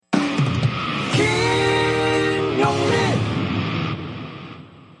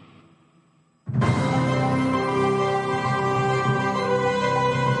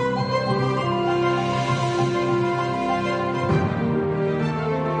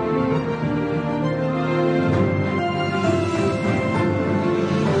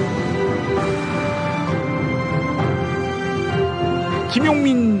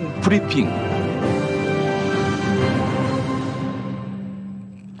김용민브리핑.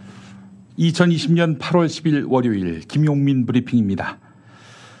 (2020년 8월 10일) 월요일 김용민브리핑입니다.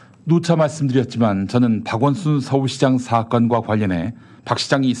 누차 말씀드렸지만 저는 박원순 서울시장 사건과 관련해 박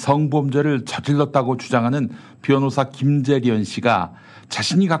시장이 성범죄를 저질렀다고 주장하는 변호사 김재련 씨가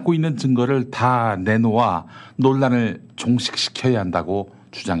자신이 갖고 있는 증거를 다 내놓아 논란을 종식시켜야 한다고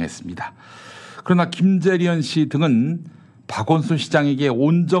주장했습니다. 그러나 김재련 씨 등은 박원순 시장에게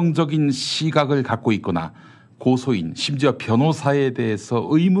온정적인 시각을 갖고 있거나 고소인 심지어 변호사에 대해서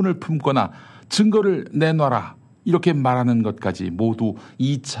의문을 품거나 증거를 내놔라 이렇게 말하는 것까지 모두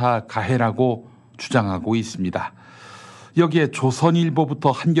 2차 가해라고 주장하고 있습니다. 여기에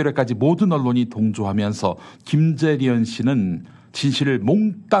조선일보부터 한겨레까지 모든 언론이 동조하면서 김재련 씨는 진실을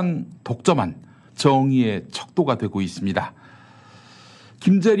몽땅 독점한 정의의 척도가 되고 있습니다.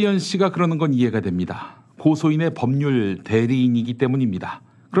 김재련 씨가 그러는 건 이해가 됩니다. 고소인의 법률 대리인이기 때문입니다.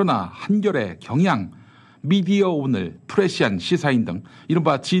 그러나 한겨레, 경향, 미디어 오늘, 프레시안, 시사인 등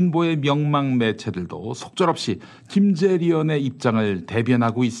이른바 진보의 명망 매체들도 속절없이 김재련의 입장을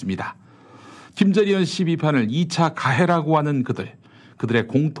대변하고 있습니다. 김재련 씨 비판을 2차 가해라고 하는 그들의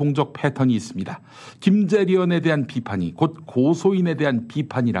공통적 패턴이 있습니다. 김재련에 대한 비판이 곧 고소인에 대한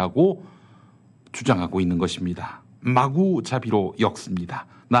비판이라고 주장하고 있는 것입니다. 마구잡이로 엮습니다.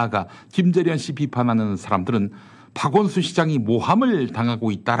 나아가 김재련 씨 비판하는 사람들은 박원순 시장이 모함을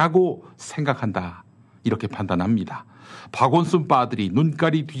당하고 있다라고 생각한다. 이렇게 판단합니다. 박원순 빠들이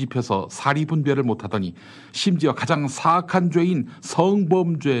눈깔이 뒤집혀서 사리분별을 못하더니 심지어 가장 사악한 죄인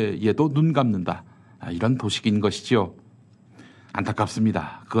성범죄에도 눈 감는다. 이런 도식인 것이지요.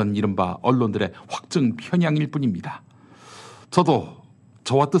 안타깝습니다. 그건 이른바 언론들의 확증 편향일 뿐입니다. 저도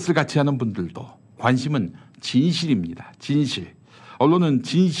저와 뜻을 같이 하는 분들도 관심은 진실입니다. 진실. 언론은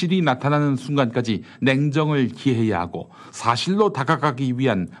진실이 나타나는 순간까지 냉정을 기해야 하고 사실로 다가가기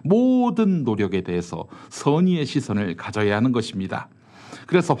위한 모든 노력에 대해서 선의의 시선을 가져야 하는 것입니다.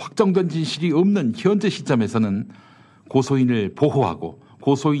 그래서 확정된 진실이 없는 현재 시점에서는 고소인을 보호하고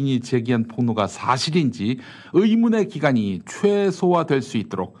고소인이 제기한 폭로가 사실인지 의문의 기간이 최소화될 수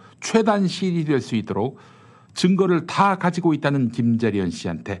있도록 최단 시일이 될 수 있도록 증거를 다 가지고 있다는 김재련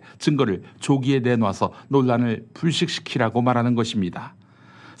씨한테 증거를 조기에 내놔서 논란을 불식시키라고 말하는 것입니다.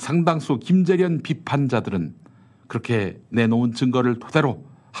 상당수 김재련 비판자들은 그렇게 내놓은 증거를 토대로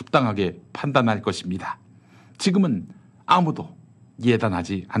합당하게 판단할 것입니다. 지금은 아무도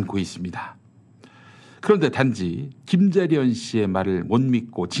예단하지 않고 있습니다. 그런데 단지 김재련 씨의 말을 못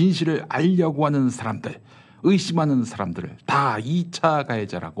믿고 진실을 알려고 하는 사람들, 의심하는 사람들을 다 2차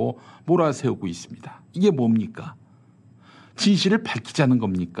가해자라고 몰아세우고 있습니다. 이게 뭡니까? 진실을 밝히자는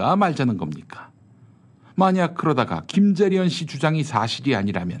겁니까? 말자는 겁니까? 만약 그러다가 김재련 씨 주장이 사실이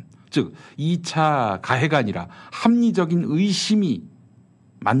아니라면, 즉 2차 가해가 아니라 합리적인 의심이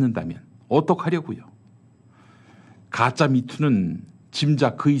맞는다면 어떡하려고요? 가짜 미투는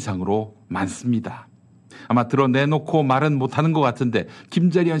짐작 그 이상으로 많습니다. 아마 드러내놓고 말은 못하는 것 같은데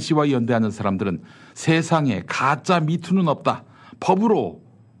김재련 씨와 연대하는 사람들은 세상에 가짜 미투는 없다. 법으로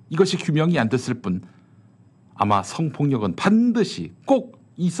이것이 규명이 안 됐을 뿐 아마 성폭력은 반드시 꼭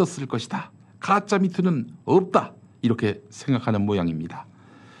있었을 것이다. 가짜 미투는 없다. 이렇게 생각하는 모양입니다.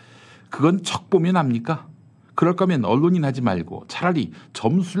 그건 척 보면 압니까? 그럴 거면 언론인 하지 말고 차라리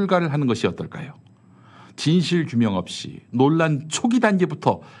점술가를 하는 것이 어떨까요? 진실 규명 없이 논란 초기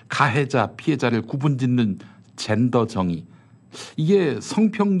단계부터 가해자, 피해자를 구분짓는 젠더 정의. 이게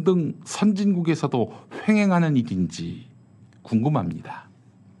성평등 선진국에서도 횡행하는 일인지 궁금합니다.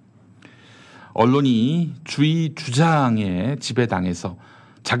 언론이 주의 주장에 지배당해서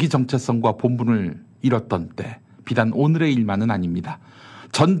자기 정체성과 본분을 잃었던 때 비단 오늘의 일만은 아닙니다.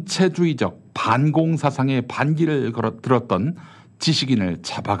 전체주의적 반공사상의 반기를 들었던 지식인을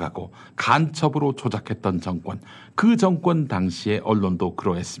잡아가고 간첩으로 조작했던 정권, 그 정권 당시의 언론도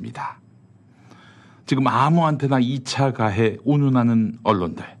그러했습니다. 지금 아무한테나 2차 가해 운운하는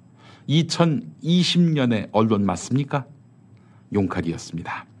언론들, 2020년의 언론 맞습니까?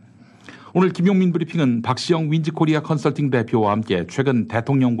 용칼이었습니다. 오늘 김용민 브리핑은 박시영 윈즈코리아 컨설팅 대표와 함께 최근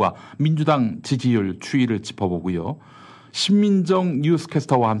대통령과 민주당 지지율 추이를 짚어보고요. 신민정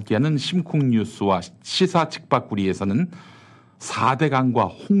뉴스캐스터와 함께하는 심쿵뉴스와 시사 직박구리에서는 4대강과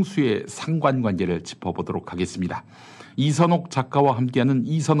홍수의 상관관계를 짚어보도록 하겠습니다. 이선옥 작가와 함께하는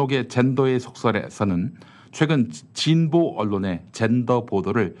이선옥의 젠더의 속설에서는 최근 진보 언론의 젠더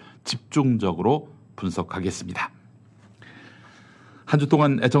보도를 집중적으로 분석하겠습니다. 한 주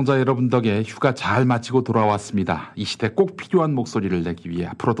동안 애청자 여러분 덕에 휴가 잘 마치고 돌아왔습니다. 이 시대 꼭 필요한 목소리를 내기 위해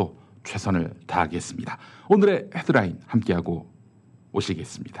앞으로도 최선을 다하겠습니다. 오늘의 헤드라인 함께하고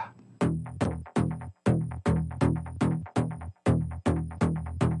오시겠습니다.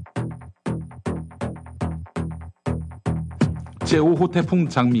 제5호 태풍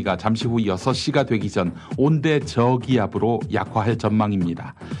장미가 잠시 후 6시가 되기 전 온대 저기압으로 약화할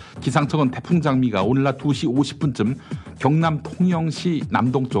전망입니다. 기상청은 태풍 장미가 오늘 낮 2시 50분쯤 경남 통영시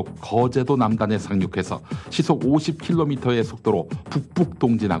남동쪽 거제도 남단에 상륙해서 시속 50km의 속도로 북북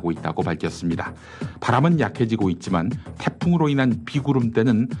동진하고 있다고 밝혔습니다. 바람은 약해지고 있지만 태풍으로 인한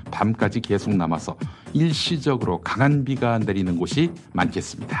비구름대는 밤까지 계속 남아서 일시적으로 강한 비가 내리는 곳이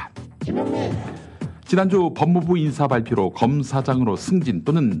많겠습니다. 지난주 법무부 인사 발표로 검사장으로 승진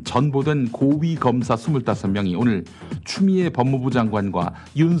또는 전보된 고위 검사 25명이 오늘 추미애 법무부 장관과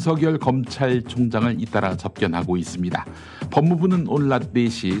윤석열 검찰총장을 잇따라 접견하고 있습니다. 법무부는 오늘 낮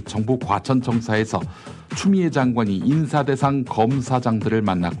 4시 정부 과천청사에서 추미애 장관이 인사 대상 검사장들을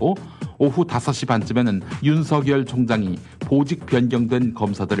만났고 오후 5시 반쯤에는 윤석열 총장이 보직 변경된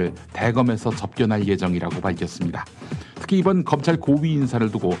검사들을 대검에서 접견할 예정이라고 밝혔습니다. 특히 이번 검찰 고위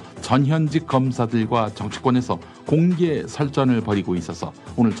인사를 두고 전현직 검사들과 정치권에서 공개 설전을 벌이고 있어서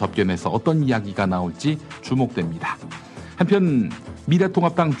오늘 접견에서 어떤 이야기가 나올지 주목됩니다. 한편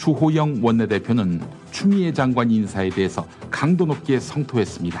미래통합당 주호영 원내대표는 추미애 장관 인사에 대해서 강도 높게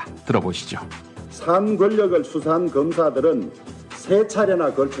성토했습니다. 들어보시죠. 산 권력을 수사한 검사들은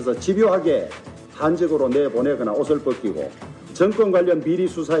 3차례나 걸쳐서 집요하게 한직으로 내보내거나 옷을 벗기고 정권 관련 비리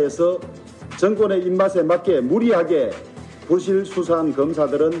수사에서 정권의 입맛에 맞게 무리하게 부실 수사한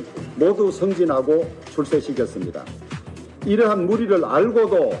검사들은 모두 승진하고 출세시켰습니다. 이러한 무리를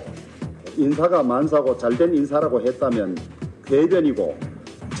알고도 인사가 만사고 잘된 인사라고 했다면 궤변이고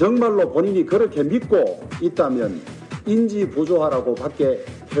정말로 본인이 그렇게 믿고 있다면 인지부조하라고 밖에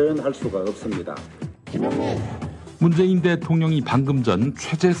표현할 수가 없습니다. 문재인 대통령이 방금 전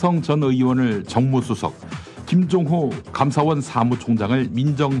최재성 전 의원을 정무수석, 김종호 감사원 사무총장을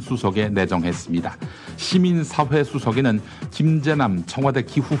민정수석에 내정했습니다. 시민사회수석에는 김재남 청와대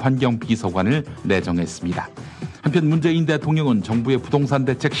기후환경비서관을 내정했습니다. 한편 문재인 대통령은 정부의 부동산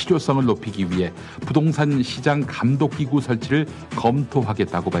대책 실효성을 높이기 위해 부동산 시장 감독기구 설치를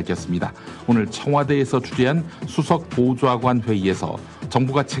검토하겠다고 밝혔습니다. 오늘 청와대에서 주재한 수석 보좌관 회의에서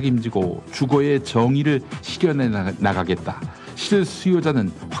정부가 책임지고 주거의 정의를 실현해 나가겠다.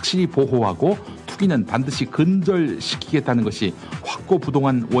 실수요자는 확실히 보호하고 투기는 반드시 근절시키겠다는 것이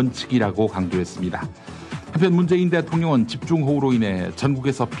확고부동한 원칙이라고 강조했습니다. 한편 문재인 대통령은 집중호우로 인해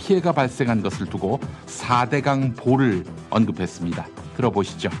전국에서 피해가 발생한 것을 두고 4대강 보를 언급했습니다.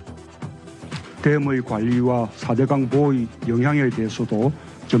 들어보시죠. 댐의 관리와 4대강 보의 영향에 대해서도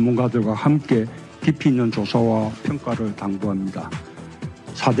전문가들과 함께 깊이 있는 조사와 평가를 당부합니다.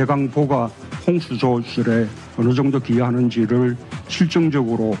 4대강 보가 홍수 조절에 어느 정도 기여하는지를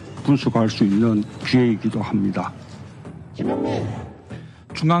실증적으로 분석할 수 있는 기회이기도 합니다.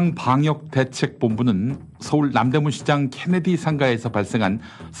 중앙방역대책본부는 서울 남대문시장 케네디 상가에서 발생한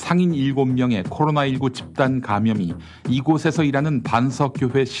상인 7명의 코로나19 집단 감염이 이곳에서 일하는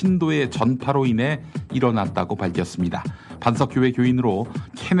반석교회 신도의 전파로 인해 일어났다고 밝혔습니다. 반석교회 교인으로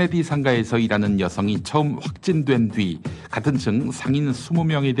케네디 상가에서 일하는 여성이 처음 확진된 뒤 같은 층 상인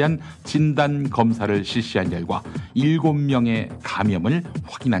 20명에 대한 진단 검사를 실시한 결과 7명의 감염을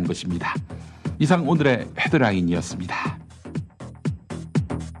확인한 것입니다. 이상 오늘의 헤드라인이었습니다.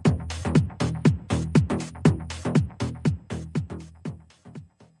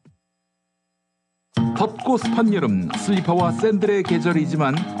 덥고 습한 여름, 슬리퍼와 샌들의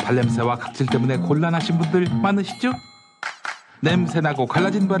계절이지만 발냄새와 각질 때문에 곤란하신 분들 많으시죠? 냄새나고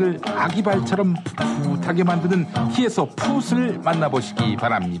갈라진 발을 아기발처럼 풋풋하게 만드는 T에서 풋을 만나보시기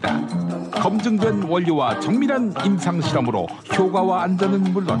바랍니다. 검증된 원료와 정밀한 임상실험으로 효과와 안전은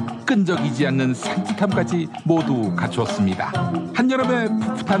물론 끈적이지 않는 산뜻함까지 모두 갖추었습니다. 한여름의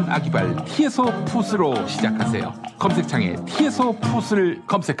풋풋한 아기발 T에서 풋으로 시작하세요. 검색창에 T에서 풋을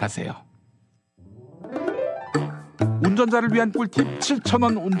검색하세요. 운전자를 위한 꿀팁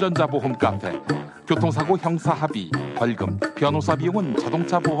 7,000원 운전자 보험 카페. 교통사고 형사 합의, 벌금, 변호사 비용은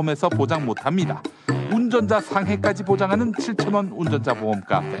자동차 보험에서 보장 못합니다. 운전자 상해까지 보장하는 7,000원 운전자 보험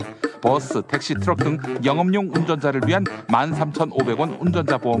카페. 버스, 택시, 트럭 등 영업용 운전자를 위한 13,500원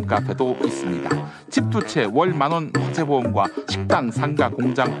운전자 보험 카페도 있습니다. 집 두 채 월 10,000원 화재보험과 식당, 상가,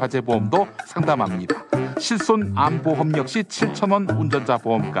 공장 화재보험도 상담합니다. 실손 암보험 역시 7,000원 운전자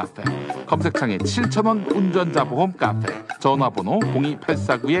보험 카페. 검색창에 7,000원 운전자 보험 카페. 전화번호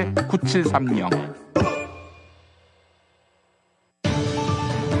 02849-9730.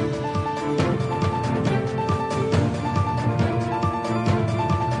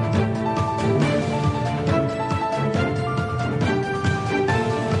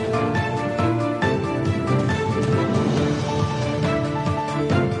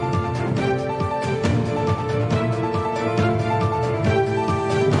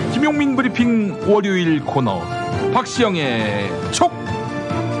 김용민브리핑 월요일 코너 박시영의 촉.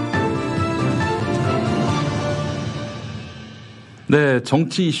 네,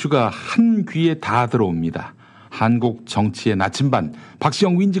 정치 이슈가 한 귀에 다 들어옵니다. 한국 정치의 나침반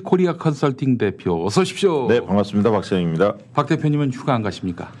박시영 윈지코리아 컨설팅 대표 어서 오십시오. 네, 반갑습니다. 박시영입니다. 박 대표님은 휴가 안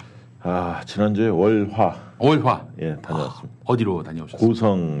가십니까? 아, 지난주에 월화 예, 다녀왔습니다. 어디로 다녀오셨습니까?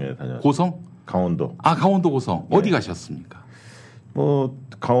 고성에 다녀왔습니다. 고성? 강원도. 아, 강원도 고성. 네. 어디 가셨습니까? 뭐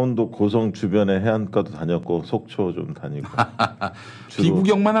강원도 고성 주변에 해안가도 다녔고 속초 좀 다니고. 비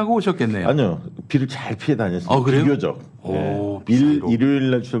구경만 하고 오셨겠네요. 아니요, 비를 잘 피해 다녔습니다. 그래요? 비교적. 오, 예.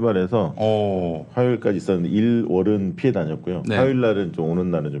 일요일 날 출발해서 오. 화요일까지 있었는데 일월은 피해 다녔고요. 네. 화요일 날은 좀 오는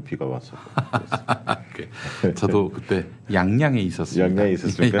날은 좀 비가 왔었고. 저도 그때 양양에 있었습니다. 양양에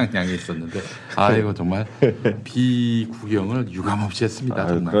있었습니까? 양양에 있었는데 아이고 정말 비 구경을 유감없이 했습니다.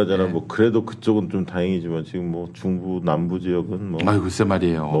 정말. 그러잖아. 네. 뭐 그래도 그쪽은 좀 다행이지만 지금 뭐 중부 남부 지역은 뭐 아유 글쎄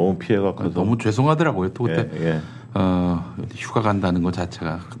말이에요. 너무 피해가 커서 너무 죄송하더라고요. 또 그때 예. 휴가 간다는 것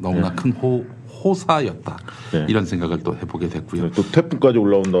자체가 너무나 큰 호사였다. 네. 이런 생각을 또 해보게 됐고요. 또 태풍까지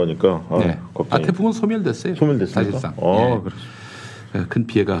올라온다 하니까 네. 걱정이. 태풍은 소멸됐어요. 소멸됐습니까? 사실상. 그렇죠. 큰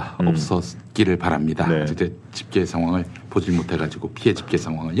피해가 없었기를 바랍니다. 네. 이제 집계 상황을 보질 못해가지고 피해 집계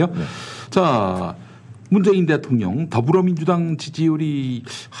상황을요. 네. 자, 문재인 대통령 더불어민주당 지지율이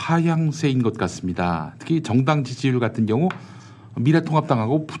하향세인 것 같습니다. 특히 정당 지지율 같은 경우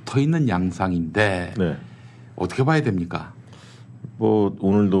미래통합당하고 붙어있는 양상인데 네. 어떻게 봐야 됩니까? 뭐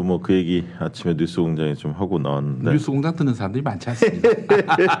오늘도 뭐 그 얘기 아침에 뉴스공장에 좀 하고 나왔는데 뉴스공장 듣는 사람들이 많지 않습니다.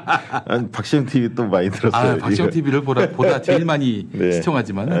 아니, 박시영 TV 또 많이 들었어요. 박시영 TV를 보다 제일 많이 네.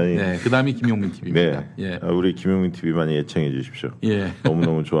 시청하지만 그 다음이 김용민 TV입니다. 네. 예. 우리 김용민 TV 많이 애청해 주십시오. 예.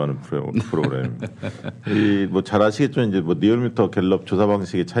 너무너무 좋아하는 프로그램입니다. 뭐 잘 아시겠죠. 이제 뭐 리얼미터 갤럽 조사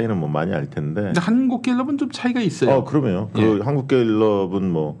방식의 차이는 뭐 많이 알 텐데. 근데 한국갤럽은 좀 차이가 있어요. 그러면 그 한국갤럽은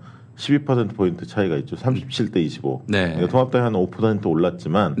뭐 12%포인트 차이가 있죠. 37대 25. 네. 그러니까 통합당이 한 5%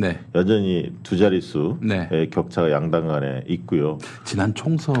 올랐지만 네. 여전히 두 자릿수의 네. 격차가 양당 간에 있고요. 지난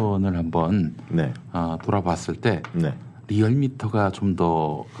총선을 한번 네. 돌아봤을 때 네. 리얼미터가 좀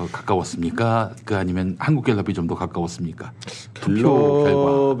더 가까웠습니까? 아니면 한국갤럽이 좀 더 가까웠습니까? 투표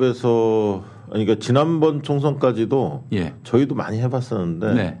결과. 갤럽에서 그러니까 지난번 총선까지도 예. 저희도 많이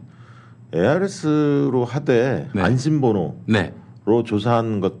해봤었는데 네. ARS로 하되 네. 안심번호 네. 로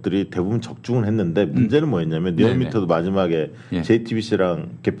조사한 것들이 대부분 적중을 했는데 문제는 뭐였냐면 리얼미터도 마지막에 예.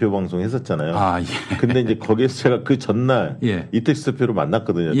 JTBC랑 개표 방송 했었잖아요. 예. 근데 이제 거기에서 제가 그 전날 예. 이택스 대표로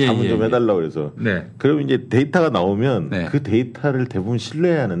만났거든요. 예, 자문 좀 예. 해달라고 그래서. 네. 그러면 이제 데이터가 나오면 네. 그 데이터를 대부분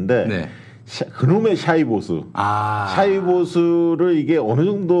신뢰해야 하는데 네. 그놈의 샤이 보수. 샤이 보수를 이게 어느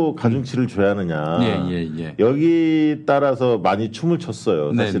정도 가중치를 줘야 하느냐. 예. 여기 따라서 많이 춤을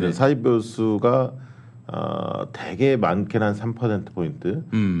췄어요. 네, 사실은 네. 샤이 보수가 되게 많게는 한 3%포인트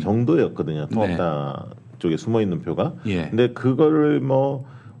정도였거든요. 통합당 쪽에 숨어 있는 표가. 예. 근데 그거를 뭐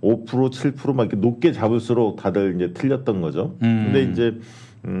 5%, 7% 막 이렇게 높게 잡을수록 다들 이제 틀렸던 거죠. 근데 이제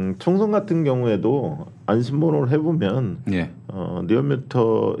총선 같은 경우에도 안심번호를 해보면 예.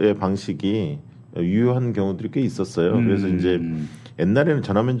 리얼미터의 방식이 유효한 경우들이 꽤 있었어요. 그래서 이제 옛날에는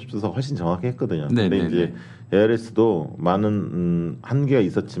전화면접조사 훨씬 정확히 했거든요. 근데 이제 ARS도 많은 한계가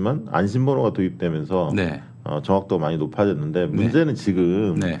있었지만 안심번호가 도입되면서 네. 정확도가 많이 높아졌는데 문제는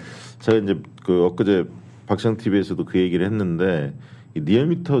지금 제가 이제 그 엊그제 박시영 TV에서도 그 얘기를 했는데 이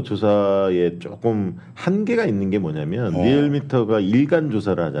리얼미터 조사에 조금 한계가 있는 게 뭐냐면 리얼미터가 일간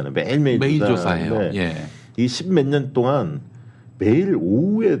조사를 하잖아요. 매일 조사해요. 예. 이 10몇 년 동안 매일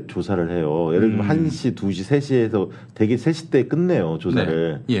오후에 조사를 해요. 예를 들면 1시, 2시, 3시에서 되게 3시 때 끝내요.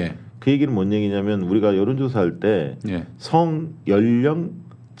 조사를. 네. 예. 그 얘기는 뭔 얘기냐면 우리가 여론조사할 때 성, 연령,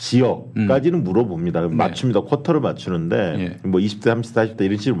 지역까지는 물어봅니다. 맞춥니다. 쿼터를 맞추는데 뭐 20대, 30대, 40대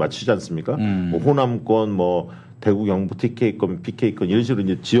이런 식으로 맞추지 않습니까? 뭐 호남권, 뭐 대구, 경북, TK권, PK권 이런 식으로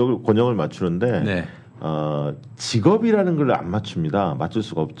이제 지역을 권역을 맞추는데 직업이라는 걸 안 맞춥니다. 맞출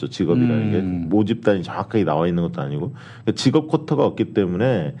수가 없죠. 직업이라는 게 모집단이 정확하게 나와 있는 것도 아니고 그러니까 직업 쿼터가 없기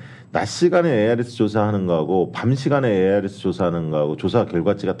때문에 낮 시간에 ARS 조사하는 거하고 밤 시간에 ARS 조사하는 거하고 조사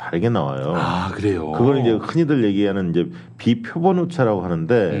결과치가 다르게 나와요. 그래요. 그걸 이제 흔히들 얘기하는 이제 비표본 오차라고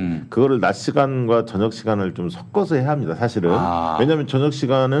하는데 그거를 낮 시간과 저녁 시간을 좀 섞어서 해야 합니다. 사실은. 왜냐하면 저녁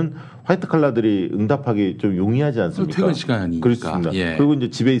시간은 화이트 칼라들이 응답하기 좀 용이하지 않습니까? 퇴근 시간이니까. 그렇습니다. 그리고 이제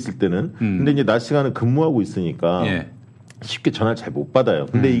집에 있을 때는 근데 이제 낮 시간은 근무하고 있으니까 쉽게 전화를 잘 못 받아요.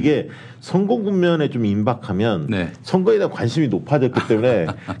 근데 이게 선거 국면에 좀 임박하면 선거에 대한 관심이 높아졌기 때문에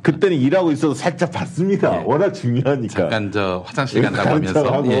그때는 일하고 있어서 살짝 받습니다. 워낙 중요하니까. 잠깐 저 화장실 간다고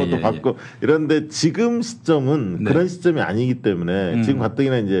하면서 또 받고 이런데 지금 시점은 그런 시점이 아니기 때문에 지금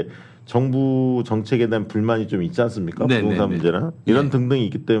가뜩이나 이제 정부 정책에 대한 불만이 좀 있지 않습니까? 네, 부동산 네, 문제나 네. 이런 등등이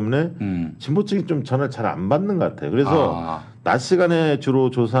있기 때문에 진보 측이 좀 전화를 잘 안 받는 것 같아요. 그래서 낮 시간에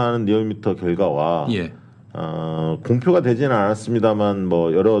주로 조사하는 리얼미터 결과와 예. 공표가 되지는 않았습니다만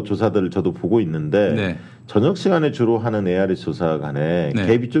뭐 여러 조사들을 저도 보고 있는데 네. 저녁 시간에 주로 하는 ARS 조사 간에 네.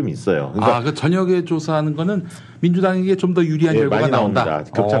 갭이 좀 있어요. 그러니까 그 저녁에 조사하는 거는 민주당에게 좀 더 유리한 결과가 많이 나온다.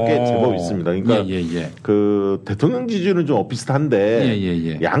 나옵니다. 격차 꽤 제법 있습니다. 그러니까 그 대통령 지지율은 좀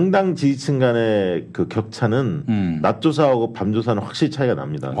비슷한데 양당 지지층 간의 그 격차는 낮 조사하고 밤 조사는 확실히 차이가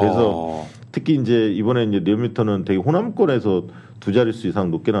납니다. 그래서 특히 이제 이번에 이제 리얼미터는 되게 호남권에서 두 자릿수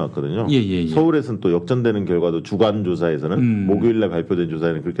이상 높게 나왔거든요. 서울에서는 또 역전되는 결과도 주간 조사에서는 목요일날 발표된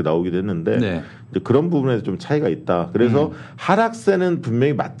조사에는 그렇게 나오기도 했는데 이제 그런 부분에서 좀 차이가 있다. 그래서 하락세는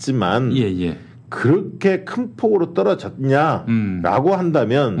분명히 맞지만 그렇게 큰 폭으로 떨어졌냐라고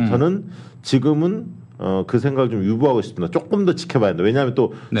한다면 저는 지금은 그 생각을 좀 유보하고 싶습니다. 조금 더 지켜봐야 한다. 왜냐하면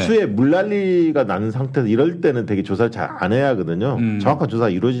또 수에 물난리가 나는 상태에서 이럴 때는 되게 조사를 잘 안 해야 하거든요. 정확한 조사가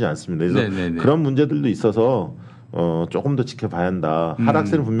이루어지지 않습니다. 그래서 그런 문제들도 있어서 조금 더 지켜봐야 한다.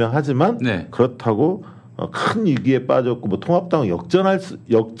 하락세는 분명하지만 그렇다고 큰 위기에 빠졌고 뭐 통합당은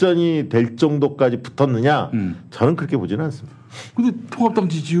역전이 될 정도까지 붙었느냐? 저는 그렇게 보지는 않습니다. 근데 통합당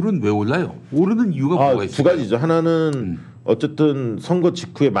지지율은 왜 올라요? 오르는 이유가 뭐가 있어요? 두 가지죠. 하나는 어쨌든 선거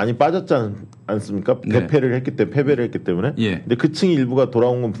직후에 많이 빠졌지 않습니까? 패배를 했기 때문에. 근데 그 층이 일부가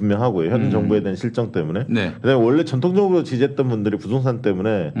돌아온 건 분명하고요. 현 정부에 대한 실정 때문에. 그다음에 원래 전통적으로 지지했던 분들이 부동산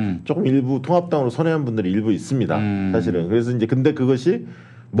때문에 조금 일부 통합당으로 선회한 분들이 일부 있습니다. 사실은. 그래서 이제 근데 그것이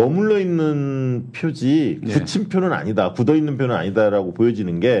머물러 있는 표지 굳힌 표는 아니다. 굳어 있는 표는 아니다라고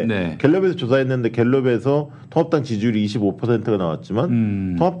보여지는 게 갤럽에서 조사했는데 갤럽에서 통합당 지지율이 25%가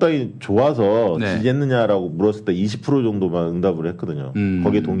나왔지만 통합당이 좋아서 지지했느냐라고 물었을 때 20% 정도만 응답을 했거든요.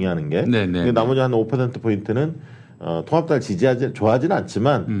 거기에 동의하는 게. 나머지 한 5%포인트는 통합당을 좋아하지는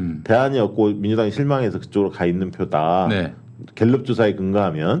않지만 대안이 없고 민주당이 실망해서 그쪽으로 가 있는 표다. 갤럽 조사에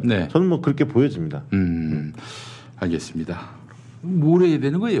근거하면 저는 뭐 그렇게 보여집니다. 알겠습니다. 뭘 해야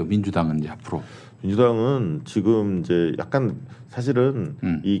되는 거예요, 민주당은 이제 앞으로? 민주당은 지금 이제 약간 사실은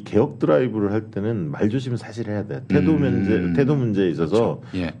이 개혁 드라이브를 할 때는 말조심을 사실 해야 돼. 태도 문제에 있어서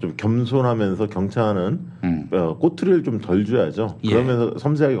좀 겸손하면서 경청하는 꼬투리를 좀 덜 줘야죠. 그러면서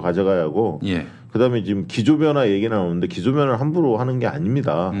섬세하게 가져가야 하고 그다음에 지금 기조 변화 얘기 나오는데 기조 변화를 함부로 하는 게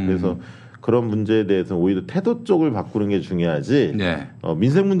아닙니다. 그래서 그런 문제에 대해서 오히려 태도 쪽을 바꾸는 게 중요하지.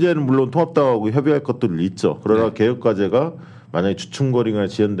 민생 문제는 물론 통합당하고 협의할 것들이 있죠. 그러나 개혁 과제가 만약에 주춤거리거나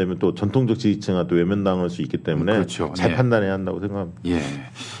지연되면 또 전통적 지지층과 또 외면당할 수 있기 때문에 잘 판단해야 한다고 생각합니다.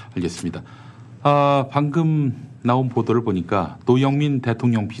 알겠습니다. 방금 나온 보도를 보니까 노영민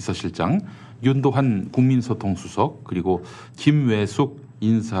대통령 비서실장, 윤도한 국민소통수석, 그리고 김외숙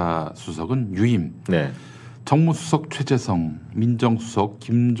인사수석은 유임. 정무수석 최재성, 민정수석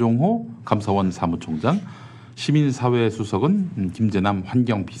김종호 감사원 사무총장, 시민사회수석은 김재남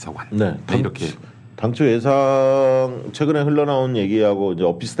환경비서관. 이렇게. 당초 예상 최근에 흘러나온 얘기하고 이제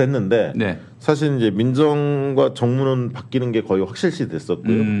비슷했는데 사실 이제 민정과 정무는 바뀌는 게 거의 확실시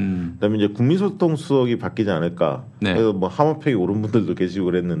됐었고요. 그다음에 이제 국민소통수석이 바뀌지 않을까. 그래서 뭐 하마평이 오른 분들도 계시고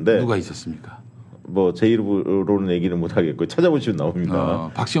그랬는데 누가 있었습니까? 뭐 제 이름으로는 얘기는 못 하겠고 찾아보시면 나옵니다.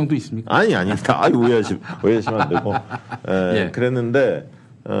 박시영도 있습니까? 아닙니다. 오해하시면 안 되고. 그랬는데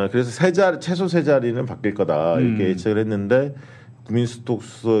그래서 최소 세 자리는 바뀔 거다 이렇게 예측을 했는데.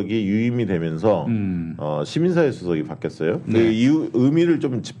 국민소통수석이 유임이 되면서 시민사회 수석이 바뀌었어요. 그 이유 의미를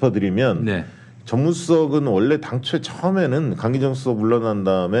좀 짚어드리면 정무수석은 원래 당초에 처음에는 강기정 수석 물러난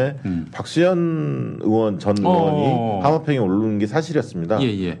다음에 박수현 의원 전 의원이 하마평에 오르는 게 사실이었습니다.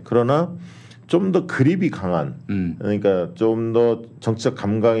 그러나 좀 더 그립이 강한 그러니까 좀 더 정치적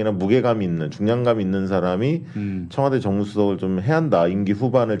감각이나 무게감이 있는 중량감이 있는 사람이 청와대 정무수석을 좀 해야 한다. 임기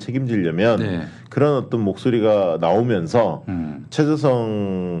후반을 책임지려면 그런 어떤 목소리가 나오면서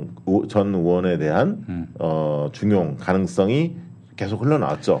최재성 전 의원에 대한 중용 가능성이 계속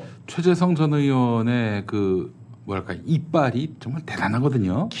흘러나왔죠. 최재성 전 의원의 그 뭐랄까 이빨이 정말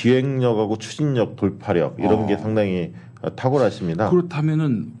대단하거든요. 기획력하고 추진력, 돌파력 이런 게 상당히 탁월하십니다.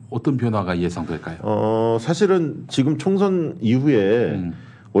 그렇다면은 어떤 변화가 예상될까요? 사실은 지금 총선 이후에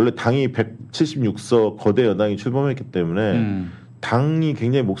원래 당이 176석 거대 여당이 출범했기 때문에 당이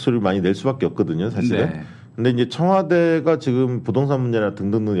굉장히 목소리를 많이 낼 수밖에 없거든요, 사실은. 근데 이제 청와대가 지금 부동산 문제나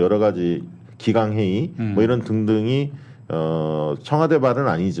등등등 여러 가지 기강회의 뭐 이런 등등이 청와대 발은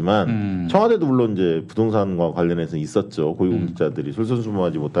아니지만 청와대도 물론 이제 부동산과 관련해서 있었죠. 고위공직자들이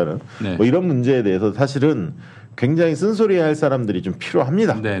솔선수범하지 못하는 뭐 이런 문제에 대해서 사실은 굉장히 쓴소리할 사람들이 좀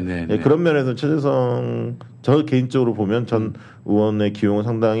필요합니다. 네네. 예, 그런 면에서 최재성 저 개인적으로 보면 전 의원의 기용은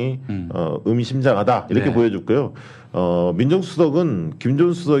상당히 의미심장하다 이렇게 네. 보여줬고요. 민정수석은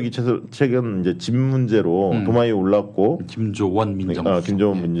김조원 수석이 최근 이제 집 문제로 도마에 올랐고 김조원 민정수석.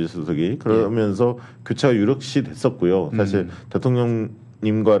 김조원 민정수석이 그러면서 교체가 유력시 됐었고요. 사실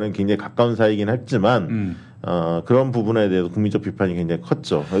대통령님과는 굉장히 가까운 사이이긴 했지만 그런 부분에 대해서 국민적 비판이 굉장히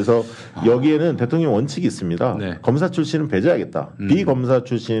컸죠. 그래서 여기에는 대통령 원칙이 있습니다. 네. 검사 출신은 배제하겠다. 비검사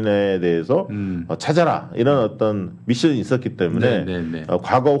출신에 대해서 찾아라. 이런 어떤 미션이 있었기 때문에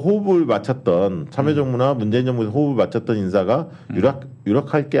과거 호흡을 맞췄던 참여정부나 문재인 정부에서 호흡을 맞췄던 인사가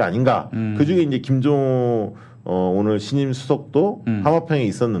유력할 게 아닌가. 그중에 이제 김종호 오늘 신임 수석도 하마평에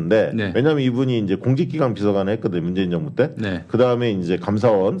있었는데 왜냐하면 이분이 이제 공직기강 비서관을 했거든요. 문재인 정부 때. 그 다음에 이제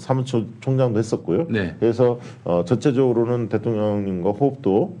감사원 사무총장도 했었고요. 그래서 전체적으로는 대통령님과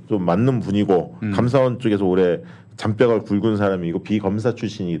호흡도 좀 맞는 분이고 감사원 쪽에서 올해 잔뼈가 굵은 사람이고 비검사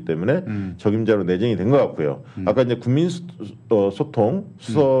출신이기 때문에 적임자로 내정이 된 것 같고요. 아까 이제 국민소통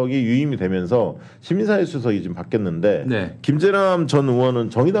수석이 유임이 되면서 시민사회 수석이 지금 바뀌었는데 김재남 전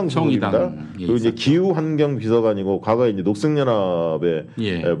의원은 정의당 수석입니다. 그리고 이제 기후환경 비서관이고 과거에 이제 녹색연합에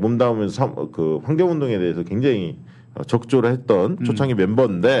몸담으면서 그 환경운동에 대해서 굉장히 적극적으로 했던 초창기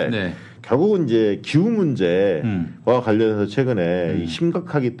멤버인데 결국은 이제 기후 문제와 관련해서 최근에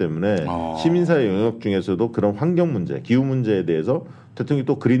심각하기 때문에 시민사회 영역 중에서도 그런 환경 문제, 기후 문제에 대해서 대통령이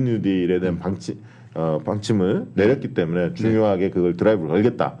또 그린 뉴딜에 대한 방침을 내렸기 때문에 중요하게 그걸 드라이브를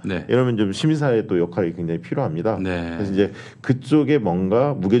걸겠다. 이러면 좀 시민사회의 또 역할이 굉장히 필요합니다. 그래서 이제 그쪽에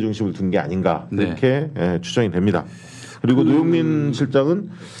뭔가 무게중심을 둔 게 아닌가 이렇게 추정이 됩니다. 그리고 노영민 실장은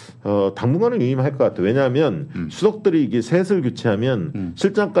당분간은 유임할 것 같아요. 왜냐하면 수석들이 이게 셋을 교체하면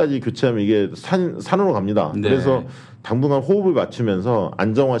실장까지 교체하면 이게 산으로 갑니다. 그래서 당분간 호흡을 맞추면서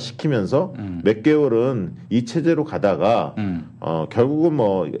안정화시키면서 몇 개월은 이 체제로 가다가 결국은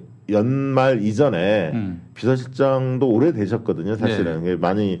뭐 연말 이전에 비서실장도 오래 되셨거든요. 사실은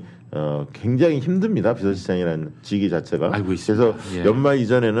많이 굉장히 힘듭니다. 비서실장이라는 직위 자체가. 그래서 연말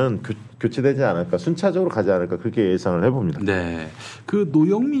이전에는 교체되지 않을까, 순차적으로 가지 않을까 그렇게 예상을 해봅니다. 네, 그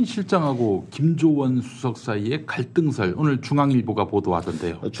노영민 실장하고 김조원 수석 사이의 갈등설 오늘 중앙일보가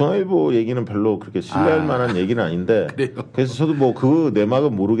보도하던데요. 중앙일보 얘기는 별로 그렇게 신뢰할 만한 얘기는 아닌데. 그래서 저도 뭐 그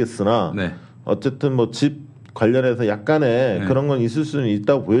내막은 모르겠으나 어쨌든 뭐 집 관련해서 약간의 그런 건 있을 수는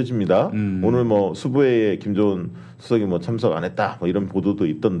있다고 보여집니다. 오늘 뭐 수부회에 김조원 수석이 뭐 참석 안 했다 뭐 이런 보도도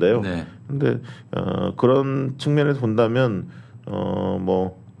있던데요. 근데 그런 측면에서 본다면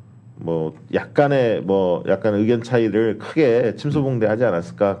약간 의견 차이를 크게 침소봉대하지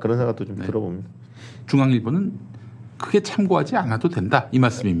않았을까 그런 생각도 좀 들어봅니다. 중앙일보는 크게 참고하지 않아도 된다 이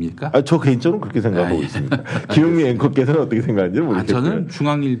말씀입니까? 저 개인적으로 그렇게 생각하고 있습니다. 김용민 앵커께서는 어떻게 생각하는지 모르겠어요. 저는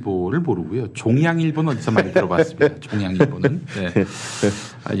중앙일보를 모르고요. 종양일보는 어디서 많이 들어봤습니다. 종양일보는.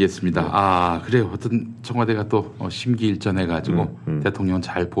 알겠습니다. 그래요. 어떤 청와대가 또 심기일전해가지고 대통령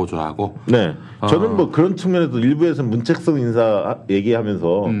잘 보조하고. 저는 뭐 그런 측면에서 일부에서 문책성 인사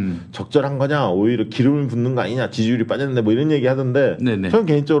얘기하면서 적절한 거냐, 오히려 기름을 붓는 거 아니냐, 지지율이 빠졌는데 뭐 이런 얘기 하던데 저는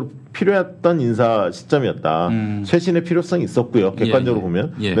개인적으로 필요했던 인사 시점이었다. 쇄신의 필요성이 있었고요. 객관적으로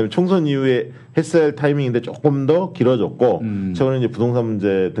보면. 그다음에 총선 이후에 했어야 할 타이밍인데 조금 더 길어졌고 최근에 이제 부동산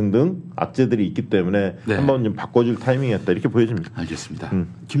문제 등등 악재들이 있기 때문에 한번 좀 바꿔줄 타이밍이었다 이렇게 보여집니다. 알겠습니다.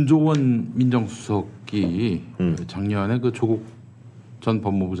 김조원 민정수석이 작년에 그 조국 전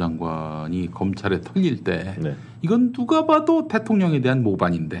법무부 장관이 검찰에 털릴 때 이건 누가 봐도 대통령에 대한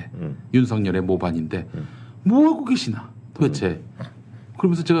모반인데 윤석열의 모반인데 뭐하고 계시나 도대체.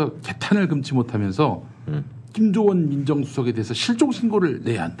 그러면서 제가 개탄을 금치 못하면서 김조원 민정수석에 대해서 실종 신고를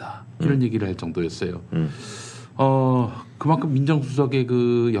내야 한다 이런 얘기를 할 정도였어요. 그만큼 민정수석의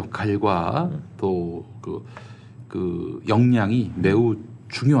그 역할과 또 그 역량이 매우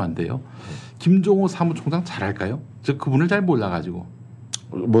중요한데요. 김종호 사무총장 잘할까요? 저 그분을 잘 몰라가지고.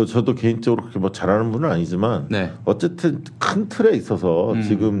 뭐 저도 개인적으로 그렇게 뭐 잘하는 분은 아니지만 어쨌든 큰 틀에 있어서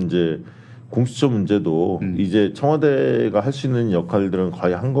지금 이제 공수처 문제도 이제 청와대가 할 수 있는 역할들은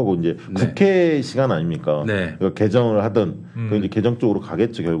거의 한 거고 이제 국회 시간 아닙니까? 그러니까 개정을 하든 이제 개정 쪽으로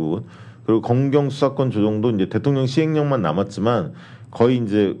가겠죠 결국은. 그리고 검경 수사권 조정도 이제 대통령 시행령만 남았지만 거의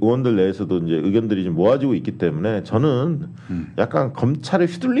이제 의원들 내에서도 이제 의견들이 좀 모아지고 있기 때문에 저는 약간 검찰에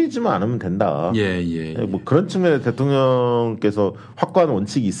휘둘리지만 않으면 된다. 뭐 그런 측면에 대통령께서 확고한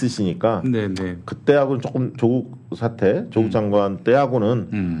원칙이 있으시니까 그때하고는 조금 조국 장관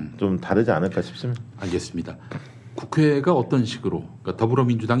때하고는 좀 다르지 않을까 싶습니다. 알겠습니다. 국회가 어떤 식으로 그러니까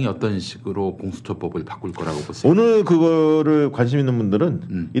더불어민주당이 어떤 식으로 공수처법을 바꿀 거라고 보세요? 오늘 그거를 관심 있는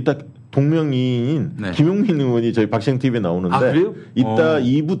분들은 이따 동명이인인 네. 김용민 의원이 저희 박시영 TV에 나오는데 이따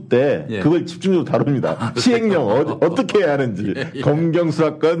 2부 때 그걸 집중적으로 다룹니다. 시행령 어떻게 해야 하는지 검경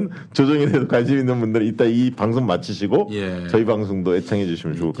수사권 조정에 대해서 관심 있는 분들은 이따 이 방송 마치시고 저희 방송도 애청해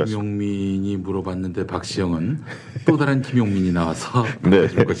주시면 좋을 것 같습니다. 김용민이 물어봤는데 박시영은 또 다른 김용민이 나와서 네.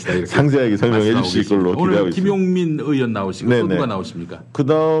 줄 것이다. 이렇게 상세하게 설명해 주실 걸로 기대하고 있습니다. 김용민 의원 나오시고 또 누가 나오십니까? 그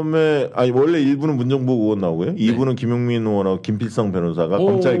다음에 원래 1부는 문정부 의원 나오고요. 2부는 김용민 의원하고 김필성 변호사가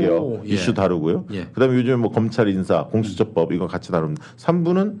검찰개혁 이슈 다루고요. 그다음에 요즘에 뭐 검찰 인사, 공수처법 이거 같이 다룹니다.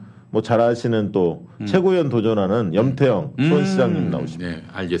 3부는 뭐 잘 아시는 또 최고위원 도전하는 염태영 수원시장님 나오십니다. 네,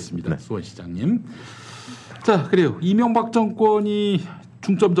 알겠습니다. 수원시장님. 자, 그래요. 이명박 정권이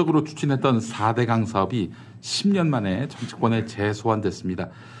중점적으로 추진했던 4대강 사업이 10년 만에 정치권에 재소환됐습니다.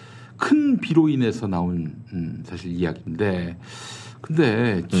 큰 비로 인해서 나온 사실 이야기인데,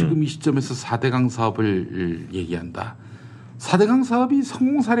 근데 지금 이 시점에서 4대강 사업을 얘기한다. 4대강 사업이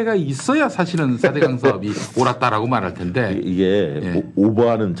성공 사례가 있어야 사실은 4대강 사업이 옳았다라고 말할 텐데 이게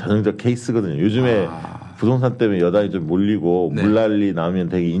오버하는 전형적 케이스거든요. 요즘에 부동산 때문에 여당이 좀 몰리고 물난리 나오면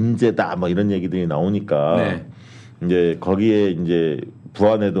되게 인재다 뭐 이런 얘기들이 나오니까 이제 거기에 이제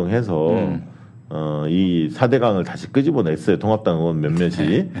부안해동해서 이 4대강을 다시 끄집어냈어요. 통합당 의원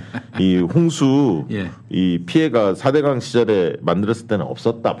몇몇이. 이 홍수 이 피해가 4대강 시절에 만들었을 때는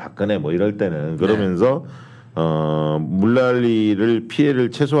없었다. 박근혜 뭐 이럴 때는 그러면서 물난리를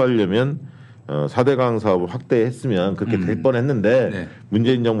피해를 최소화하려면 4대강 사업을 확대했으면 그렇게 될 뻔했는데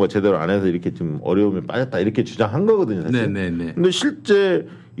문재인 정부가 제대로 안 해서 이렇게 좀 어려움에 빠졌다 이렇게 주장한 거거든요. 사실. 근데 실제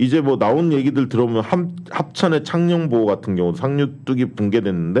이제 뭐 나온 얘기들 들어보면 합천의 창녕보 같은 경우 상류뚝이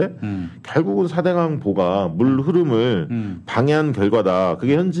붕괴됐는데 결국은 4대강 보가 물 흐름을 방해한 결과다.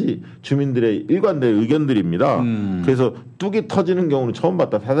 그게 현지 주민들의 일관된 의견들입니다. 그래서 뚝이 터지는 경우는 처음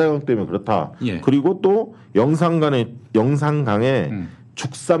봤다. 4대강 때문에 그렇다. 그리고 또 영산강에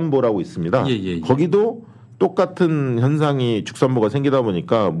죽산보라고 있습니다. 거기도 똑같은 현상이 죽산보가 생기다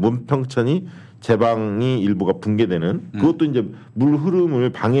보니까 문평천이 제방이 일부가 붕괴되는 그것도 이제 물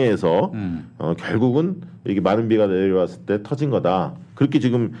흐름을 방해해서 결국은 이게 많은 비가 내려왔을 때 터진 거다. 그렇게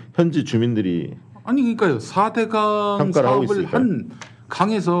지금 현지 주민들이 아니 그러니까요. 4대강 사업을 한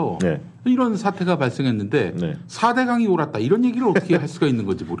강에서 이런 사태가 발생했는데 4대강이 옳았다. 이런 얘기를 어떻게 할 수가 있는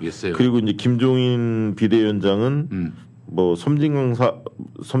건지 모르겠어요. 그리고 이제 김종인 비대위원장은 뭐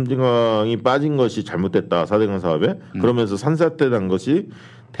섬진강이 빠진 것이 잘못됐다. 4대강 사업에 그러면서 산사태 난 것이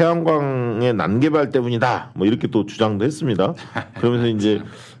태양광의 난개발 때문이다. 뭐 이렇게 또 주장도 했습니다. 그러면서 이제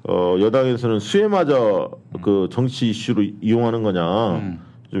여당에서는 수해마저 그 정치 이슈로 이용하는 거냐.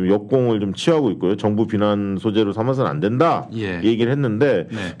 좀 역공을 좀 취하고 있고요. 정부 비난 소재로 삼아서는 안 된다. 얘기를 했는데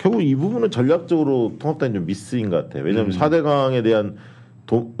결국 이 부분은 전략적으로 통합당이 좀 미스인 것 같아요. 왜냐하면 4대강에 대한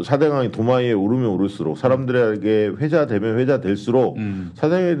 4대강이 도마 위에 오르면 오를수록 사람들에게 회자되면 회자될수록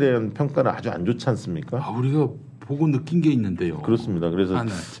 4대강에 대한 평가는 아주 안 좋지 않습니까? 우리가 보고 느낀 게 있는데요. 그렇습니다. 그래서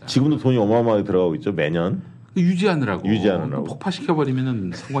지금도 돈이 어마어마하게 들어가고 있죠. 매년. 유지하느라고.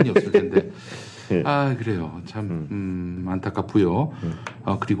 폭파시켜버리면 상관이 없을 텐데. 그래요. 참 안타깝고요.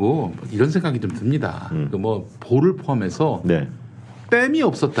 그리고 이런 생각이 좀 듭니다. 그 뭐 보를 포함해서 댐이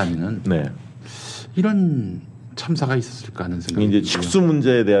없었다면은 이런 참사가 있었을까 하는 생각이 이제 직수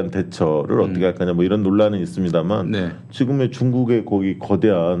문제에 대한 대처를 어떻게 할 거냐 뭐 이런 논란은 있습니다만 지금의 중국의 거기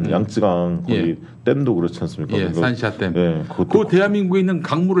거대한 양쯔강 거기 댐도 그렇지 않습니까? 산샤 댐. 그 대한민국에 있는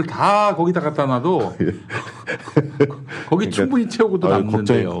강물을 다 거기다 갖다 놔도 거기 충분히 채우고도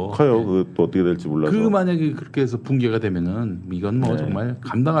남는데요. 커요. 그것도 어떻게 될지 몰라서. 그 만약에 그렇게 해서 붕괴가 되면은 이건 뭐 정말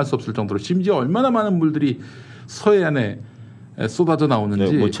감당할 수 없을 정도로 심지어 얼마나 많은 물들이 서해안에 쏟아져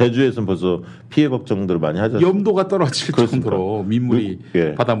나오는지. 뭐 제주에서는 벌써 피해 걱정들을 많이 하죠. 염도가 떨어질 정도로 민물이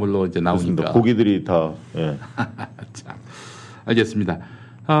바닷물로 이제 나오니까. 그렇습니다. 고기들이 다. 자, 알겠습니다.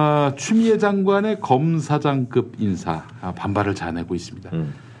 추미애 장관의 검사장급 인사 반발을 자아내고 있습니다.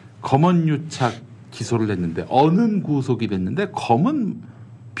 검언유착 기소를 했는데 어는 구속이 됐는데 검은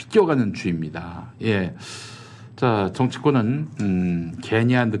비껴가는 주입니다. 자, 정치권은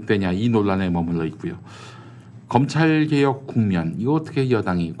개냐 늑대냐 이 논란에 머물러 있고요. 검찰개혁 국면 이거 어떻게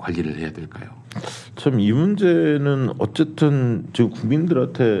여당이 관리를 해야 될까요? 참 이 문제는 어쨌든 지금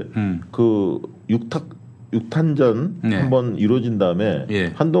국민들한테 그 육탄전 한번 이루어진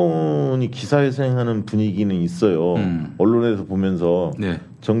다음에 한동훈이 기사회생하는 분위기는 있어요. 언론에서 보면서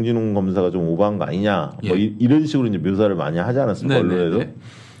정진웅 검사가 좀 오버한 거 아니냐 뭐 이런 식으로 이제 묘사를 많이 하지 않았습니까? 언론에서.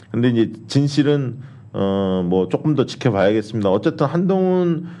 근데 이제 진실은 뭐 조금 더 지켜봐야겠습니다. 어쨌든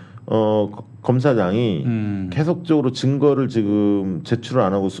한동훈 검사장이 계속적으로 증거를 지금 제출을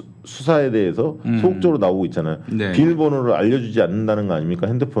안 하고 수사에 대해서 소극적으로 나오고 있잖아요. 네. 비밀번호를 알려주지 않는다는 거 아닙니까?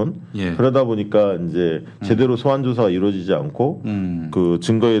 핸드폰. 예. 그러다 보니까 이제 제대로 소환 조사가 이루어지지 않고 그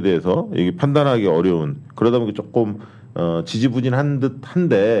증거에 대해서 이게 판단하기 어려운 그러다 보니까 조금 지지부진한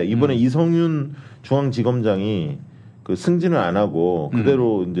듯한데 이번에 이성윤 중앙지검장이 그 승진을 안 하고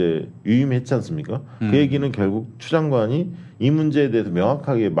그대로 이제 유임했지 않습니까? 그 얘기는 결국 추 장관이 이 문제에 대해서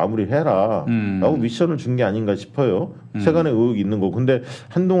명확하게 마무리해라 라고 미션을 준 게 아닌가 싶어요. 세간의 의혹이 있는 거. 근데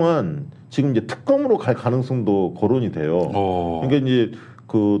한동안 지금 이제 특검으로 갈 가능성도 거론이 돼요. 그러니까 이제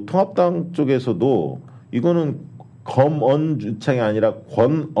그 통합당 쪽에서도 이거는 검언 유착이 아니라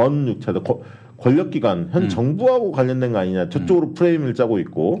권언 유착이다. 권력기관 현 정부하고 관련된 거 아니냐 저쪽으로 프레임을 짜고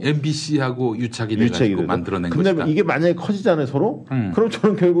있고 MBC하고 유착이 돼가지고 만들어낸 근데 것이다. 이게 만약에 커지잖아요 서로 그럼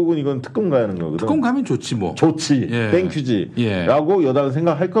저는 결국은 이건 특검 가야 하는 거거든요. 특검 가면 좋지 뭐. 좋지 땡큐지라고 여당은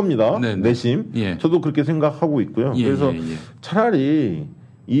생각할 겁니다. 내심 저도 그렇게 생각하고 있고요. 그래서 차라리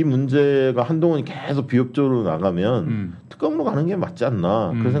이 문제가 한동안 계속 비협조로 나가면 특검으로 가는 게 맞지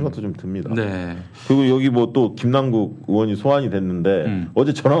않나 그런 생각도 좀 듭니다. 네. 그리고 여기 뭐 또 김남국 의원이 소환이 됐는데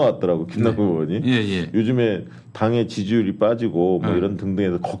어제 전화가 왔더라고 김남국 의원이 요즘에 당의 지지율이 빠지고 뭐 이런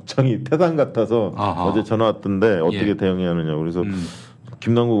등등해서 걱정이 태산 같아서 어제 전화 왔던데 어떻게 대응해야 하느냐 그래서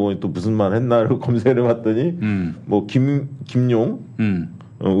김남국 의원이 또 무슨 말 했나를 검색을 해봤더니 뭐 김용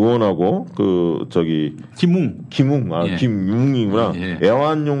의원하고 그 저기 김웅이구나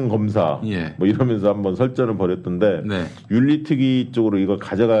애완용 검사 뭐 이러면서 한번 설전을 벌였던데 윤리특위 쪽으로 이걸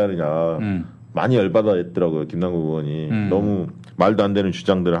가져가느냐 많이 열받아 했더라고요 김남국 의원이 너무 말도 안 되는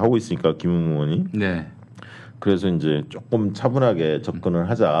주장들을 하고 있으니까 김웅 의원이 그래서 이제 조금 차분하게 접근을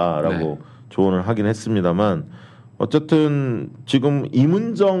하자라고 조언을 하긴 했습니다만 어쨌든 지금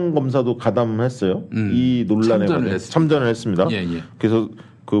이문정 검사도 가담했어요. 이 논란에 참전을 했습니다. 그래서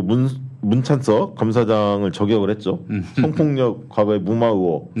그 문찬석 검사장을 저격을 했죠. 성폭력 과거에 무마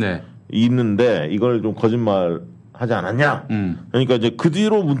의혹 있는데 이걸 좀 거짓말 하지 않았냐. 그러니까 이제 그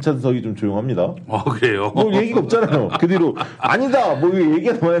뒤로 문찬석이 좀 조용합니다. 그래요? 뭐 얘기가 없잖아요. 그 뒤로 아니다. 뭐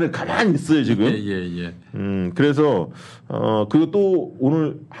얘기가 나와야 가만히 있어요 지금. 그래서 그리고 또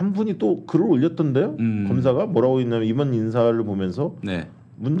오늘 한 분이 또 글을 올렸던데요. 검사가 뭐라고 했냐면 이번 인사를 보면서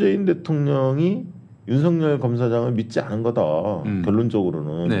문재인 대통령이 윤석열 검사장을 믿지 않은 거다.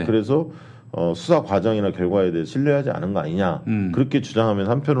 결론적으로는. 그래서 수사 과정이나 결과에 대해 신뢰하지 않은 거 아니냐. 그렇게 주장하면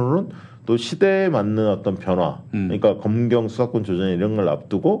한편으로는 또 시대에 맞는 어떤 변화, 그러니까 검경 수사권 조정 이런 걸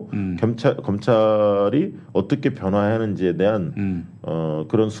앞두고 검찰이 어떻게 변화해야 하는지에 대한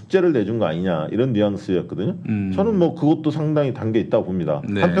그런 숙제를 내준 거 아니냐 이런 뉘앙스였거든요. 저는 뭐 그것도 상당히 담겨 있다고 봅니다.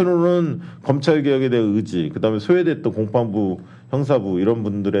 한편으로는 검찰 개혁에 대한 의지, 그다음에 소외됐던 공판부, 형사부 이런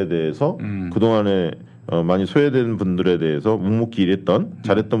분들에 대해서 그동안에 많이 소외된 분들에 대해서 묵묵히 일했던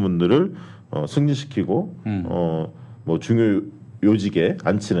잘했던 분들을 승진시키고 뭐 중요 요직에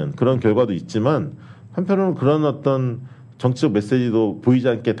앉히는 그런 결과도 있지만 한편으로는 그런 어떤 정치적 메시지도 보이지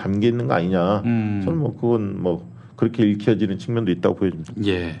않게 담겨 있는 거 아니냐. 저는 뭐 그건 뭐 그렇게 읽혀지는 측면도 있다고 보여집니다.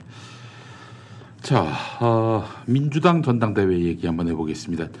 예. 자, 민주당 전당대회 얘기 한번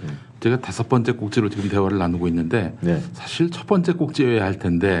해보겠습니다. 제가 5번째 꼭지로 지금 대화를 나누고 있는데 사실 첫 번째 꼭지여야 할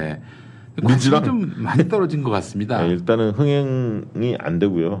텐데 민주당 좀 많이 떨어진 것 같습니다. 일단은 흥행이 안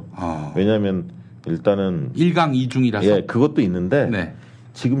되고요. 왜냐하면 일단은 1강 2중이라서 그것도 있는데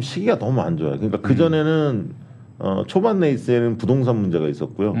지금 시기가 너무 안 좋아요. 그러니까 그 전에는 초반 레이스에는 부동산 문제가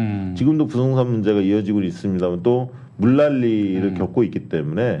있었고요. 지금도 부동산 문제가 이어지고 있습니다만 또 물난리를 겪고 있기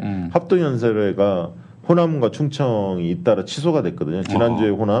때문에 합동연설회가 호남과 충청이 잇따라 취소가 됐거든요. 지난주에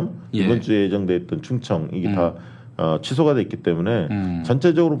호남, 이번 주에 예정돼 있던 충청 이게 다 취소가 됐기 때문에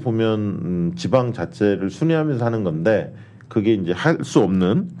전체적으로 보면 지방 자체를 순회하면서 하는 건데 그게 이제 할 수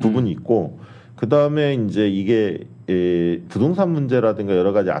없는 부분이 있고 그 다음에 이제 이게 부동산 문제라든가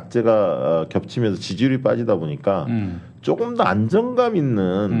여러 가지 악재가 겹치면서 지지율이 빠지다 보니까 조금 더 안정감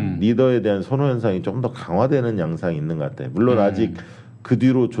있는 리더에 대한 선호 현상이 조금 더 강화되는 양상이 있는 것 같아요. 물론 아직 그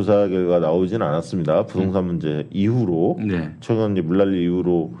뒤로 조사 결과 나오지는 않았습니다. 부동산 문제 이후로 최근 이제 물난리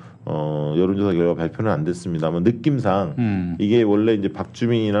이후로 여론조사 결과 발표는 안 됐습니다만 느낌상 이게 원래 이제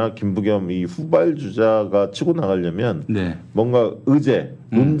박주민이나 김부겸 이 후발 주자가 치고 나가려면 뭔가 의제,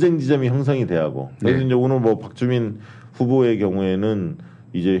 논쟁 지점이 형성이 돼야 하고 그래서 이제 오늘 뭐 박주민 후보의 경우에는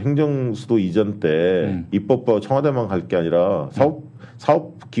이제 행정수도 이전 때 입법부와 청와대만 갈 게 아니라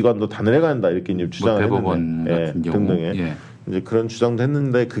사업 기관도 다 내려간다 이렇게 이제 주장을 했는데 등등의 이제 그런 주장도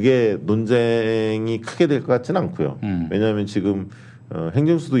했는데 그게 논쟁이 크게 될 것 같지는 않고요. 왜냐하면 지금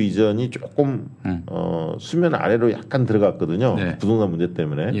행정수도 이전이 조금 수면 아래로 약간 들어갔거든요. 부동산 문제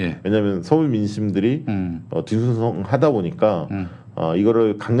때문에. 왜냐하면 서울 민심들이 뒤숭숭하다 보니까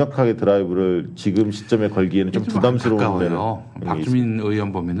이거를 강력하게 드라이브를 지금 시점에 걸기에는 좀 부담스러운데요. 박주민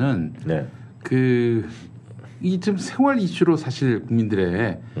의원 보면은 네. 이 좀 생활 이슈로 사실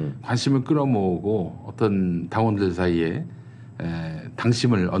국민들의 관심을 끌어모으고 어떤 당원들 사이에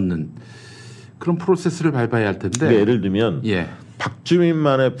당심을 얻는 그런 프로세스를 밟아야 할 텐데. 예를 들면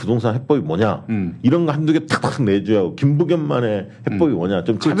박주민만의 부동산 해법이 뭐냐 이런 거 한두 개 탁탁 내줘야 하고 김부겸만의 해법이 뭐냐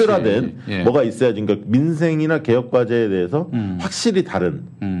좀 차별화된 뭐가 있어야지. 그러니까 민생이나 개혁 과제에 대해서 확실히 다른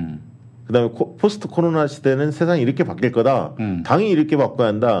그다음에 포스트 코로나 시대는 세상이 이렇게 바뀔 거다. 당이 이렇게 바꿔야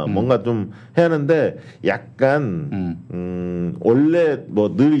한다. 뭔가 좀 해야 하는데 약간 원래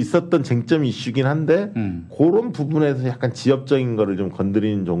뭐 늘 있었던 쟁점 이슈긴 한데 그런 부분에서 약간 지역적인 거를 좀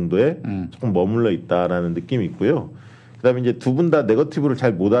건드리는 정도에 조금 머물러 있다라는 느낌이 있고요. 그다음에 이제 두 분 다 네거티브를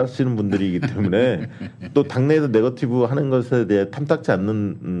잘 못 하시는 분들이기 때문에 또 당내에서 네거티브 하는 것에 대해 탐탁지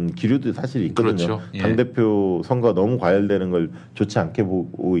않는 기류도 사실 있거든요. 그렇죠. 당대표 선거가 너무 과열되는 걸 좋지 않게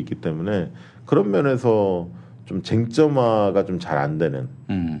보고 있기 때문에 그런 면에서 좀 쟁점화가 좀 잘 안 되는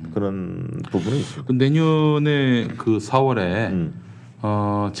그런 부분이 있습니다. 내년에 그 4월에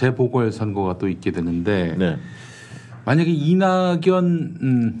재보궐 선거가 또 있게 되는데 네. 만약에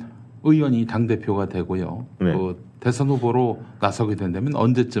이낙연 의원이 당대표가 되고요. 네. 대선 후보로 나서게 된다면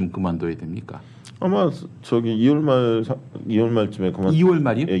언제쯤 그만둬야 됩니까? 아마 저기 2월 말쯤에 그만. 2월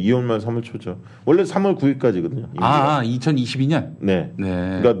말이요? 예, 2월 말 3월 초죠. 원래 3월 9일까지거든요. 2022년? 네.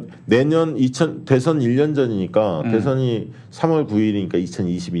 그러니까 내년 대선 1년 전이니까 대선이 3월 9일이니까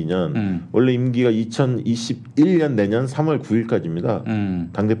 2022년. 원래 임기가 2021년 내년 3월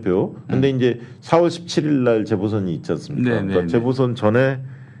 9일까지입니다. 당 대표. 근데 이제 4월 17일 날 재보선이 있지 않습니까? 그러니까 재보선 전에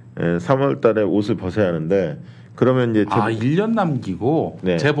 3월 달에 옷을 벗어야 하는데 그러면 이제 1년 남기고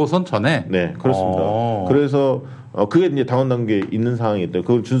재보선 전에. 네, 그렇습니다. 그래서 그게 이제 당원 단계에 있는 상황이기 때문에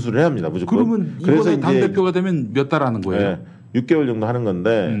그걸 준수를 해야 합니다, 무조건. 그러면 이번에 당 대표가 되면 몇 달 하는 거예요? 네, 6개월 정도 하는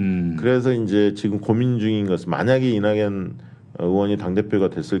건데 그래서 이제 지금 고민 중인 것은 만약에 이낙연 의원이 당 대표가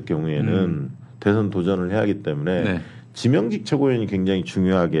됐을 경우에는 대선 도전을 해야 하기 때문에 지명직 최고위원이 굉장히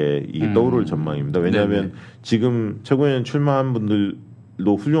중요하게 이게 떠오를 전망입니다. 왜냐하면 지금 최고위원 출마한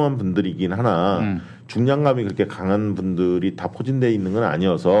분들도 훌륭한 분들이긴 하나. 중량감이 그렇게 강한 분들이 다 포진되어 있는 건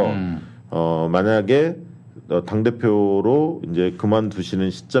아니어서 만약에 당대표로 이제 그만두시는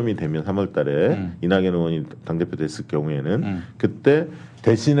시점이 되면 3월 달에 이낙연 의원이 당대표 됐을 경우에는 그때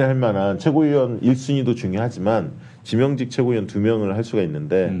대신에 할 만한 최고위원 1순위도 중요하지만 지명직 최고위원 2명을 할 수가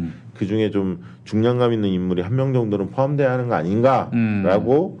있는데 그중에 좀 중량감 있는 인물이 1명 정도는 포함돼야 하는 거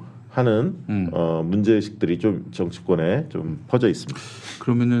아닌가라고 하는 문제의식들이 좀 정치권에 좀 퍼져 있습니다.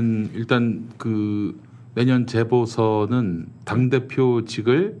 그러면은 일단 내년 재보선은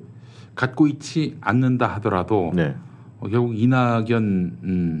당대표직을 갖고 있지 않는다 하더라도 결국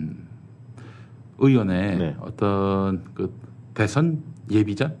이낙연 의원의 어떤 대선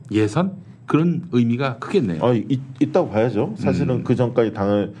예비전 예선 그런 의미가 크겠네요. 있다고 봐야죠. 사실은 그 전까지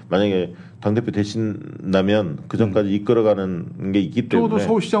만약에 당대표 되신다면 그 전까지 이끌어가는 게 있기 때문에. 또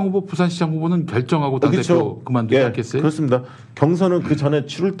서울시장 후보, 부산시장 후보는 결정하고 당대표 그만두지 않겠어요? 그렇습니다. 경선은 그 전에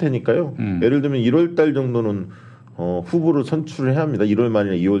치를 테니까요. 예를 들면 1월 달 정도는 후보를 선출을 해야 합니다. 1월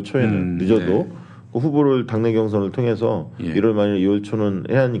말이나 2월 초에는 늦어도 그 후보를 당내 경선을 통해서 1월 말이나 2월 초는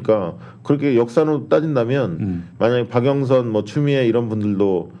해야 하니까 그렇게 역사로 따진다면 만약에 박영선, 추미애 이런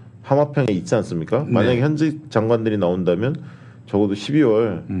분들도 하마평에 있지 않습니까? 만약에 현직 장관들이 나온다면 적어도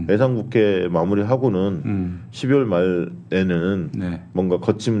 12월 예상국회 마무리하고는 12월 말에는 뭔가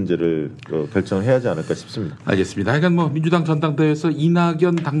거치 문제를 결정을 해야 하지 않을까 싶습니다. 알겠습니다. 하여간 민주당 전당대회에서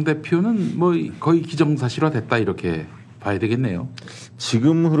이낙연 당대표는 거의 기정사실화됐다 이렇게 봐야 되겠네요.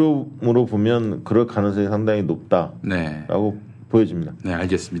 지금 흐름으로 보면 그럴 가능성이 상당히 높다라고 보여집니다. 네,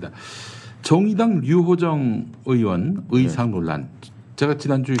 알겠습니다. 정의당 류호정 의원 의상 논란. 제가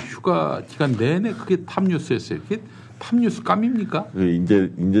지난주 휴가 기간 내내 그게 탑뉴스였어요. 그게 탑뉴스 깜입니까?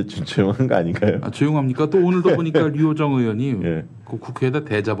 이제 좀 조용한 거 아닌가요? 조용합니까? 또 오늘도 보니까 류호정 의원이 그 국회에다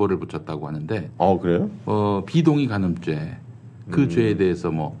대자보를 붙였다고 하는데. 그래요? 비동의 간음죄 그 죄에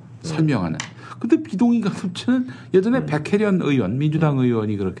대해서 설명하는. 근데 비동의 간음죄는 예전에 백혜련 의원, 민주당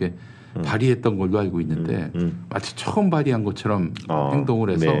의원이 그렇게 발의했던 걸로 알고 있는데 마치 처음 발의한 것처럼 행동을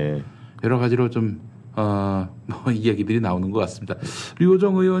해서 여러 가지로 좀 이야기들이 나오는 것 같습니다.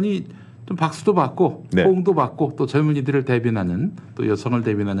 류호정 의원이 좀 박수도 받고 호응도 받고 또 젊은이들을 대변하는 또 여성을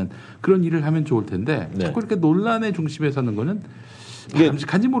대변하는 그런 일을 하면 좋을 텐데 자꾸 이렇게 논란의 중심에 서는 거는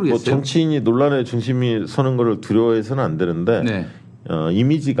바람직한지 모르겠어요. 정치인이 논란의 중심이 서는 거를 두려워해서는 안 되는데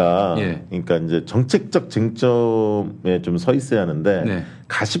이미지가 그러니까 이제 정책적 쟁점에 좀 서 있어야 하는데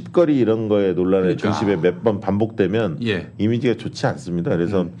가십거리 이런 거에 논란의 중심에 몇 번 반복되면 이미지가 좋지 않습니다.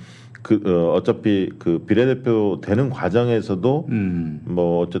 그래서 어차피 그 비례대표 되는 과정에서도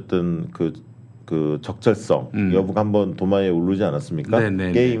뭐 어쨌든 그 적절성 여부가 한번 도마에 오르지 않았습니까?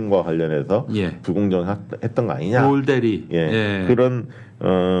 네네네. 게임과 관련해서 예. 불공정했던 거 아니냐? 롤대리. 예. 그런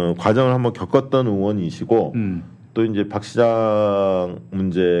과정을 한번 겪었던 의원이시고 또 이제 박 시장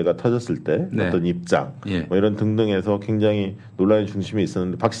문제가 터졌을 때 네. 어떤 입장 예. 뭐 이런 등등에서 굉장히 논란의 중심에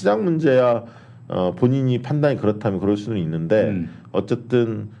있었는데 박 시장 문제야 본인이 판단이 그렇다면 그럴 수는 있는데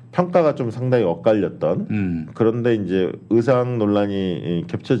어쨌든 평가가 좀 상당히 엇갈렸던 그런데 이제 의상 논란이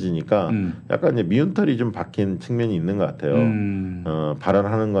겹쳐지니까 약간 이제 미운털이 좀 박힌 측면이 있는 것 같아요.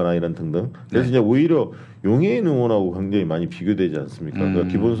 발언하는 거나 이런 등등. 그래서 이제 오히려 용해인 의원하고 굉장히 많이 비교되지 않습니까? 그러니까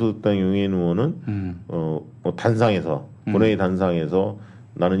기본소득당 용해인 의원은 단상에서 본회의 단상에서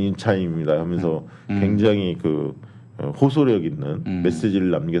나는 임차인입니다 하면서 굉장히 그 호소력 있는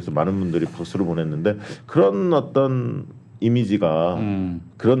메시지를 남겨서 많은 분들이 박수를 보냈는데 그런 어떤 이미지가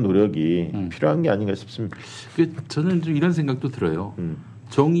그런 노력이 필요한 게 아닌가 싶습니다. 저는 좀 이런 생각도 들어요.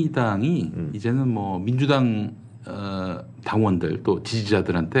 정의당이 이제는 뭐 민주당 당원들 또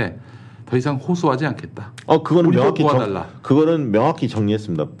지지자들한테 더 이상 호소하지 않겠다. 그거는 명확히 도와달라. 그거는 명확히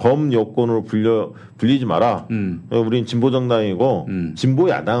정리했습니다. 범여권으로 불리지 마라. 우리는 진보 정당이고 진보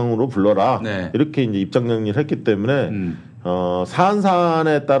야당으로 불러라. 네. 이렇게 이제 입장 정리를 했기 때문에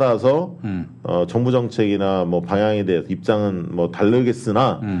사안에 따라서 정부 정책이나 뭐 방향에 대해서 입장은 뭐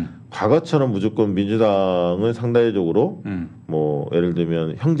다르겠으나 과거처럼 무조건 민주당을 상대적으로 뭐 예를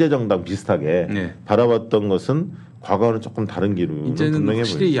들면 형제 정당 비슷하게 네. 바라봤던 것은 과거와는 조금 다른 길로 이제는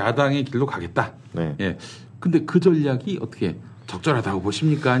확실히 야당의 길로 가겠다. 네. 예. 근데 그 전략이 어떻게 적절하다고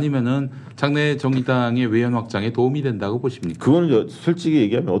보십니까? 아니면은 장내 정의당의 외연 확장에 도움이 된다고 보십니까? 그거는 솔직히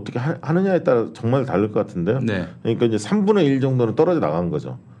얘기하면 어떻게 하느냐에 따라 정말 다를 것 같은데요. 네. 그러니까 이제 3분의 1 정도는 떨어져 나간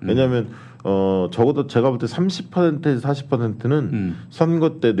거죠. 왜냐하면 적어도 제가 볼 때 30%에서 40%는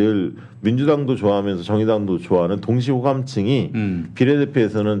선거 때 늘 민주당도 좋아하면서 정의당도 좋아하는 동시 호감층이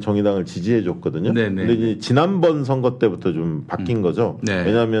비례대표에서는 정의당을 지지해 줬거든요. 근데 이제 지난번 선거 때부터 좀 바뀐 거죠. 네.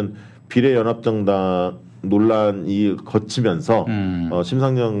 왜냐하면 비례연합정당 논란이 거치면서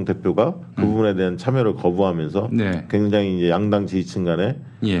심상정 대표가 그 부분에 대한 참여를 거부하면서 네. 굉장히 이제 양당 지지층 간에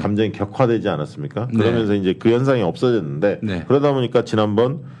예. 감정이 격화되지 않았습니까? 그러면서 이제 그 현상이 없어졌는데 네. 그러다 보니까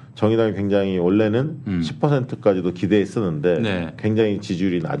지난번 정의당이 굉장히 원래는 10%까지도 기대했었는데 네. 굉장히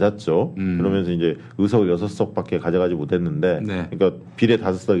지지율이 낮았죠. 그러면서 이제 의석 6석밖에 가져가지 못했는데 네. 그러니까 비례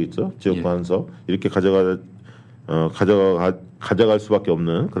 5석 있죠. 지역구 예. 1석 이렇게 가져갈 수밖에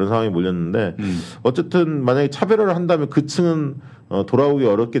없는 그런 상황이 몰렸는데 어쨌든 만약에 차별화를 한다면 그 층은 돌아오기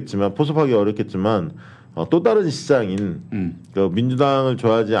어렵겠지만 포섭하기 어렵겠지만 또 다른 시장인 그 민주당을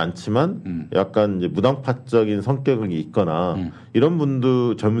좋아하지 않지만 약간 이제 무당파적인 성격이 있거나 이런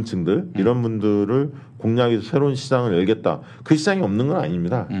분들 젊은층들 이런 분들을 공략해서 새로운 시장을 열겠다. 그 시장이 없는 건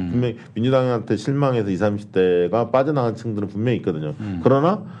아닙니다. 분명히 민주당한테 실망해서 20, 30대가 빠져나간 층들은 분명히 있거든요.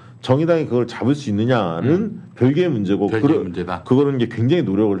 그러나 정의당이 그걸 잡을 수 있느냐는 별개의 문제고 문제다. 그거는 이제 굉장히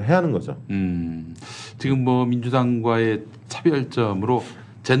노력을 해야 하는 거죠. 지금 뭐 민주당과의 차별점으로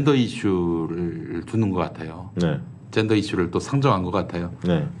젠더 이슈를 두는 것 같아요. 네. 젠더 이슈를 또 상정한 것 같아요.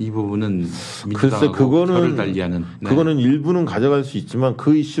 네. 이 부분은 글쎄 민주당하고 결을 달리하는. 네. 그거는 일부는 가져갈 수 있지만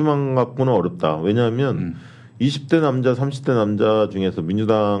그 이슈만 갖고는 어렵다. 왜냐하면 20대 남자, 30대 남자 중에서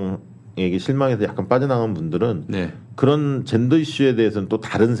민주당에게 실망해서 약간 빠져나간 분들은 네. 그런 젠더 이슈에 대해서는 또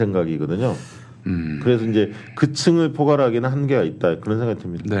다른 생각이거든요. 그래서 이제 그 층을 포괄하기는 한계가 있다. 그런 생각이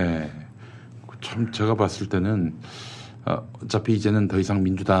듭니다. 네. 참 제가 봤을 때는 어차피 이제는 더 이상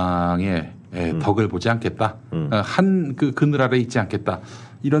민주당의 덕을 보지 않겠다. 한 그늘 아래 있지 않겠다.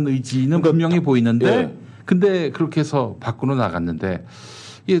 이런 의지는 그러니까, 분명히 보이는데 예. 근데 그렇게 해서 밖으로 나갔는데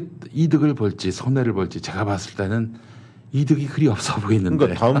이게 이득을 볼지 손해를 볼지 제가 봤을 때는 이득이 그리 없어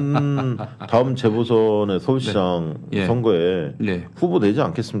보이는데. 그러니까 다음 재보선의 서울시장 네. 선거에 네. 후보 내지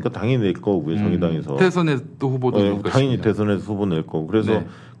않겠습니까? 당연히 낼 거고요. 정의당에서. 대선에도 후보도 낼 것입니다. 당연히 대선에서 후보 낼 거고. 그래서 네.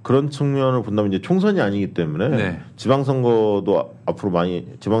 그런 측면을 본다면 이제 총선이 아니기 때문에 네. 지방선거도 앞으로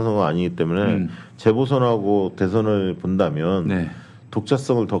지방선거가 아니기 때문에 재보선하고 대선을 본다면 네.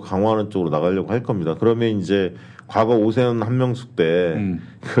 독자성을 더 강화하는 쪽으로 나가려고 할 겁니다. 그러면 이제 과거 오세훈 한명숙 때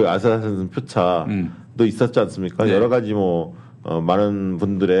그 아슬아슬한 표차도 있었지 않습니까? 네. 여러 가지 많은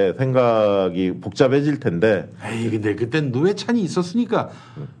분들의 생각이 복잡해질 텐데. 근데 그땐 노회찬이 있었으니까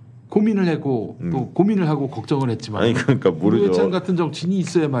고민을 하고 또 고민을 하고 걱정을 했지만. 아니 그러니까 모르죠. 노회찬 같은 정치인이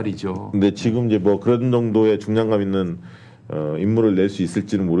있어야 말이죠. 근데 지금 이제 그런 정도의 중량감 있는 인물을 낼 수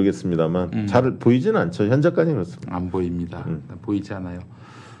있을지는 모르겠습니다만 잘 보이지는 않죠. 현재까지는 그렇습니다. 안 보입니다. 보이지 않아요.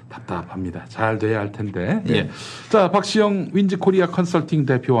 답답합니다. 잘 돼야 할 텐데. 네. 예. 자, 박시영 윈즈코리아 컨설팅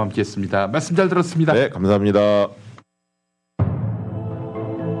대표와 함께했습니다. 말씀 잘 들었습니다. 네, 감사합니다.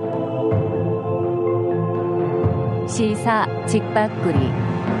 시사 직박구리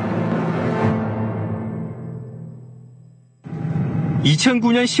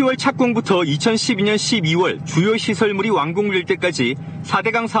 2009년 10월 착공부터 2012년 12월 주요 시설물이 완공될 때까지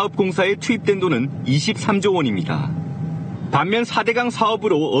 4대강 사업공사에 투입된 돈은 23조 원입니다. 반면 4대강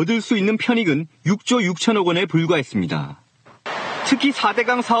사업으로 얻을 수 있는 편익은 6조 6천억 원에 불과했습니다. 특히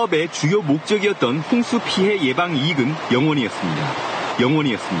 4대강 사업의 주요 목적이었던 홍수 피해 예방 이익은 영원이었습니다.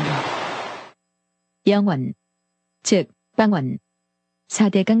 영원, 즉 빵원.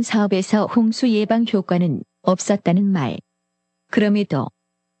 4대강 사업에서 홍수 예방 효과는 없었다는 말. 그럼에도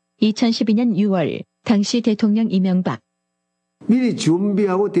 2012년 6월 당시 대통령 이명박. 미리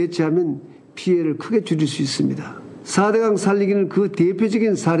준비하고 대처하면 피해를 크게 줄일 수 있습니다. 4대강 살리기는 그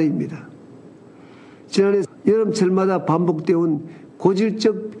대표적인 사례입니다. 지난해 여름철마다 반복되어 온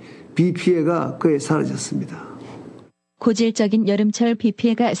고질적 비 피해가 거의 사라졌습니다. 고질적인 여름철 비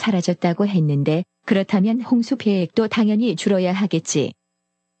피해가 사라졌다고 했는데 그렇다면 홍수 피해액도 당연히 줄어야 하겠지.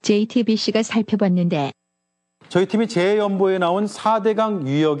 JTBC가 살펴봤는데 저희 팀이 재해연보에 나온 4대강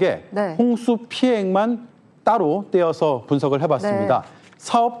유역의 홍수 피해액만 따로 떼어서 분석을 해봤습니다.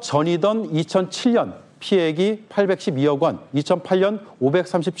 사업 전이던 2007년 피해액이 812억 원, 2008년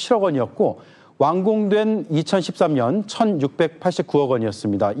 537억 원이었고 완공된 2013년 1,689억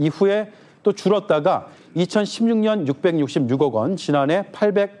원이었습니다. 이후에 또 줄었다가 2016년 666억 원, 지난해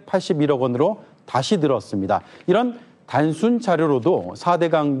 881억 원으로 다시 늘었습니다. 이런 단순 자료로도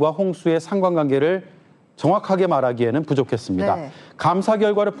 4대강과 홍수의 상관관계를 정확하게 말하기에는 부족했습니다. 감사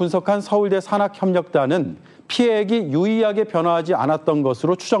결과를 분석한 서울대 산학협력단은 피해액이 유의하게 변화하지 않았던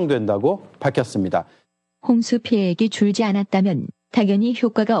것으로 추정된다고 밝혔습니다. 홍수 피해액이 줄지 않았다면 당연히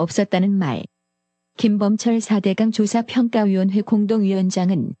효과가 없었다는 말. 김범철 4대강 조사평가위원회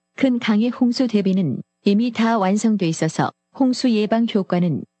공동위원장은 큰 강의 홍수 대비는 이미 다 완성돼 있어서 홍수 예방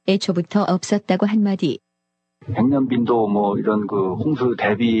효과는 애초부터 없었다고 한마디. 백년빈도 뭐 이런 그 홍수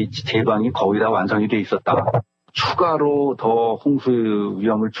대비 예방이 거의 다 완성이 돼 있었다. 추가로 더 홍수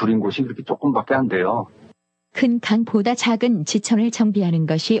위험을 줄인 곳이 그렇게 조금밖에 안 돼요. 큰 강보다 작은 지천을 정비하는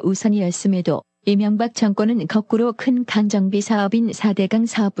것이 우선이었음에도 이명박 정권은 거꾸로 큰 강 정비 사업인 4대강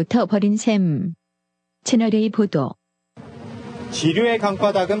사업부터 벌인 셈. 채널A 보도. 지류의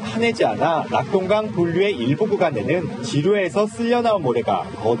강바닥은 파내지 않아 낙동강 본류의 일부 구간에는 지류에서 쓸려나온 모래가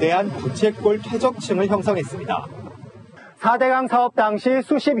거대한 부채꼴 퇴적층을 형성했습니다. 4대강 사업 당시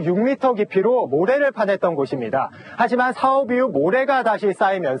수십 6m 깊이로 모래를 파냈던 곳입니다. 하지만 사업 이후 모래가 다시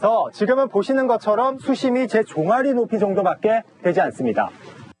쌓이면서 지금은 보시는 것처럼 수심이 제 종아리 높이 정도밖에 되지 않습니다.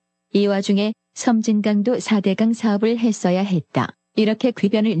 이 와중에 섬진강도 4대강 사업을 했어야 했다. 이렇게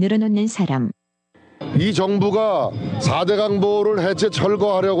궤변을 늘어놓는 사람. 이 정부가 4대강 보호를 해체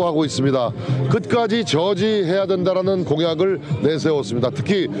철거하려고 하고 있습니다. 끝까지 저지해야 된다는 공약을 내세웠습니다.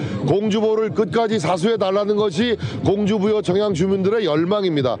 특히 공주보를 끝까지 사수해달라는 것이 공주부여 정양 주민들의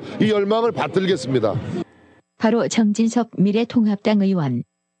열망입니다. 이 열망을 받들겠습니다. 바로 정진석 미래통합당 의원.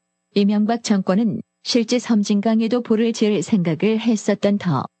 이명박 정권은 실제 섬진강에도 보를 지을 생각을 했었던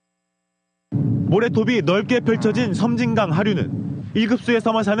터. 모래톱이 넓게 펼쳐진 섬진강 하류는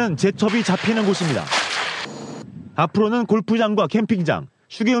 1급수에서만 사는 제첩이 잡히는 곳입니다. 앞으로는 골프장과 캠핑장,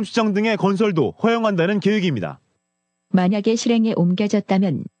 휴게음식점 등의 건설도 허용한다는 계획입니다. 만약에 실행에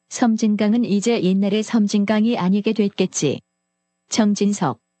옮겨졌다면 섬진강은 이제 옛날의 섬진강이 아니게 됐겠지.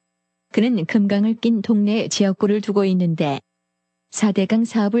 정진석. 그는 금강을 낀 동네에 지역구를 두고 있는데 4대강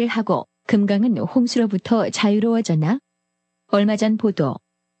사업을 하고 금강은 홍수로부터 자유로워졌나? 얼마 전 보도.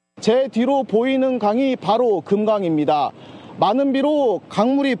 제 뒤로 보이는 강이 바로 금강입니다. 많은 비로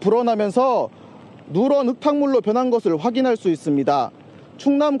강물이 불어나면서 누런 흙탕물로 변한 것을 확인할 수 있습니다.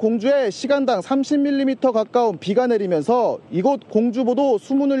 충남 공주에 시간당 30mm 가까운 비가 내리면서 이곳 공주보도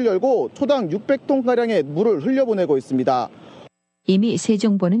수문을 열고 초당 600톤가량의 물을 흘려보내고 있습니다. 이미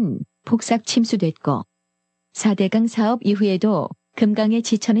세종보는 폭삭 침수됐고 4대강 사업 이후에도 금강의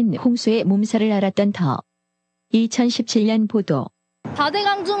지천은 홍수의 몸살을 앓았던 터. 2017년 보도.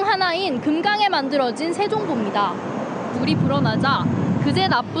 4대강 중 하나인 금강에 만들어진 세종보입니다. 물이 불어나자 그제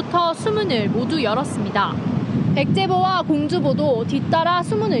낮부터 수문을 모두 열었습니다. 백제보와 공주보도 뒤따라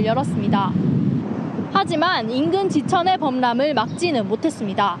수문을 열었습니다. 하지만 인근 지천의 범람을 막지는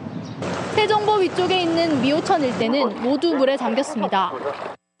못했습니다. 세종보 위쪽에 있는 미호천 일대는 모두 물에 잠겼습니다.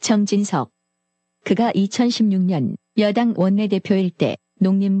 정진석. 그가 2016년 여당 원내대표일 때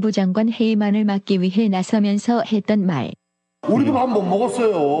농림부 장관 해임안을 막기 위해 나서면서 했던 말. 우리도 밥 못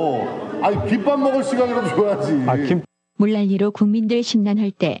먹었어요. 아니 김밥 먹을 시간이라도 줘야지. 물난리로 국민들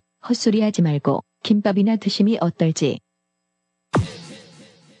심란할 때 헛소리하지 말고 김밥이나 드심이 어떨지.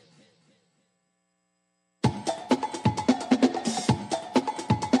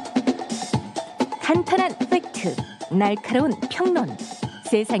 간단한 팩트. 날카로운 평론.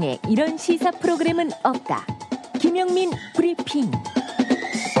 세상에 이런 시사 프로그램은 없다. 김용민 브리핑.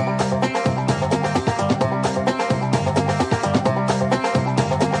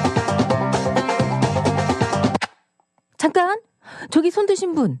 잠깐, 저기 손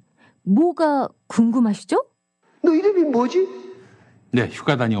드신 분, 뭐가 궁금하시죠? 너 이름이 뭐지? 네,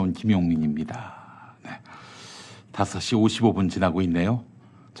 휴가 다녀온 김용민입니다. 네, 5시 55분 지나고 있네요.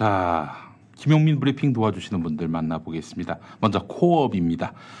 자, 김용민 브리핑 도와주시는 분들 만나보겠습니다. 먼저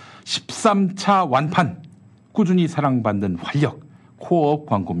코업입니다. 13차 완판, 꾸준히 사랑받는 활력, 코업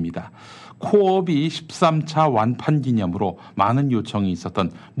광고입니다. 코업이 13차 완판 기념으로 많은 요청이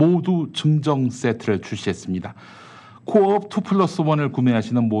있었던 모두 증정 세트를 출시했습니다. 코업 2+1을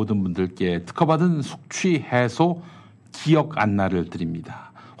구매하시는 모든 분들께 특허받은 숙취 해소 기억 안내를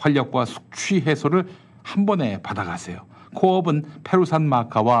드립니다. 활력과 숙취 해소를 한 번에 받아가세요. 코업은 페루산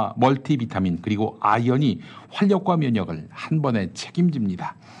마카와 멀티비타민 그리고 아연이 활력과 면역을 한 번에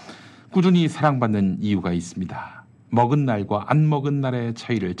책임집니다. 꾸준히 사랑받는 이유가 있습니다. 먹은 날과 안 먹은 날의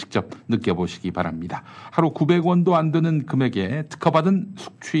차이를 직접 느껴보시기 바랍니다. 하루 900원도 안 되는 금액에 특허받은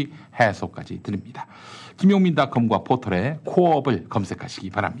숙취 해소까지 드립니다. 김용민닷컴과 포털에 코업을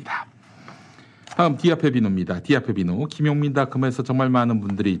검색하시기 바랍니다. 다음 디아페 비누입니다. 디아페 비누 김용민닷컴에서 정말 많은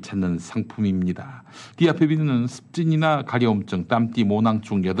분들이 찾는 상품입니다. 디아페 비누는 습진이나 가려움증, 땀띠,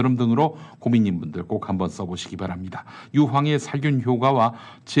 모낭충, 여드름 등으로 고민인 분들 꼭 한번 써보시기 바랍니다. 유황의 살균 효과와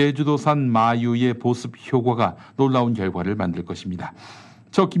제주도산 마유의 보습 효과가 놀라운 결과를 만들 것입니다.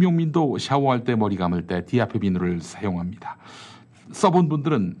 저 김용민도 샤워할 때 머리 감을 때 디아페 비누를 사용합니다. 써본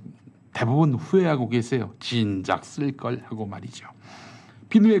분들은 대부분 후회하고 계세요. 진작 쓸걸 하고 말이죠.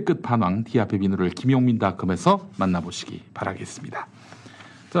 비누의 끝판왕 디아페 비누를 김용민닷컴에서 만나보시기 바라겠습니다.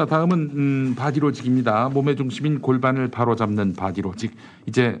 자, 다음은 바디로직입니다. 몸의 중심인 골반을 바로잡는 바디로직.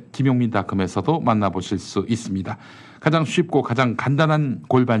 이제 김용민닷컴에서도 만나보실 수 있습니다. 가장 쉽고 가장 간단한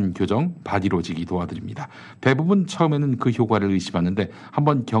골반 교정 바디로직이 도와드립니다. 대부분 처음에는 그 효과를 의심하는데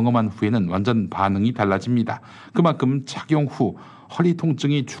한번 경험한 후에는 완전 반응이 달라집니다. 그만큼 착용 후 허리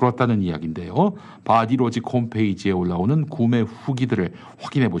통증이 줄었다는 이야기인데요. 바디로직 홈페이지에 올라오는 구매 후기들을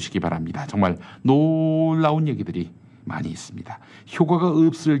확인해 보시기 바랍니다. 정말 놀라운 얘기들이 많이 있습니다. 효과가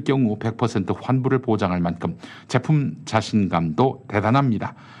없을 경우 100% 환불을 보장할 만큼 제품 자신감도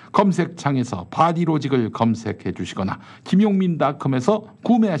대단합니다. 검색창에서 바디로직을 검색해 주시거나 김용민닷컴에서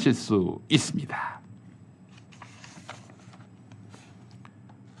구매하실 수 있습니다.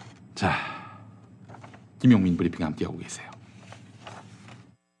 자, 김용민 브리핑 함께하고 계세요.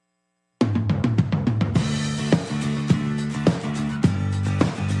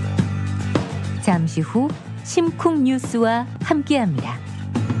 잠시 후 심쿵 뉴스와 함께합니다.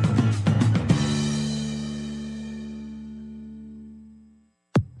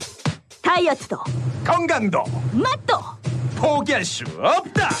 다이어트도 건강도 맛도 포기할 수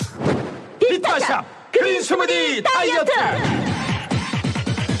없다. 비타샵 그린 스무디 다이어트.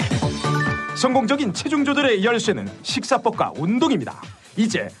 성공적인 체중 조절의 열쇠는 식사법과 운동입니다.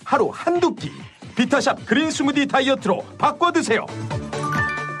 이제 하루 한두 끼 비타샵 그린 스무디 다이어트로 바꿔 드세요.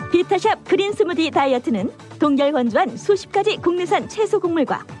 비타샵 그린 스무디 다이어트는 동결 건조한 수십 가지 국내산 채소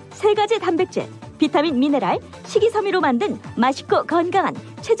곡물과 3가지 단백질, 비타민, 미네랄, 식이섬유로 만든 맛있고 건강한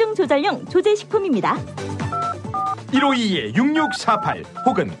체중 조절용 조제식품입니다. 1522-6648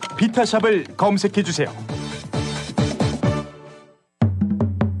 혹은 비타샵을 검색해주세요.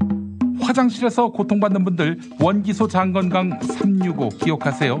 화장실에서 고통받는 분들 원기소 장건강 365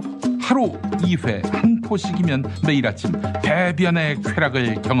 기억하세요. 하루 2회 한 포씩이면 매일 아침 배변의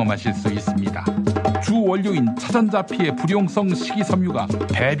쾌락을 경험하실 수 있습니다. 주 원료인 차전자 피의 불용성 식이섬유가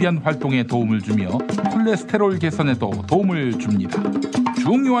배변 활동에 도움을 주며 콜레스테롤 개선에도 도움을 줍니다.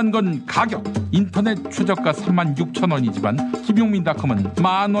 중요한 건 가격. 인터넷 최저가 36,000원이지만 김용민닷컴은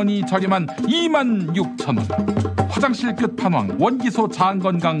만원이 저렴한 26,000원. 화장실 끝판왕 원기소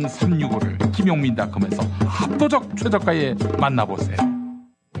장건강 365를 김용민닷컴에서 압도적 최저가에 만나보세요.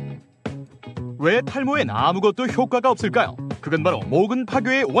 왜 탈모엔 아무것도 효과가 없을까요? 그건 바로 모근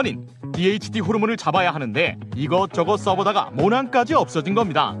파괴의 원인 DHT 호르몬을 잡아야 하는데 이것저것 써보다가 모낭까지 없어진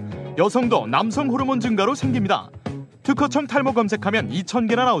겁니다. 여성도 남성 호르몬 증가로 생깁니다. 특허청 탈모 검색하면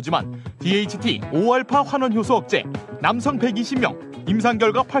 2,000개나 나오지만 DHT 5알파 환원 효소 억제 남성 120명 임상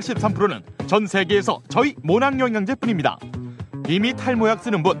결과 83%는 전 세계에서 저희 모낭 영양제뿐입니다. 이미 탈모약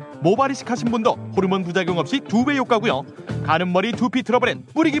쓰는 분, 모발 이식하신 분도 호르몬 부작용 없이 2배 효과고요. 가는 머리 두피 트러블엔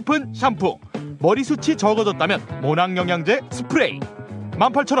뿌리 깊은 샴푸, 머리숱이 적어졌다면 모낭 영양제 스프레이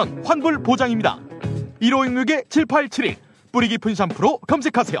 18,000원 환불 보장입니다. 1566-7871 뿌리 깊은 샴푸로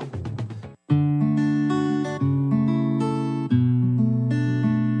검색하세요.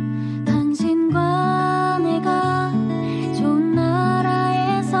 당신과 내가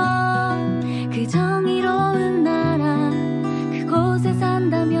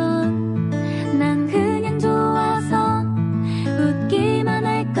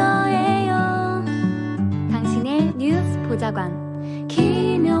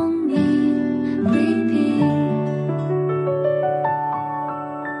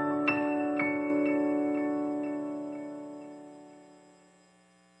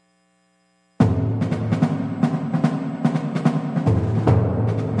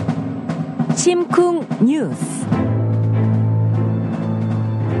심쿵 뉴스.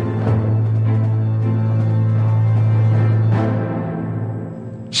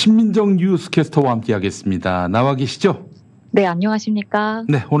 신민정 뉴스캐스터와 함께하겠습니다. 나와 계시죠? 네, 안녕하십니까?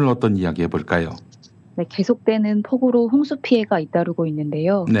 네, 오늘 어떤 이야기 해볼까요? 네, 계속되는 폭우로 홍수 피해가 잇따르고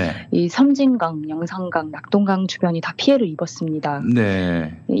있는데요. 네. 이 섬진강, 영산강, 낙동강 주변이 다 피해를 입었습니다.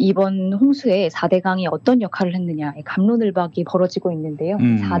 네. 이번 홍수에 4대강이 어떤 역할을 했느냐, 갑론을박이 벌어지고 있는데요.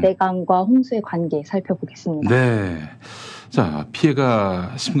 4대강과 홍수의 관계 살펴보겠습니다. 네. 자,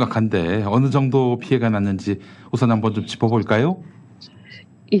 피해가 심각한데 어느 정도 피해가 났는지 우선 한번 좀 짚어볼까요?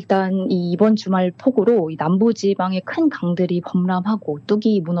 일단 이번 주말 폭우로 남부지방의 큰 강들이 범람하고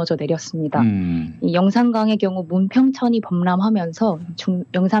뚝이 무너져 내렸습니다. 이 영산강의 경우 문평천이 범람하면서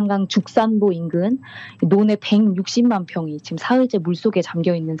영산강 죽산보 인근 논의 160만 평이 지금 사흘째 물속에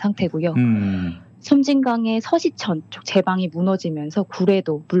잠겨 있는 상태고요. 섬진강의 서시천 쪽 제방이 무너지면서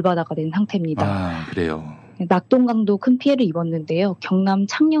구례도 물바다가 된 상태입니다. 아, 그래요. 낙동강도 큰 피해를 입었는데요. 경남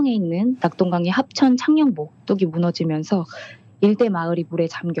창녕에 있는 낙동강의 합천 창녕보 뚝이 무너지면서 일대 마을이 물에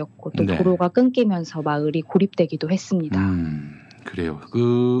잠겼고 또 네. 도로가 끊기면서 마을이 고립되기도 했습니다. 그래요.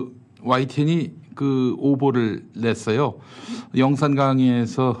 YTN이 오보를 냈어요.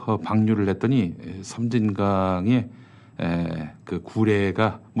 영산강에서 방류를 했더니 섬진강에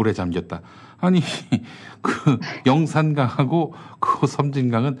구례가 물에 잠겼다. 아니 영산강하고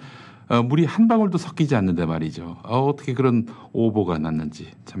섬진강은 물이 한 방울도 섞이지 않는데 말이죠. 어떻게 그런 오보가 났는지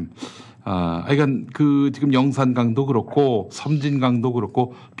참. 그러니까 지금 영산강도 그렇고 섬진강도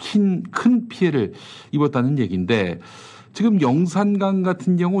그렇고 큰 피해를 입었다는 얘기인데 지금 영산강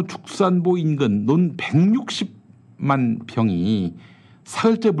같은 경우 죽산보 인근 논 160만 평이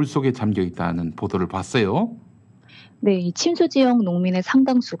사흘째 물속에 잠겨 있다는 보도를 봤어요. 네, 이 침수 지역 농민의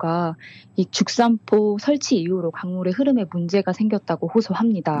상당수가 이 죽산보 설치 이후로 강물의 흐름에 문제가 생겼다고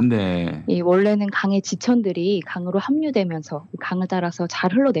호소합니다. 네. 원래는 강의 지천들이 강으로 합류되면서 강을 따라서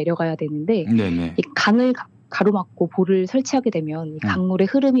잘 흘러 내려가야 되는데 네네. 이 강을 가로막고 보를 설치하게 되면 강물의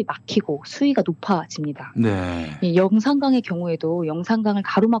흐름이 막히고 수위가 높아집니다. 네. 이 영산강의 경우에도 영산강을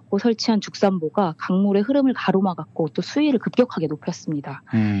가로막고 설치한 죽산보가 강물의 흐름을 가로막았고 또 수위를 급격하게 높였습니다.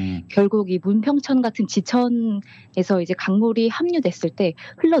 결국 이 문평천 같은 지천에서 이제 강물이 합류됐을 때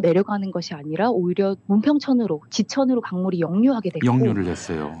흘러 내려가는 것이 아니라 오히려 문평천으로 지천으로 강물이 역류하게 됐고 역류를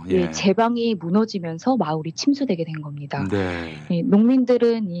했어요. 예. 제방이 무너지면서 마을이 침수되게 된 겁니다. 네.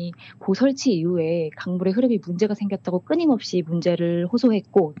 농민들은 이 보설치 이후에 강물의 흐름이 문제가 생겼다고 끊임없이 문제를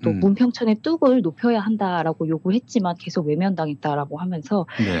호소했고 또 문평천의 뚝을 높여야 한다라고 요구했지만 계속 외면당했다라고 하면서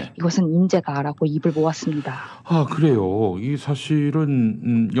네. 이것은 인재다라고 입을 모았습니다. 아, 그래요. 이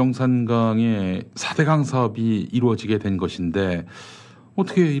사실은 영산강에 4대강 사업이 이루어지게 된 것인데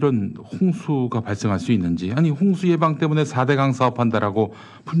어떻게 이런 홍수가 발생할 수 있는지. 아니 홍수 예방 때문에 4대강 사업한다라고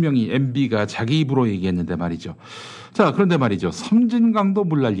분명히 MB가 자기 입으로 얘기했는데 말이죠. 자, 그런데 말이죠. 섬진강도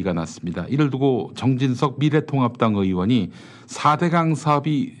물난리가 났습니다. 이를 두고 정진석 미래통합당 의원이 4대강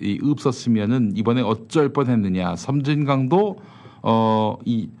사업이 없었으면은 이번에 어쩔 뻔했느냐. 섬진강도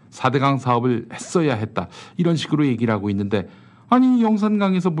이 4대강 사업을 했어야 했다. 이런 식으로 얘기를 하고 있는데 아니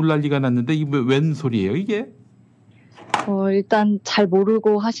영산강에서 물난리가 났는데 이게 웬 소리예요 이게? 일단 잘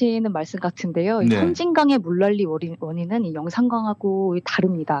모르고 하시는 말씀 같은데요. 네. 섬진강의 물난리 원인은 이 영산강하고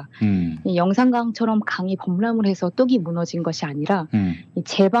다릅니다. 이 영산강처럼 강이 범람을 해서 뚝이 무너진 것이 아니라 이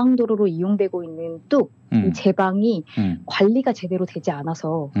제방도로로 이용되고 있는 뚝, 이 제방이 관리가 제대로 되지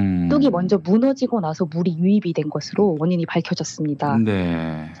않아서 뚝이 먼저 무너지고 나서 물이 유입이 된 것으로 원인이 밝혀졌습니다.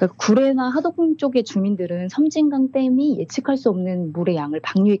 네. 그러니까 구례나 하덕궁 쪽의 주민들은 섬진강 댐이 예측할 수 없는 물의 양을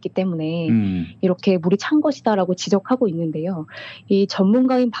방류했기 때문에 이렇게 물이 찬 것이다라고 지적하고 있는데요. 이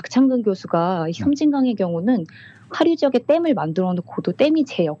전문가인 박창근 교수가 이 섬진강의 경우는 하류 지역에 댐을 만들어 놓고도 댐이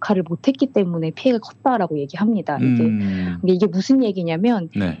제 역할을 못했기 때문에 피해가 컸다라고 얘기합니다. 이게 무슨 얘기냐면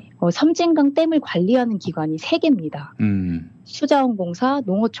네. 섬진강 댐을 관리하는 기관이 3개입니다. 수자원공사,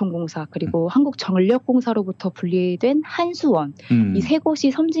 농어촌공사 그리고 한국전력공사로부터 분리된 한수원 이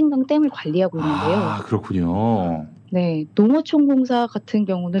 3곳이 섬진강 댐을 관리하고 있는데요. 아, 그렇군요. 네, 농어촌공사 같은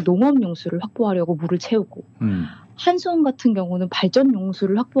경우는 농업용수를 확보하려고 물을 채우고 한수원 같은 경우는 발전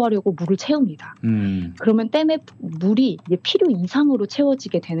용수를 확보하려고 물을 채웁니다. 그러면 댐의 물이 필요 이상으로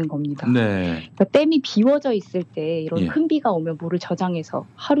채워지게 되는 겁니다. 네. 그러니까 댐이 비워져 있을 때 이런 예. 큰 비가 오면 물을 저장해서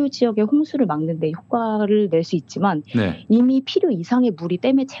하류 지역의 홍수를 막는 데 효과를 낼 수 있지만 네. 이미 필요 이상의 물이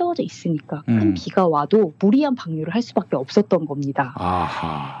댐에 채워져 있으니까 큰 비가 와도 무리한 방류를 할 수밖에 없었던 겁니다.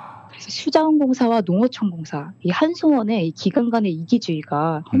 아하. 수자원공사와 농어촌공사, 이 한수원의 이 기관 간의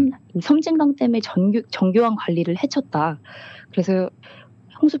이기주의가 섬진강 댐의 정교한 관리를 해쳤다. 그래서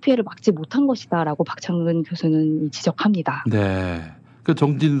홍수 피해를 막지 못한 것이다라고 박창근 교수는 지적합니다. 네. 그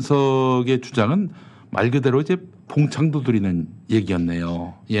정진석의 주장은 말 그대로 이제 봉창도 드리는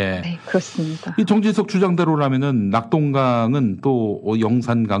얘기였네요. 예. 네, 그렇습니다. 이 정진석 주장대로라면은 낙동강은 또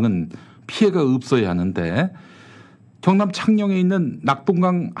영산강은 피해가 없어야 하는데 경남 창녕에 있는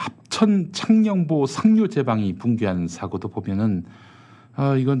낙동강 합천 창녕보 상류 제방이 붕괴한 사고도 보면은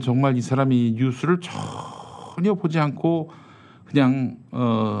이건 정말 이 사람이 뉴스를 전혀 보지 않고 그냥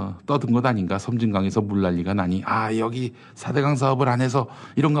떠든 것 아닌가. 섬진강에서 물 난리가 나니 여기 4대강 사업을 안 해서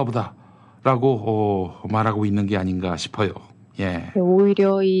이런가 보다라고 말하고 있는 게 아닌가 싶어요. 예.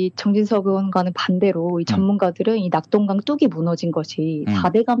 오히려 이 정진석 의원과는 반대로 이 전문가들은 이 낙동강 뚝이 무너진 것이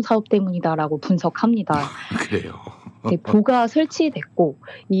 4대강 사업 때문이다라고 분석합니다. 그래요. 네, 보가 설치됐고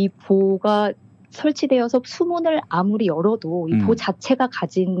이 보가 설치되어서 수문을 아무리 열어도 이 보 자체가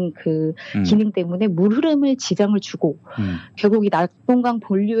가진 그 기능 때문에 물 흐름을 지장을 주고 결국 이 낙동강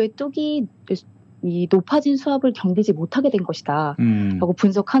본류의 뚝이 이 높아진 수압을 견디지 못하게 된 것이다 라고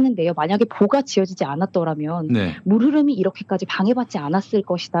분석하는데요. 만약에 보가 지어지지 않았더라면 네. 물 흐름이 이렇게까지 방해받지 않았을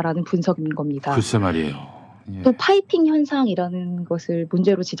것이다 라는 분석인 겁니다. 글쎄 말이에요. 예. 또 파이핑 현상이라는 것을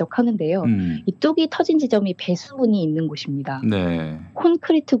문제로 지적하는데요. 이 뚝이 터진 지점이 배수문이 있는 곳입니다. 네.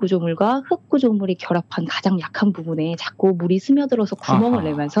 콘크리트 구조물과 흙 구조물이 결합한 가장 약한 부분에 자꾸 물이 스며들어서 구멍을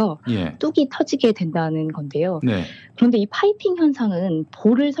내면서 예. 뚝이 터지게 된다는 건데요. 네. 그런데 이 파이핑 현상은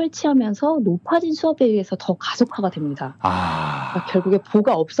보를 설치하면서 높아진 수압에 의해서 더 가속화가 됩니다. 그러니까 결국에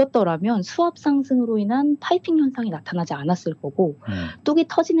보가 없었더라면 수압 상승으로 인한 파이핑 현상이 나타나지 않았을 거고 뚝이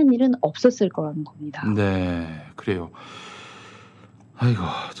터지는 일은 없었을 거라는 겁니다. 네, 그래요. 아이고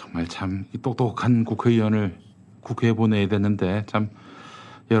정말 참 똑똑한 국회의원을 국회에 보내야 되는데 참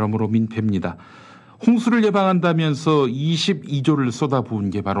여러모로 민폐입니다. 홍수를 예방한다면서 22조를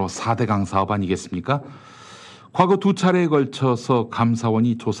쏟아부은 게 바로 4대강 사업 아니겠습니까? 과거 2차례에 걸쳐서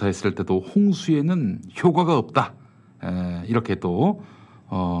감사원이 조사했을 때도 홍수에는 효과가 없다. 이렇게 또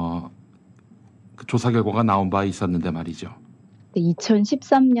그 조사 결과가 나온 바 있었는데 말이죠.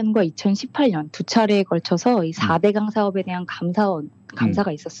 2013년과 2018년 2차례에 걸쳐서 이 4대강 사업에 대한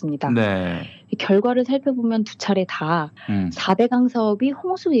감사가 있었습니다. 네. 이 결과를 살펴보면 2차례 다 4대강 사업이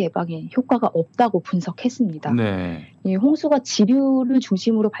홍수 예방에 효과가 없다고 분석했습니다. 네. 이 홍수가 지류를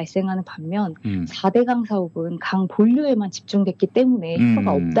중심으로 발생하는 반면 4대강 사업은 강 본류에만 집중됐기 때문에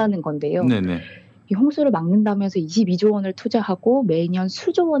효과가 없다는 건데요. 네네. 이 홍수를 막는다면서 22조 원을 투자하고 매년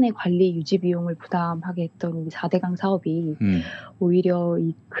수조 원의 관리 유지 비용을 부담하게 했던 이 4대강 사업이 오히려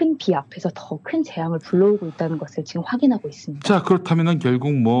이 큰 비 앞에서 더 큰 재앙을 불러오고 있다는 것을 지금 확인하고 있습니다. 자, 그렇다면은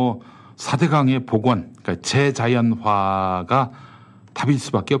결국 4대강의 복원, 그러니까 재자연화가 답일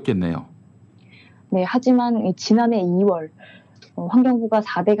수밖에 없겠네요. 네, 하지만 지난해 2월 환경부가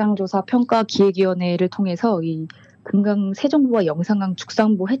 4대강 조사 평가 기획위원회를 통해서 이 금강 세종보와 영산강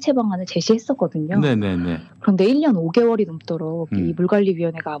죽상보 해체 방안을 제시했었거든요. 네네네. 그런데 1년 5개월이 넘도록 이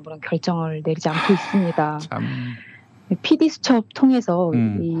물관리위원회가 아무런 결정을 내리지 않고 있습니다. 참. PD수첩 통해서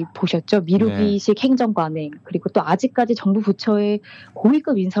보셨죠? 미루기식 행정관행 그리고 또 아직까지 정부 부처의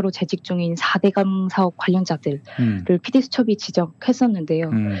고위급 인사로 재직 중인 4대강 사업 관련자들을 PD수첩이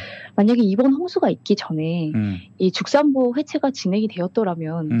지적했었는데요. 만약에 이번 홍수가 있기 전에 이 죽산보 해체가 진행이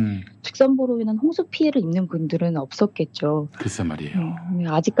되었더라면 죽산보로 인한 홍수 피해를 입는 분들은 없었겠죠. 글쎄 말이에요.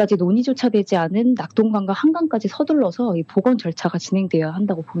 아직까지 논의조차 되지 않은 낙동강과 한강까지 서둘러서 이 복원 절차가 진행되어야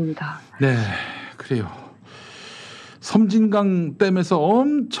한다고 봅니다. 네, 그래요. 섬진강 댐에서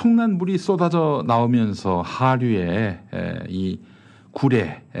엄청난 물이 쏟아져 나오면서 하류에 이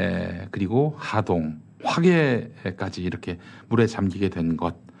구례 그리고 하동, 화계까지 이렇게 물에 잠기게 된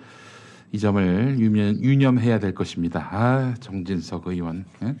것, 이 점을 유념해야 될 것입니다. 정진석 의원,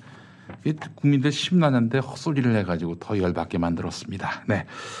 국민들 심란한데 헛소리를 해가지고 더 열받게 만들었습니다. 네,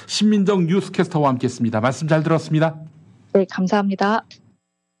 신민정 뉴스캐스터와 함께했습니다. 말씀 잘 들었습니다. 네, 감사합니다.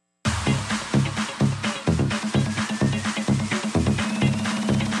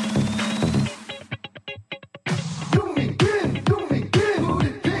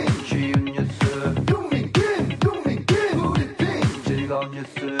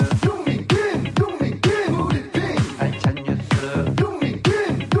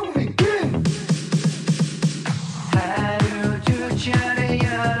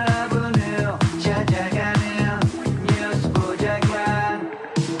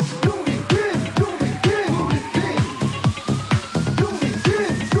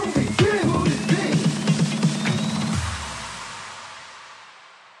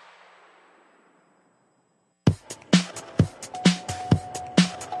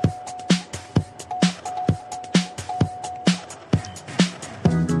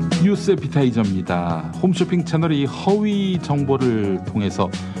 뉴스 에피타이저입니다. 홈쇼핑 채널이 허위 정보를 통해서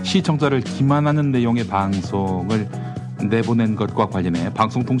시청자를 기만하는 내용의 방송을 내보낸 것과 관련해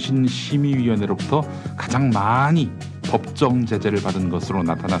방송통신심의위원회로부터 가장 많이 법정 제재를 받은 것으로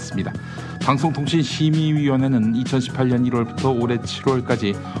나타났습니다. 방송통신심의위원회는 2018년 1월부터 올해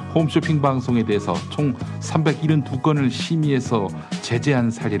 7월까지 홈쇼핑 방송에 대해서 총 372건을 심의해서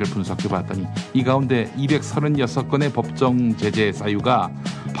제재한 사례를 분석해봤더니 이 가운데 236건의 법정 제재 사유가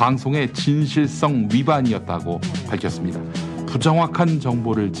방송의 진실성 위반이었다고 밝혔습니다. 부정확한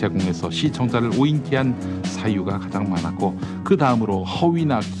정보를 제공해서 시청자를 오인케 한 사유가 가장 많았고 그 다음으로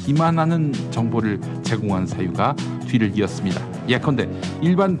허위나 기만하는 정보를 제공한 사유가 뒤를 이었습니다. 예컨대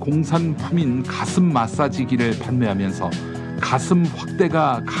일반 공산품인 가슴 마사지기를 판매하면서 가슴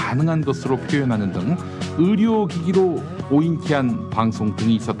확대가 가능한 것으로 표현하는 등 의료기기로 오인케 한 방송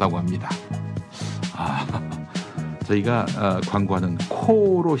등이 있었다고 합니다. 저희가 광고하는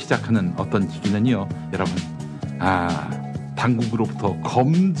코로 시작하는 어떤 기기는요, 여러분, 당국으로부터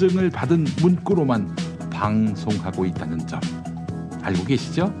검증을 받은 문구로만 방송하고 있다는 점 알고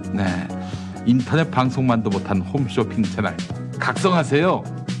계시죠? 네, 인터넷 방송만도 못한 홈쇼핑 채널 각성하세요.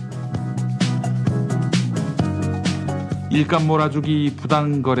 일감 몰아주기,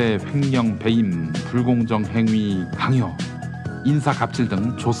 부당거래, 횡령, 배임, 불공정 행위, 강요, 인사갑질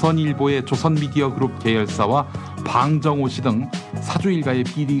등 조선일보의 조선미디어그룹 계열사와 방정호씨 등 사주 일가의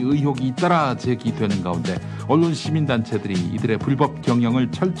비리 의혹이 잇따라 제기되는 가운데 언론 시민단체들이 이들의 불법 경영을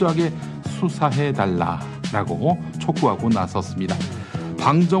철저하게 수사해달라라고 촉구하고 나섰습니다.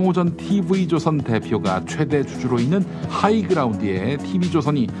 방정호 전 TV조선 대표가 최대 주주로 있는 하이그라운드에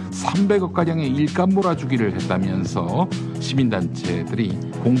TV조선이 300억가량의 일감 몰아주기를 했다면서 시민단체들이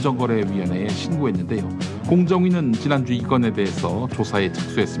공정거래위원회에 신고했는데요. 공정위는 지난주 이 건에 대해서 조사에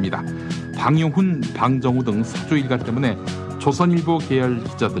착수했습니다. 방용훈, 방정호 등 사주 일가 때문에 조선일보 계열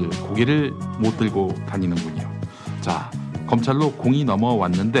기자들 고개를 못 들고 다니는군요. 자, 검찰로 공이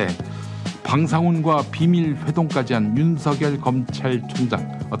넘어왔는데 방상훈과 비밀 회동까지 한 윤석열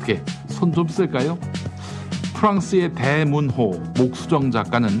검찰총장 어떻게 손 좀 쓸까요? 프랑스의 대문호 목수정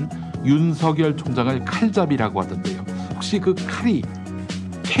작가는 윤석열 총장을 칼잡이라고 하던데요. 혹시 그 칼이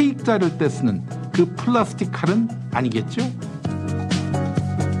케이크 자를 때 쓰는 그 플라스틱 칼은 아니겠죠?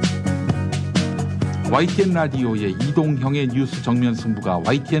 YTN 라디오의 이동형의 뉴스 정면 승부가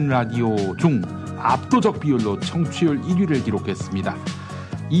YTN 라디오 중 압도적 비율로 청취율 1위를 기록했습니다.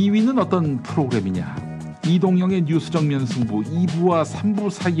 2위는 어떤 프로그램이냐? 이동형의 뉴스 정면 승부 2부와 3부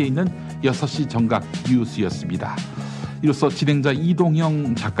사이에 있는 6시 정각 뉴스였습니다. 이로써 진행자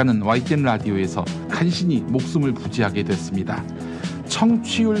이동형 작가는 YTN 라디오에서 간신히 목숨을 부지하게 됐습니다.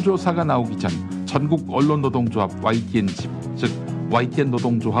 청취율 조사가 나오기 전 전국 언론노동조합 YTN집, 즉 YTN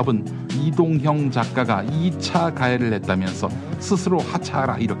노동조합은 이동형 작가가 2차 가해를 했다면서 스스로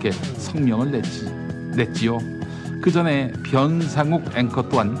하차하라 이렇게 성명을 냈지요. 그 전에 변상욱 앵커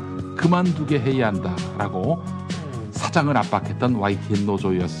또한 그만두게 해야 한다라고 사장을 압박했던 YTN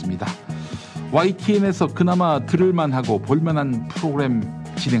노조였습니다. YTN에서 그나마 들을만하고 볼만한 프로그램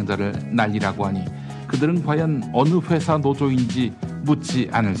진행자를 날리라고 하니 그들은 과연 어느 회사 노조인지 묻지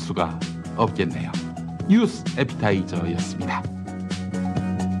않을 수가 없겠네요. 뉴스 에피타이저였습니다.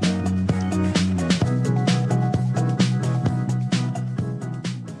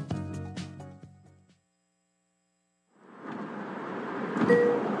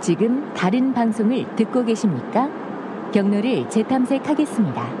 지금 다른 방송을 듣고 계십니까? 경로를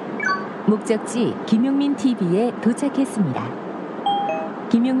재탐색하겠습니다. 목적지 김용민 TV에 도착했습니다.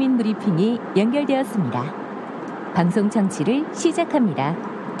 김용민 브리핑이 연결되었습니다. 방송 청취를 시작합니다.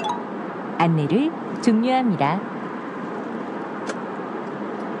 안내를 종료합니다.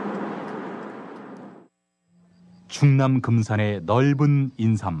 충남 금산의 넓은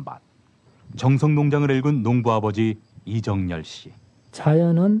인삼밭, 정성농장을 일군 농부아버지 이정열 씨.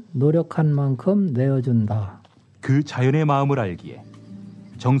 자연은 노력한 만큼 내어준다. 그 자연의 마음을 알기에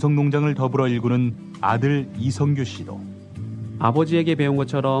정성농장을 더불어 일구는 아들 이성규 씨도 아버지에게 배운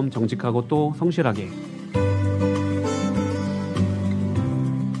것처럼 정직하고 또 성실하게.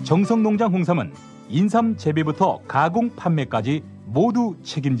 정성농장 홍삼은 인삼 재배부터 가공 판매까지 모두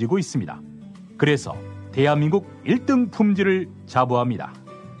책임지고 있습니다. 그래서 대한민국 1등 품질을 자부합니다.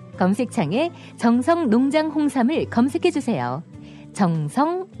 검색창에 정성농장 홍삼을 검색해주세요.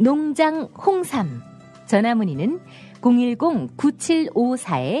 정성농장 홍삼. 전화문의는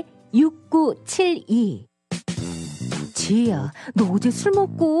 010-9754-6972. 지혜야, 너 어제 술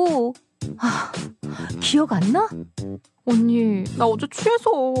먹고 기억 안 나? 언니, 나 어제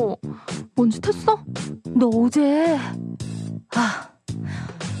취해서 뭔 짓 했어? 너 어제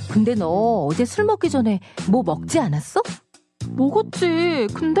근데 너 어제 술 먹기 전에 뭐 먹지 않았어? 먹었지.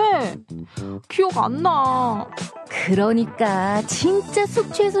 근데 기억 안 나. 그러니까 진짜 술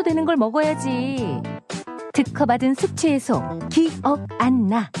취해서 되는 걸 먹어야지. 특허받은 숙취해소 기억 안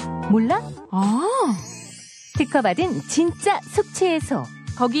나. 몰라? 특허받은 진짜 숙취해소.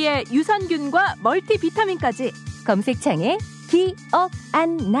 거기에 유산균과 멀티비타민까지. 검색창에 기억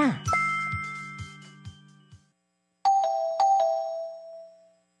안 나.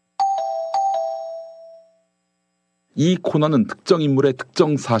 이 코너는 특정 인물의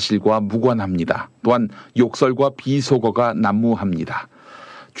특정 사실과 무관합니다. 또한 욕설과 비속어가 난무합니다.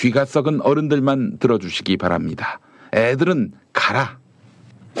 귀가 썩은 어른들만 들어주시기 바랍니다. 애들은 가라.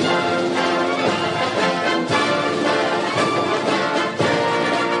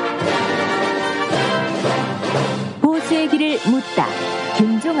 보수의 길을 묻다.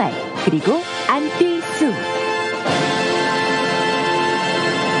 김종알 그리고 안필수.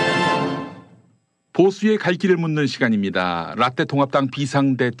 보수의 갈 길을 묻는 시간입니다. 라떼 통합당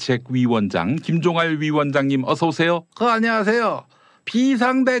비상대책위원장 김종알 위원장님 어서 오세요. 안녕하세요.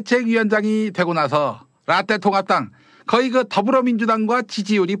 비상대책위원장이 되고 나서 라떼 통합당 거의 그 더불어민주당과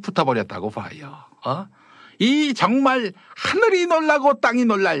지지율이 붙어버렸다고 봐요. 이 정말 하늘이 놀라고 땅이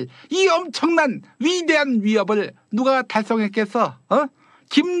놀랄 이 엄청난 위대한 위협을 누가 달성했겠어?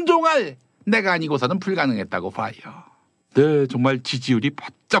 김종알 내가 아니고서는 불가능했다고 봐요. 네, 정말 지지율이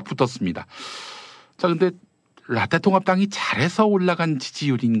바짝 붙었습니다. 자, 근데 라떼 통합당이 잘해서 올라간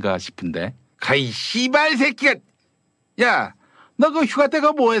지지율인가 싶은데. 가이 씨발 새끼가. 야, 너 그 휴가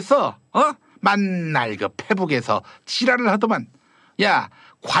때가 뭐했어? 만날 그 페북에서 지랄을 하더만. 야,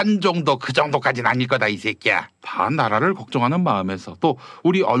 관종도 그 정도까지는 아닐 거다 이 새끼야. 다 나라를 걱정하는 마음에서, 또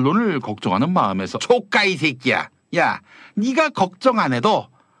우리 언론을 걱정하는 마음에서. 조까 이 새끼야. 야, 네가 걱정 안 해도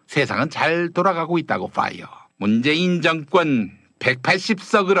세상은 잘 돌아가고 있다고 봐요. 문재인 정권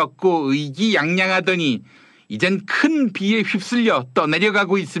 180석을 얻고 의기양양하더니 이젠 큰 비에 휩쓸려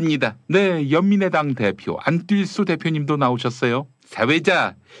떠내려가고 있습니다. 네, 연민의당 대표 안필수 대표님도 나오셨어요.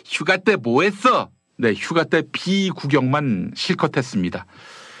 사회자 휴가 때 뭐 했어? 네, 휴가 때 비 구경만 실컷 했습니다.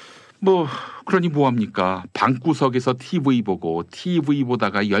 그러니 뭐합니까? 방구석에서 TV 보고 TV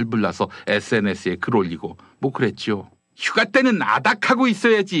보다가 열불나서 SNS에 글 올리고 그랬죠. 휴가 때는 아닥하고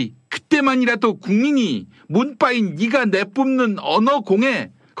있어야지. 그때만이라도 국민이 문바인 네가 내뿜는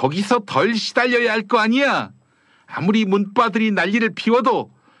언어공에 거기서 덜 시달려야 할 거 아니야. 아무리 문바들이 난리를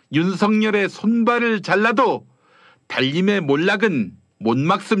피워도 윤석열의 손발을 잘라도 달림의 몰락은 못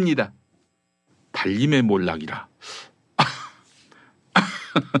막습니다. 달림의 몰락이라.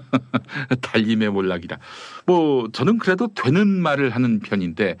 달림의 몰락이라. 저는 그래도 되는 말을 하는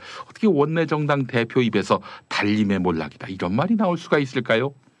편인데 어떻게 원내정당 대표 입에서 달림의 몰락이다 이런 말이 나올 수가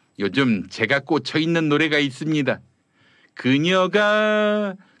있을까요? 요즘 제가 꽂혀있는 노래가 있습니다.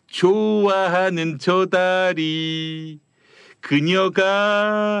 그녀가 좋아하는 저 다리,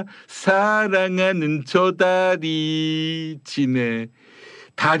 그녀가 사랑하는 저 다리, 지네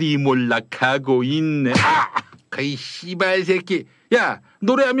다리 몰락하고 있네. 이 씨발 새끼. 야,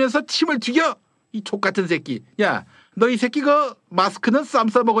 노래하면서 침을 튀겨? 이 족같은 새끼. 야, 너 이 새끼 마스크는 쌈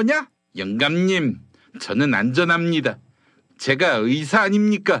싸먹었냐? 영감님, 저는 안전합니다. 제가 의사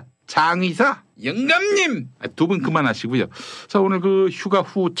아닙니까? 장의사? 영감님! 두 분 그만하시고요. 자, 오늘 휴가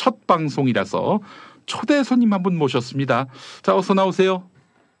후 첫 방송이라서 초대 손님 한 분 모셨습니다. 자, 어서 나오세요.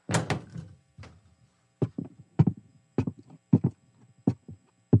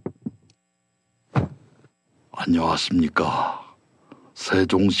 안녕하십니까.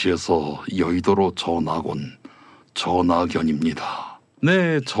 세종시에서 여의도로 전학 온 전학연입니다.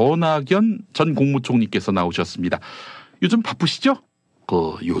 네, 전학연 전 국무총리께서 나오셨습니다. 요즘 바쁘시죠?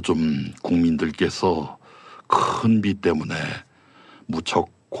 요즘 국민들께서 큰 비 때문에 무척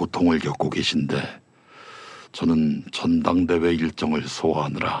고통을 겪고 계신데 저는 전당대회 일정을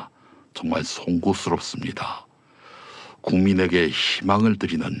소화하느라 정말 송구스럽습니다. 국민에게 희망을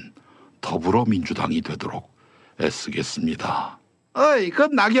드리는 더불어민주당이 되도록 애쓰겠습니다. 어이,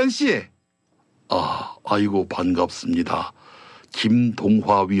 낙연씨. 아이고 반갑습니다.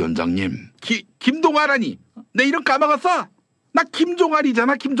 김동화 위원장님. 김동화라니? 내 이름 까먹었어? 나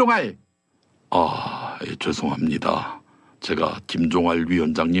김종알이잖아, 김종알. 죄송합니다. 제가 김종알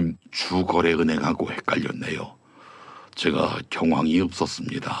위원장님 주거래은행하고 헷갈렸네요. 제가 경황이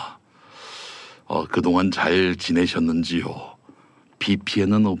없었습니다. 그동안 잘 지내셨는지요? 비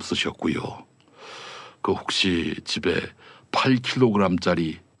피해는 없으셨고요. 혹시 집에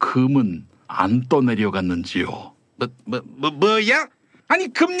 8kg짜리 금은 안 떠내려갔는지요? 뭐야?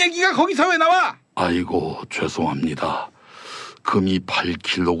 아니 금 얘기가 거기서 왜 나와? 아이고 죄송합니다. 금이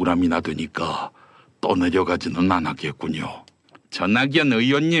 8kg이나 되니까 떠내려가지는 않았겠군요. 전학연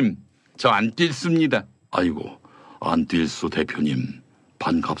의원님, 저 안필수입니다. 아이고 안필수 대표님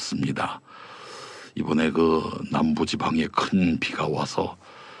반갑습니다. 이번에 남부지방에 큰 비가 와서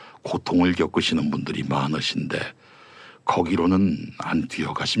고통을 겪으시는 분들이 많으신데 거기로는 안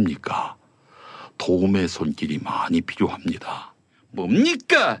뛰어가십니까? 도움의 손길이 많이 필요합니다.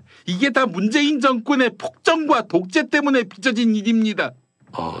 뭡니까? 이게 다 문재인 정권의 폭정과 독재 때문에 빚어진 일입니다.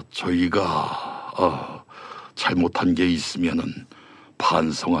 저희가 잘못한 게 있으면은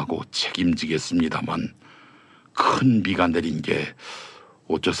반성하고 책임지겠습니다만 큰 비가 내린 게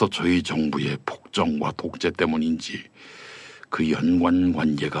어째서 저희 정부의 폭정과 독재 때문인지 그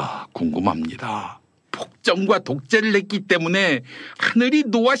연관관계가 궁금합니다. 폭정과 독재를 했기 때문에 하늘이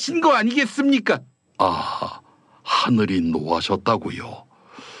노하신 거 아니겠습니까? 하늘이 노하셨다고요?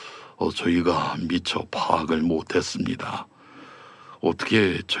 저희가 미처 파악을 못했습니다.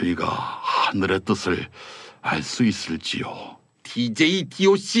 어떻게 저희가 하늘의 뜻을 알 수 있을지요? DJ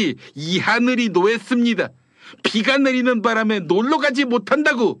DOC, 이 하늘이 노했습니다. 비가 내리는 바람에 놀러 가지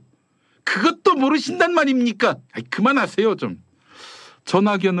못한다고. 그것도 모르신단 말입니까? 그만하세요 좀.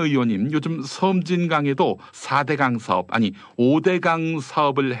 전학연 의원님, 요즘 섬진강에도 4대강 사업, 아니 5대강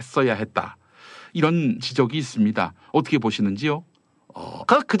사업을 했어야 했다, 이런 지적이 있습니다. 어떻게 보시는지요?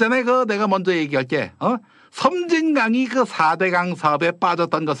 그 전에 내가 먼저 얘기할게. 섬진강이 그 4대강 사업에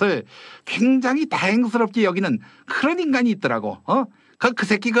빠졌던 것을 굉장히 다행스럽게 여기는 그런 인간이 있더라고. 그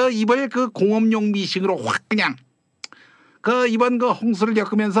새끼 이번에 공업용 미싱으로 확 그냥 이번 홍수를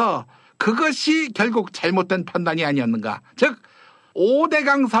겪으면서 그것이 결국 잘못된 판단이 아니었는가. 즉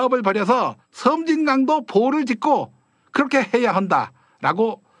 5대강 사업을 벌여서 섬진강도 보를 짓고 그렇게 해야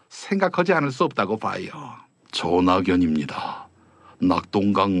한다라고 생각하지 않을 수 없다고 봐요. 전학연입니다.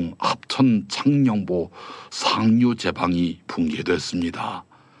 낙동강 합천 창녕보 상류 제방이 붕괴됐습니다.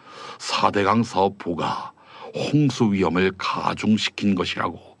 4대강 사업부가 홍수 위험을 가중시킨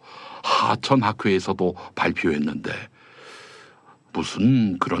것이라고 하천학회에서도 발표했는데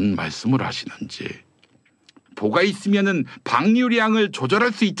무슨 그런 말씀을 하시는지. 보가 있으면은 방류량을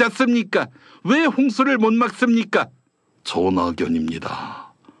조절할 수 있지 않습니까? 왜 홍수를 못 막습니까?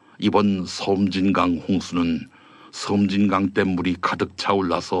 전학연입니다. 이번 섬진강 홍수는 섬진강댐 물이 가득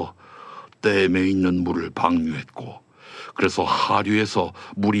차올라서 댐에 있는 물을 방류했고 그래서 하류에서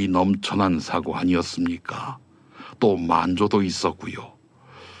물이 넘쳐난 사고 아니었습니까? 또 만조도 있었고요.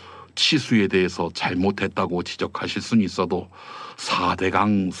 치수에 대해서 잘못했다고 지적하실 수는 있어도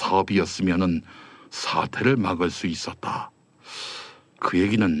 4대강 사업이었으면은 사태를 막을 수 있었다. 그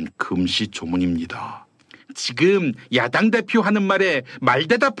얘기는 금시초문입니다. 지금 야당 대표 하는 말에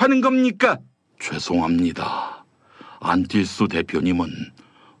말대답하는 겁니까? 죄송합니다. 안틸수 대표님은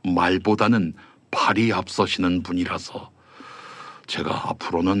말보다는 발이 앞서시는 분이라서 제가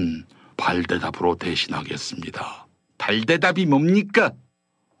앞으로는 발대답으로 대신하겠습니다. 발대답이 뭡니까?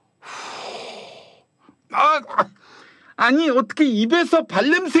 아니 어떻게 입에서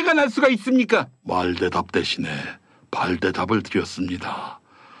발냄새가 날 수가 있습니까? 말대답 대신에 발대답을 드렸습니다.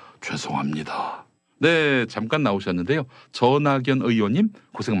 죄송합니다. 네, 잠깐 나오셨는데요. 전학연 의원님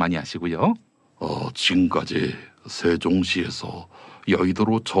고생 많이 하시고요. 지금까지 세종시에서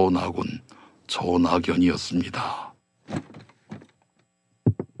여의도로 전학 온 전학연이었습니다.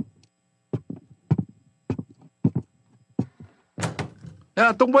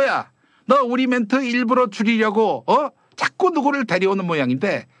 야 똥보야, 너 우리 멘트 일부러 줄이려고 자꾸 누구를 데려오는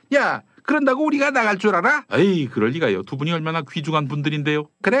모양인데, 야 그런다고 우리가 나갈 줄 알아? 에이, 그럴 리가요. 두 분이 얼마나 귀중한 분들인데요.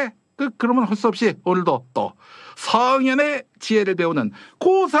 그래? 그러면 할 수 없이 오늘도 또 성현의 지혜를 배우는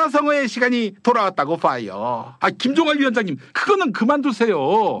고사성어의 시간이 돌아왔다고 봐요. 김종할 위원장님, 그거는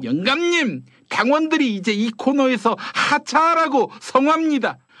그만두세요. 영감님, 당원들이 이제 이 코너에서 하차하라고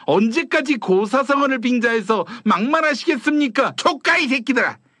성화합니다. 언제까지 고사성어를 빙자해서 막말하시겠습니까? 족가이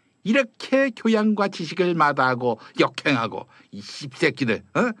새끼들아! 이렇게 교양과 지식을 마다하고 역행하고 이 씹새끼들,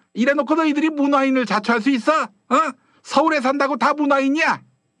 이래놓고 너희들이 문화인을 자처할 수 있어? 서울에 산다고 다 문화인이야?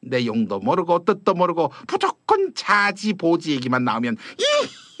 내용도 모르고 뜻도 모르고 무조건 자지보지 얘기만 나오면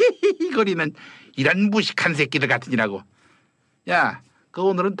이거리는 이런 무식한 새끼들 같으니라고. 야,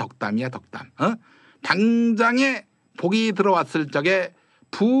 오늘은 덕담이야, 덕담. 당장에 복이 들어왔을 적에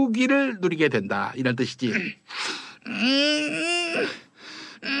부귀를 누리게 된다, 이런 뜻이지.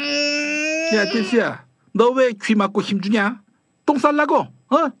 야, 뜰수야, 너 왜 귀 막고 힘주냐? 똥 쌀라고?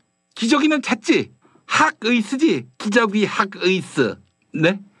 기저귀는 찾지? 학의스지? 기저귀 학의스.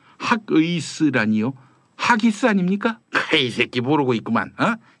 네? 학의스라니요? 하기스 아닙니까? 이 새끼 모르고 있구만.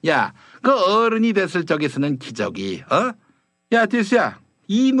 야, 어른이 됐을 적에 쓰는 기저귀. 야, 뜰수야,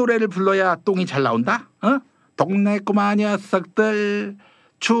 이 노래를 불러야 똥이 잘 나온다? 동네 꼬마 녀석들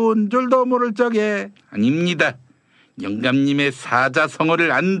추운 줄도 모를 적에. 아닙니다. 영감님의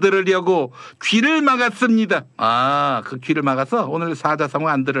사자성어를 안 들으려고 귀를 막았습니다. 그 귀를 막아서 오늘 사자성어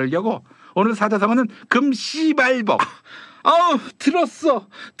안 들으려고. 오늘 사자성어는 금시발복. 들었어.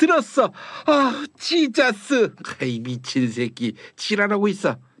 지자스. 아이, 미친 새끼. 지랄하고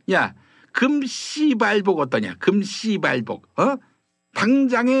있어. 야, 금씨발복 어떠냐? 금씨발복.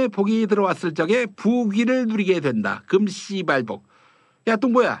 당장에 복이 들어왔을 적에 부귀를 누리게 된다. 금씨발복. 야,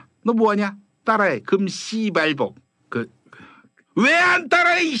 뚱보야, 너 뭐하냐? 따라해. 금씨발복. 왜 안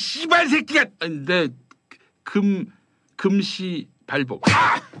따라해, 이 씨발 새끼가. 근데 금씨발복.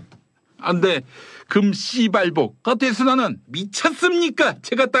 안 돼. 금씨발복. 어때서 너는 미쳤습니까?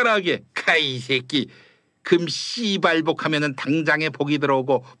 제가 따라하게. 카이 새끼. 금씨발복 하면은 당장에 복이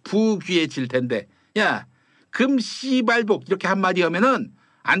들어오고 부귀해질 텐데. 야, 금씨발복 이렇게 한마디 하면은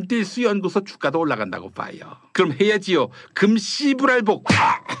안뜰수 연구소 주가도 올라간다고 봐요. 그럼 해야지요. 금씨불알복.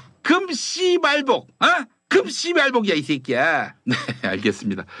 금씨발복. 금씨발복이야, 이 새끼야. 네,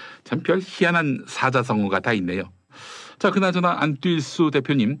 알겠습니다. 참 별 희한한 사자성어가 다 있네요. 자, 그나저나 안뜰수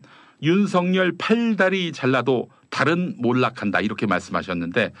대표님, 윤석열 팔다리 잘라도 달은 몰락한다 이렇게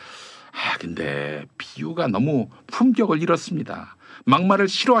말씀하셨는데, 근데 비유가 너무 품격을 잃었습니다. 막말을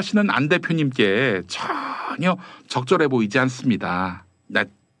싫어하시는 안 대표님께 전혀 적절해 보이지 않습니다.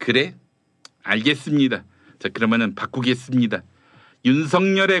 그래? 알겠습니다. 자, 그러면은 바꾸겠습니다.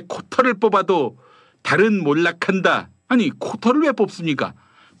 윤석열의 코털을 뽑아도 달은 몰락한다. 아니, 코털을 왜 뽑습니까?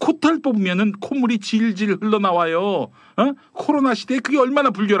 코털 뽑으면은 콧물이 질질 흘러나와요. 코로나 시대에 그게 얼마나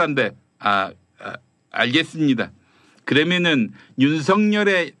불결한데. 알겠습니다. 그러면은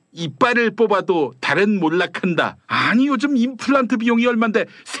윤석열의 이빨을 뽑아도 달은 몰락한다. 아니, 요즘 임플란트 비용이 얼만데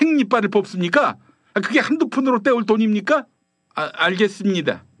생이빨을 뽑습니까? 그게 한두 푼으로 때울 돈입니까?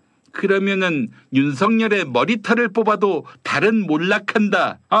 알겠습니다. 그러면은 윤석열의 머리털을 뽑아도 달은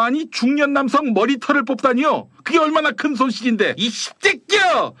몰락한다. 아니, 중년 남성 머리털을 뽑다니요? 그게 얼마나 큰 손실인데. 이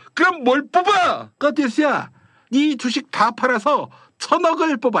십새끼야! 그럼 뭘 뽑아? 까대스야, 네 주식 다 팔아서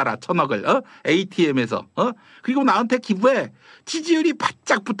 1,000억을 뽑아라. 1,000억을. ATM에서. 그리고 나한테 기부해. 지지율이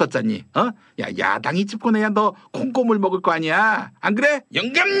바짝 붙었잖니. 야, 야당이 집권해야 너 콩고물 먹을 거 아니야. 안 그래?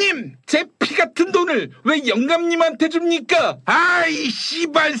 영감님, 제 피 같은 돈을 왜 영감님한테 줍니까? 이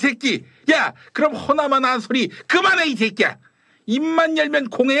씨발 새끼. 야, 그럼 호나마나 한 소리 그만해, 이 새끼야. 입만 열면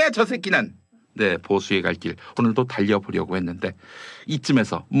공해야, 저 새끼는. 네, 보수의 갈 길 오늘도 달려보려고 했는데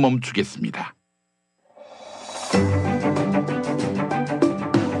이쯤에서 멈추겠습니다.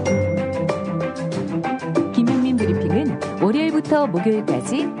 브리핑은 월요일부터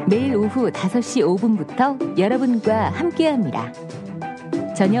목요일까지 매일 오후 5시 5분부터 여러분과 함께합니다.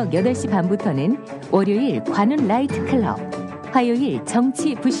 저녁 8시 반부터는 월요일 관훈 라이트 클럽, 화요일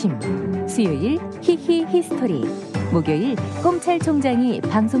정치 부심, 수요일 히히 히스토리, 목요일 꼼찰총장이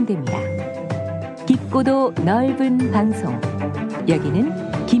방송됩니다. 깊고도 넓은 방송,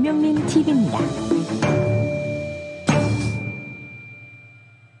 여기는 김용민 TV입니다.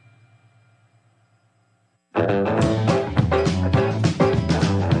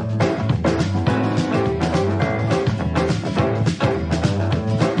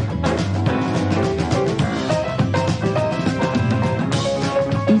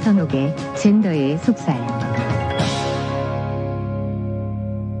 이선옥의 젠더의 속살.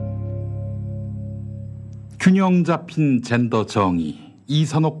 균형 잡힌 젠더 정의,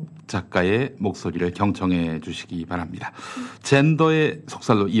 이선옥 작가의 목소리를 경청해 주시기 바랍니다. 젠더의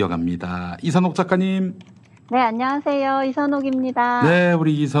속살로 이어갑니다. 이선옥 작가님. 네, 안녕하세요. 이선옥입니다. 네,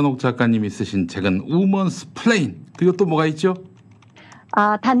 우리 이선옥 작가님이 쓰신 책은 우먼스 플레인. 그리고 또 뭐가 있죠?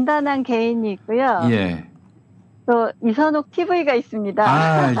 단단한 개인이 있고요. 예. 또 이선옥 TV가 있습니다.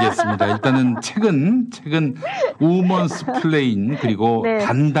 알겠습니다. 일단은 책은 우먼스 플레인 그리고 네.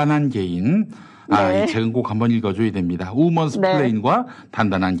 단단한 개인. 네. 이 책은 꼭 한번 읽어줘야 됩니다. 우먼스 플레인과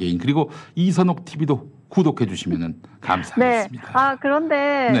단단한 개인 그리고 이선옥 TV도 구독해 주시면 감사하겠습니다. 네.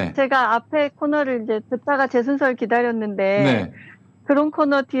 그런데 네. 제가 앞에 코너를 이제 듣다가 제 순서를 기다렸는데 네. 그런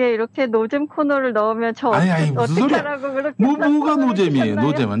코너 뒤에 이렇게 노잼 코너를 넣으면 저 어떻게 하라고 그렇게 뭐가 노잼이에요.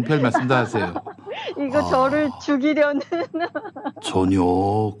 노잼은 별 말씀 다 하세요. 이거 저를 죽이려는 전혀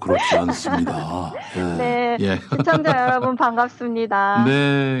그렇지 않습니다. 네. 예. 시청자 여러분 반갑습니다.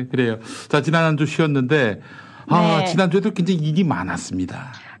 네, 그래요. 자, 지난 한 주 쉬었는데 네. 지난주에도 굉장히 일이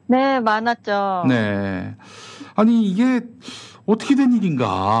많았습니다. 네, 많았죠. 네. 아니, 이게 어떻게 된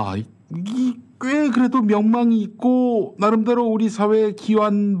일인가? 꽤 그래도 명망이 있고 나름대로 우리 사회에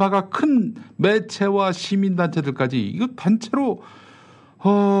기여한 바가 큰 매체와 시민단체들까지 이거 단체로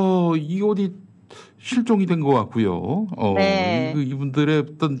이 어디 실종이 된 것 같고요. 네. 이분들의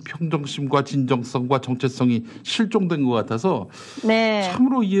어떤 평정심과 진정성과 정체성이 실종된 것 같아서 네.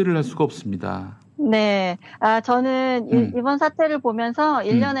 참으로 이해를 할 수가 없습니다. 네. 저는 이번 사태를 보면서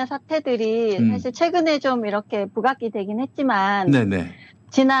일련의 사태들이 사실 최근에 좀 이렇게 부각이 되긴 했지만 네네.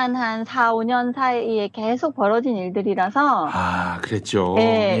 지난 한 4, 5년 사이에 계속 벌어진 일들이라서. 아, 그랬죠.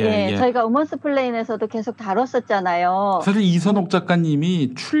 예. 저희가 우먼스 플레인에서도 계속 다뤘었잖아요. 사실 이선옥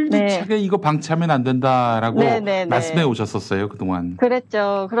작가님이 출기차게 이거 방치하면 안 된다라고 말씀해 오셨었어요, 그동안.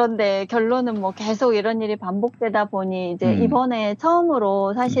 그랬죠. 그런데 결론은 뭐 계속 이런 일이 반복되다 보니 이제 이번에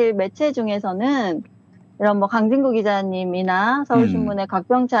처음으로 사실 매체 중에서는 이런 뭐 강진구 기자님이나 서울신문의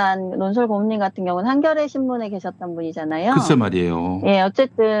곽병찬 논설 고문님 같은 경우는 한겨레 신문에 계셨던 분이잖아요. 글쎄 말이에요. 예,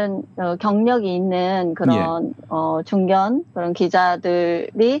 어쨌든 경력이 있는 그런 중견 그런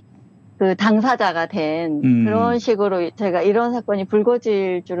기자들이 그 당사자가 된 그런 식으로 제가 이런 사건이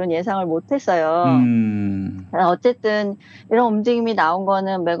불거질 줄은 예상을 못했어요. 어쨌든 이런 움직임이 나온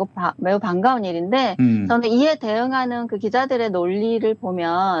거는 매우 반가운 일인데 저는 이에 대응하는 그 기자들의 논리를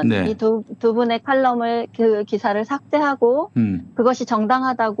보면 이 두 분의 칼럼을 그 기사를 삭제하고 그것이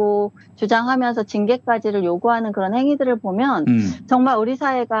정당하다고 주장하면서 징계까지를 요구하는 그런 행위들을 보면 정말 우리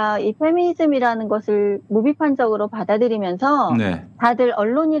사회가 이 페미니즘이라는 것을 무비판적으로 받아들이면서 다들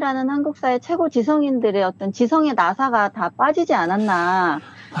언론이라는 한국 사회 최고 지성인들의 어떤 지성의 나사가 다 빠지지 않았나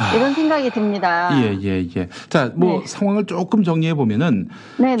이런 생각이 듭니다. 예. 자, 상황을 조금 정리해 보면은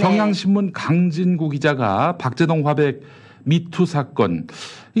경향신문 강진구 기자가 박재동 화백 미투 사건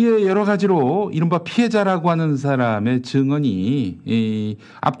이게 여러 가지로 이른바 피해자라고 하는 사람의 증언이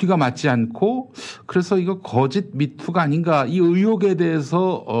앞뒤가 맞지 않고 그래서 이거 거짓 미투가 아닌가 이 의혹에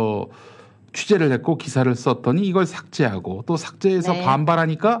대해서 취재를 했고 기사를 썼더니 이걸 삭제하고 또 삭제해서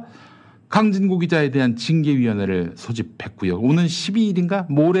반발하니까 강진구 기자에 대한 징계위원회를 소집했고요. 오는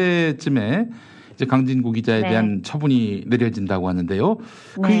 12일인가 모레쯤에 이제 강진구 기자에 대한 처분이 내려진다고 하는데요.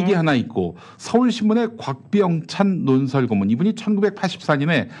 그 얘기 하나 있고 서울신문의 곽병찬 논설고문 이분이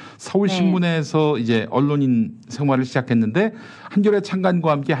 1984년에 서울신문에서 이제 언론인 생활을 시작했는데 한겨레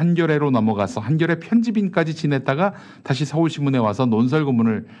창간과 함께 한겨레로 넘어가서 한겨레 편집인까지 지냈다가 다시 서울신문에 와서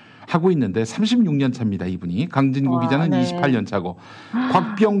논설고문을 하고 있는데 36년 차입니다. 이분이. 강진구 기자는 28년 차고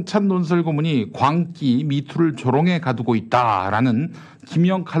곽병찬 논설고문이 광기 미투를 조롱해 가두고 있다라는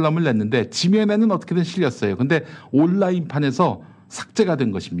기명 칼럼을 냈는데 지면에는 어떻게든 실렸어요. 근데 온라인판에서 삭제가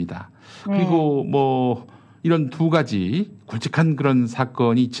된 것입니다. 그리고 뭐 이런 두 가지 굵직한 그런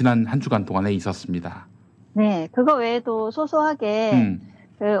사건이 지난 한 주간 동안에 있었습니다. 네. 그거 외에도 소소하게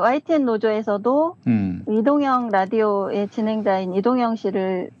그 YTN 노조에서도 이동영 라디오의 진행자인 이동영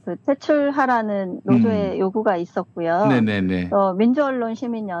씨를 그 퇴출하라는 노조의 요구가 있었고요.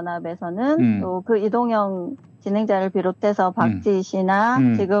 민주언론시민연합에서는 또 그 이동영 진행자를 비롯해서 박지희 씨나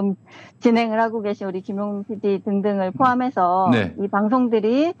지금 진행을 하고 계신 우리 김용민 PD 등등을 포함해서 이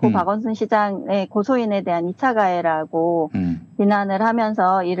방송들이 고 박원순 시장의 고소인에 대한 2차 가해라고 비난을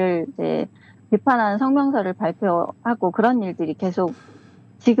하면서 이를 이제 비판하는 성명서를 발표하고 그런 일들이 계속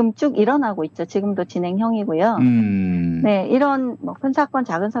지금 쭉 일어나고 있죠. 지금도 진행형이고요. 네, 이런 뭐 큰 사건,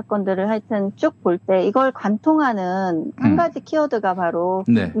 작은 사건들을 하여튼 쭉 볼 때 이걸 관통하는 한 가지 키워드가 바로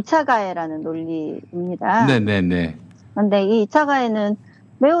 2차 가해라는 논리입니다. 그런데 이 2차 가해는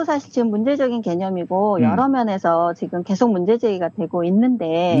매우 사실 지금 문제적인 개념이고 여러 면에서 지금 계속 문제 제기가 되고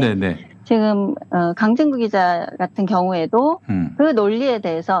있는데 지금 강진구 기자 같은 경우에도 그 논리에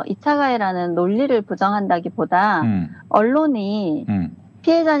대해서 2차 가해라는 논리를 부정한다기보다 언론이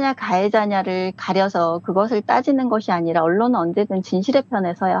피해자냐 가해자냐를 가려서 그것을 따지는 것이 아니라 언론은 언제든 진실의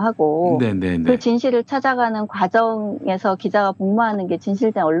편에 서야 하고 그 진실을 찾아가는 과정에서 기자가 복무하는 게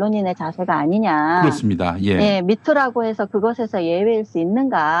진실된 언론인의 자세가 아니냐. 그렇습니다. 미투라고 해서 그것에서 예외일 수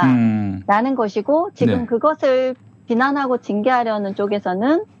있는가라는 것이고 지금 그것을 비난하고 징계하려는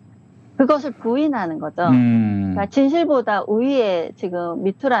쪽에서는 그것을 부인하는 거죠. 그러니까 진실보다 우위에 지금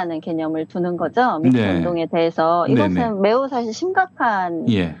미투라는 개념을 두는 거죠. 미투 운동에 대해서. 이것은 매우 사실 심각한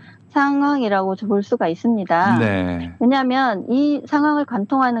상황이라고 볼 수가 있습니다. 왜냐하면 이 상황을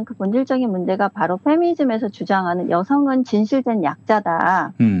관통하는 그 본질적인 문제가 바로 페미니즘에서 주장하는 여성은 진실된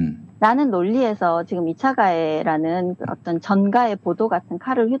약자다. 라는 논리에서 지금 2차 가해라는 어떤 전가의 보도 같은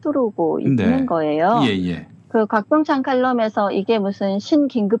칼을 휘두르고 있는 거예요. 그 곽병찬 칼럼에서 이게 무슨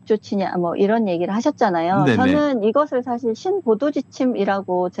신긴급 조치냐 뭐 이런 얘기를 하셨잖아요. 저는 이것을 사실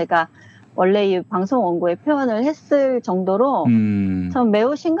신보도지침이라고 제가 원래 이 방송 원고에 표현을 했을 정도로 전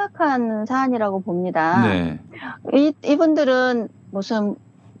매우 심각한 사안이라고 봅니다. 이분들은 무슨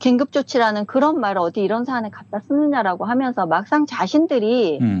긴급조치라는 그런 말을 어디 이런 사안에 갖다 쓰느냐라고 하면서 막상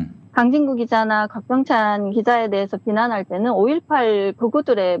자신들이 강진구 기자나 곽병찬 기자에 대해서 비난할 때는 5.18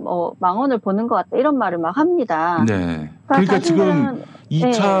 극우들의 뭐 망언을 보는 것 같다 이런 말을 막 합니다. 그러니까 지금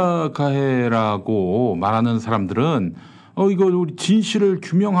 2차 가해라고 말하는 사람들은 이거 우리 진실을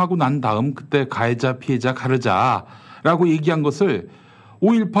규명하고 난 다음 그때 가해자 피해자 가르자라고 얘기한 것을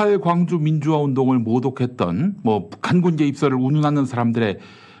 5.18 광주 민주화 운동을 모독했던 뭐 북한군제 입설을 운운하는 사람들의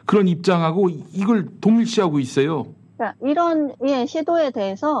그런 입장하고 이걸 동일시하고 있어요. 그러니까 이런 시도에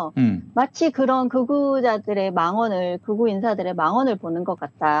대해서 마치 그런 극우자들의 망언을, 극우 인사들의 망언을 보는 것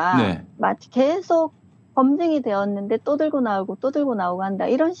같다. 네. 마치 계속 검증이 되었는데 또 들고 나오고 또 들고 나오고 한다.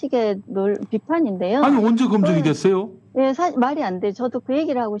 이런 식의 비판인데요. 아니 언제 검증이 됐어요? 예, 말이 안 돼. 저도 그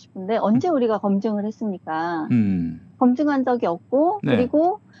얘기를 하고 싶은데 언제 우리가 검증을 했습니까? 검증한 적이 없고 네.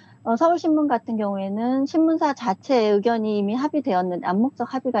 그리고 서울신문 같은 경우에는 신문사 자체의 의견이 이미 합의되었는데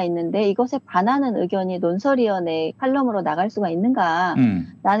암묵적 합의가 있는데 이것에 반하는 의견이 논설위원회 칼럼으로 나갈 수가 있는가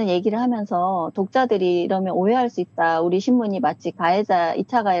라는 얘기를 하면서 독자들이 이러면 오해할 수 있다. 우리 신문이 마치 가해자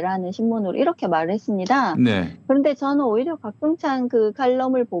 2차 가해를 하는 신문으로 이렇게 말을 했습니다. 네. 그런데 저는 오히려 곽동찬 그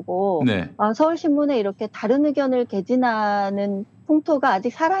칼럼을 보고 네. 서울신문에 이렇게 다른 의견을 개진하는 풍토가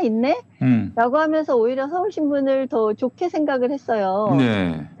아직 살아있네? 라고 하면서 오히려 서울신문을 더 좋게 생각을 했어요.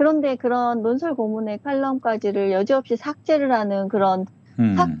 네. 그런데 그런 논설 고문의 칼럼까지를 여지없이 삭제를 하는 그런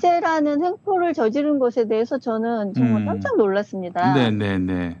삭제라는 횡포를 저지른 것에 대해서 저는 정말 깜짝 놀랐습니다.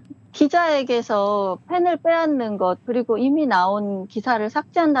 네네네. 기자에게서 펜을 빼앗는 것, 그리고 이미 나온 기사를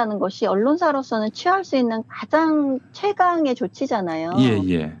삭제한다는 것이 언론사로서는 취할 수 있는 가장 최강의 조치잖아요.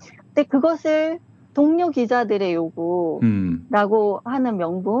 예. 근데 그것을 동료 기자들의 요구라고 하는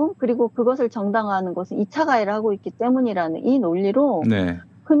명분, 그리고 그것을 정당화하는 것은 2차 가해를 하고 있기 때문이라는 이 논리로 네.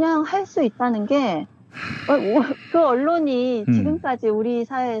 그냥 할 수 있다는 게 그 언론이 지금까지 우리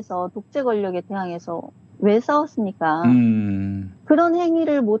사회에서 독재 권력에 대항해서 왜 싸웠습니까? 그런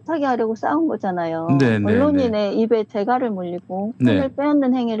행위를 못하게 하려고 싸운 거잖아요. 언론인의 입에 재갈을 물리고 펜을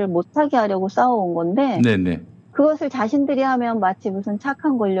빼앗는 행위를 못하게 하려고 싸워온 건데 그것을 자신들이 하면 마치 무슨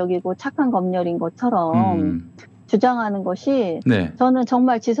착한 권력이고 착한 검열인 것처럼 주장하는 것이 저는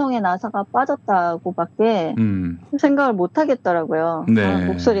정말 지성의 나사가 빠졌다고밖에 생각을 못 하겠더라고요. 네.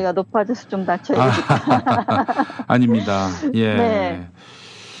 목소리가 높아져서 좀 낮춰야겠다. 아닙니다. 예. 네.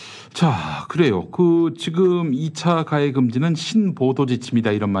 자, 그래요. 지금 2차 가해 금지는 신보도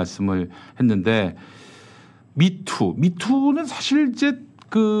지침이다 이런 말씀을 했는데 미투는 사실 이제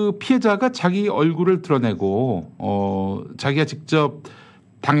그 피해자가 자기 얼굴을 드러내고 자기가 직접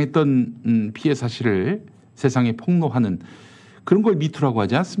당했던 피해 사실을 세상에 폭로하는 그런 걸 미투라고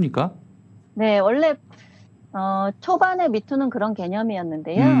하지 않습니까? 네, 원래 초반에 미투는 그런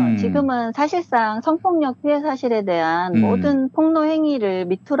개념이었는데요. 지금은 사실상 성폭력 피해 사실에 대한 모든 폭로 행위를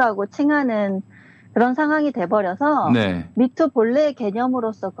미투라고 칭하는 그런 상황이 돼버려서 미투 본래의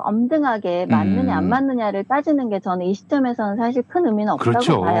개념으로서 엄등하게 맞느냐 안 맞느냐를 따지는 게 저는 이 시점에서는 사실 큰 의미는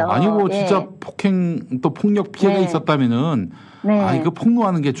없다고 봐요. 아니 뭐 진짜 폭행 또 폭력 피해가 있었다면은 이거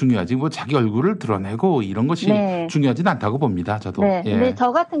폭로하는 게 중요하지 뭐 자기 얼굴을 드러내고 이런 것이 중요하진 않다고 봅니다. 저도. 근데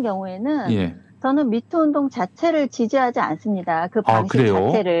저 같은 경우에는 저는 미투 운동 자체를 지지하지 않습니다. 그 방식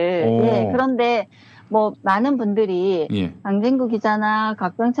자체를. 그런데 뭐 많은 분들이 강진구 기자나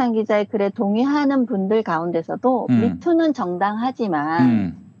곽병찬 기자의 글에 동의하는 분들 가운데서도 미투는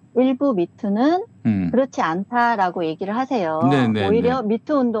정당하지만 일부 미투는 그렇지 않다라고 얘기를 하세요. 오히려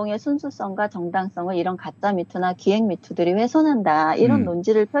미투 운동의 순수성과 정당성을 이런 가짜 미투나 기획 미투들이 훼손한다. 이런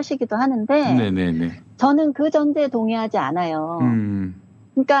논지를 펴시기도 하는데 저는 그 전제에 동의하지 않아요.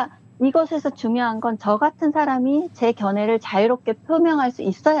 그러니까 이것에서 중요한 건 저 같은 사람이 제 견해를 자유롭게 표명할 수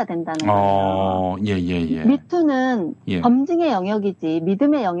있어야 된다는 거예요. 미투는 검증의 영역이지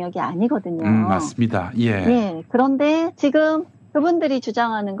믿음의 영역이 아니거든요. 맞습니다. 그런데 지금 그분들이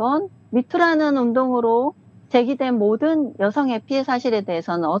주장하는 건 미투라는 운동으로 제기된 모든 여성의 피해 사실에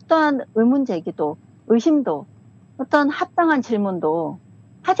대해서는 어떠한 의문 제기도, 의심도, 어떤 합당한 질문도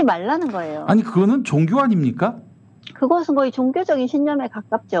하지 말라는 거예요. 아니 그거는 종교 아닙니까? 그것은 거의 종교적인 신념에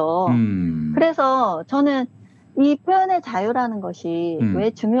가깝죠. 그래서 저는 이 표현의 자유라는 것이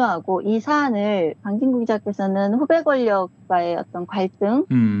왜 중요하고 이 사안을 강진구 기자께서는 후배 권력과의 어떤 갈등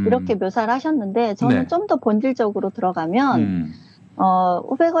이렇게 묘사를 하셨는데 저는 좀 더 본질적으로 들어가면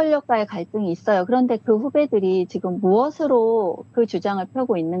후배 권력과의 갈등이 있어요. 그런데 그 후배들이 지금 무엇으로 그 주장을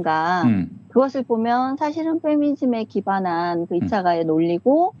펴고 있는가 그것을 보면 사실은 페미니즘에 기반한 그 2차 가해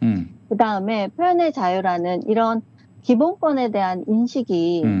논리고 그 다음에 표현의 자유라는 이런 기본권에 대한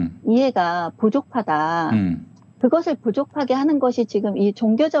인식이 이해가 부족하다. 그것을 부족하게 하는 것이 지금 이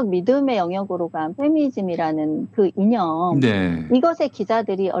종교적 믿음의 영역으로 간 페미니즘이라는 그 이념. 이것에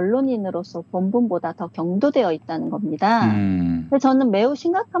기자들이 언론인으로서 본분보다 더 경도되어 있다는 겁니다. 그래서 저는 매우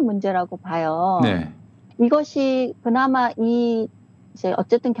심각한 문제라고 봐요. 이것이 그나마 이제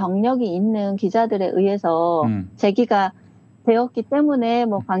어쨌든 경력이 있는 기자들에 의해서 제기가 되었기 때문에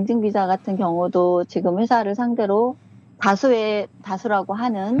뭐 광진 기자 같은 경우도 지금 회사를 상대로 다수라고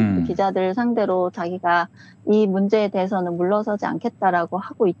하는 그 기자들 상대로 자기가 이 문제에 대해서는 물러서지 않겠다라고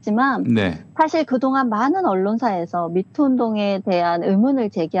하고 있지만 네. 사실 그동안 많은 언론사에서 미투 운동에 대한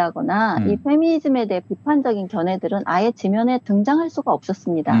의문을 제기하거나 이 페미니즘에 대해 비판적인 견해들은 아예 지면에 등장할 수가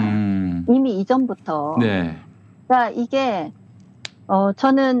없었습니다. 이미 이전부터. 네. 그러니까 이게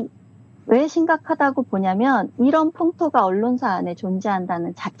저는 왜 심각하다고 보냐면 이런 풍토가 언론사 안에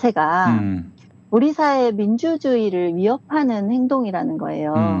존재한다는 자체가 우리 사회의 민주주의를 위협하는 행동이라는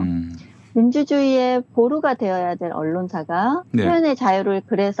거예요. 민주주의의 보루가 되어야 될 언론사가 네. 표현의 자유를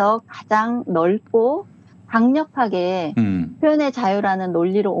그래서 가장 넓고 강력하게 표현의 자유라는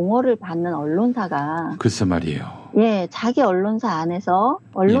논리로 옹호를 받는 언론사가 글쎄 말이에요. 예, 자기 언론사 안에서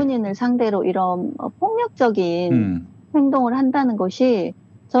언론인을 상대로 이런 폭력적인 행동을 한다는 것이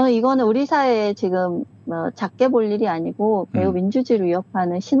저는 이거는 우리 사회에 지금 작게 볼 일이 아니고 매우 민주주의를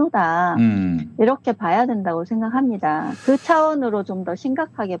위협하는 신호다. 이렇게 봐야 된다고 생각합니다. 그 차원으로 좀 더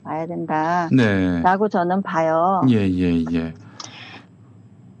심각하게 봐야 된다라고 네. 저는 봐요. 예.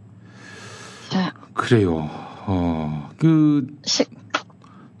 그래요.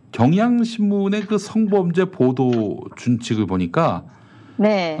 경향신문의 그 성범죄 보도 준칙을 보니까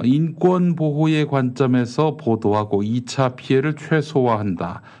네. 인권 보호의 관점에서 보도하고 2차 피해를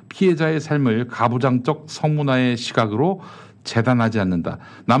최소화한다. 피해자의 삶을 가부장적 성문화의 시각으로 재단하지 않는다.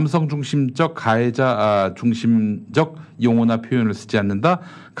 남성 중심적 가해자 중심적 용어나 표현을 쓰지 않는다.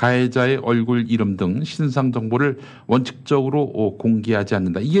 가해자의 얼굴, 이름 등 신상 정보를 원칙적으로 공개하지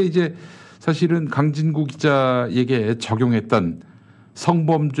않는다. 이게 이제 사실은 강진구 기자에게 적용했던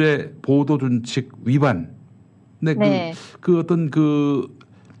성범죄 보도 준칙 위반. 네. 그 어떤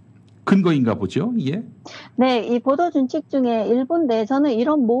근거인가 보죠, 이게? 네, 이 보도 준칙 중에 일부인데 저는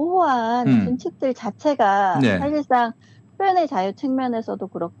이런 모호한 준칙들 자체가 사실상 표현의 자유 측면에서도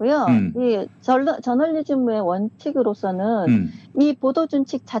그렇고요. 이 저널리즘의 원칙으로서는 이 보도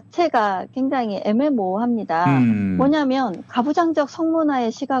준칙 자체가 굉장히 애매모호합니다. 뭐냐면 가부장적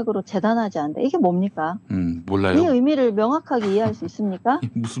성문화의 시각으로 재단하지 않는다. 이게 뭡니까? 몰라요. 이 의미를 명확하게 이해할 수 있습니까?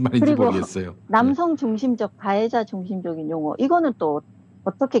 무슨 말인지 그리고 모르겠어요. 남성 중심적 가해자 중심적인 용어 이거는 또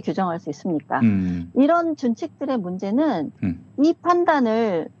어떻게 규정할 수 있습니까? 이런 준칙들의 문제는 이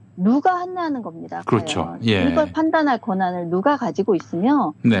판단을 누가 한다는 겁니다. 그렇죠. 예. 이걸 판단할 권한을 누가 가지고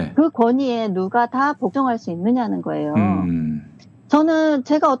있으며 네. 그 권위에 누가 다 복종할 수 있느냐는 거예요. 저는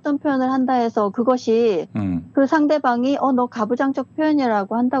제가 어떤 표현을 한다 해서 그것이 그 상대방이 너 가부장적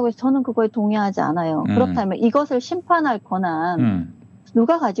표현이라고 한다고 해서 저는 그거에 동의하지 않아요. 그렇다면 이것을 심판할 권한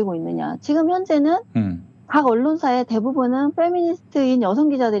누가 가지고 있느냐. 지금 현재는 각 언론사의 대부분은 페미니스트인 여성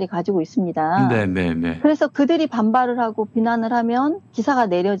기자들이 가지고 있습니다. 네. 그래서 그들이 반발을 하고 비난을 하면 기사가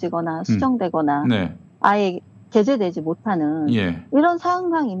내려지거나 수정되거나 아예 게재되지 못하는 이런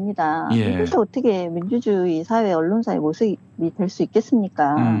상황입니다. 이것이 어떻게 민주주의 사회 언론사의 모습이 될 수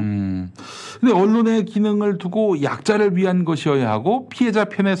있겠습니까? 근데 언론의 기능을 두고 약자를 위한 것이어야 하고 피해자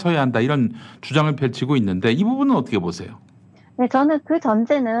편에 서야 한다 이런 주장을 펼치고 있는데 이 부분은 어떻게 보세요? 네, 저는 그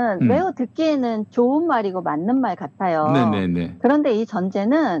전제는 매우 듣기에는 좋은 말이고 맞는 말 같아요. 네네네. 그런데 이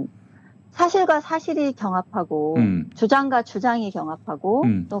전제는 사실과 사실이 경합하고 주장과 주장이 경합하고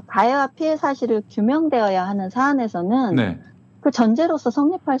또 가해와 피해 사실을 규명되어야 하는 사안에서는 그 전제로서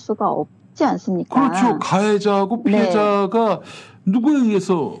성립할 수가 없지 않습니까? 그렇죠. 가해자하고 피해자가 누구에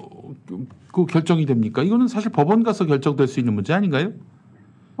의해서 그 결정이 됩니까? 이거는 사실 법원 가서 결정될 수 있는 문제 아닌가요?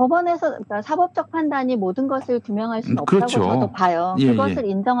 법원에서 그러니까 사법적 판단이 모든 것을 규명할 수는 없다고 저도 봐요. 그것을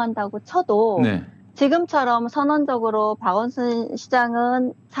인정한다고 쳐도 지금처럼 선언적으로 박원순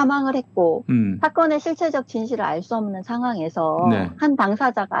시장은 사망을 했고 사건의 실체적 진실을 알 수 없는 상황에서 한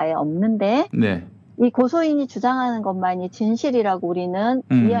당사자가 아예 없는데 이 고소인이 주장하는 것만이 진실이라고 우리는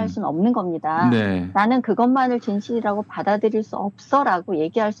이해할 수는 없는 겁니다. 나는 그것만을 진실이라고 받아들일 수 없어라고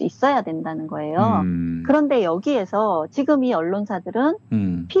얘기할 수 있어야 된다는 거예요. 그런데 여기에서 지금 이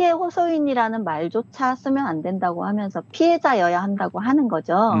언론사들은 피해 호소인이라는 말조차 쓰면 안 된다고 하면서 피해자여야 한다고 하는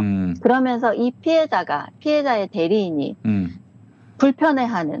거죠. 그러면서 이 피해자의 대리인이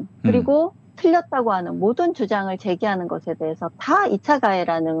불편해하는 그리고 틀렸다고 하는 모든 주장을 제기하는 것에 대해서 다 2차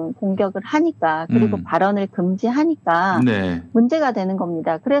가해라는 공격을 하니까 그리고 발언을 금지하니까 문제가 되는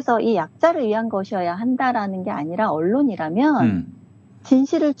겁니다. 그래서 이 약자를 위한 것이어야 한다라는 게 아니라 언론이라면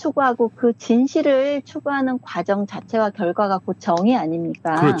진실을 추구하고 그 진실을 추구하는 과정 자체와 결과가 곧 정의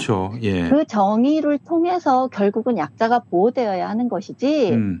아닙니까? 그렇죠. 그 정의를 통해서 결국은 약자가 보호되어야 하는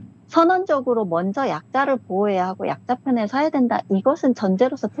것이지 선언적으로 먼저 약자를 보호해야 하고 약자 편에 서야 된다. 이것은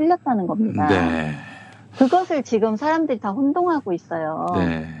전제로서 틀렸다는 겁니다. 그것을 지금 사람들이 다 혼동하고 있어요.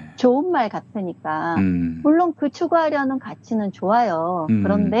 좋은 말 같으니까. 물론 그 추구하려는 가치는 좋아요.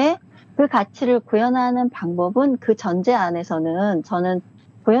 그런데 그 가치를 구현하는 방법은 그 전제 안에서는 저는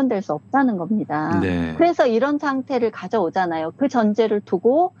구현될 수 없다는 겁니다. 네. 그래서 이런 상태를 가져오잖아요. 그 전제를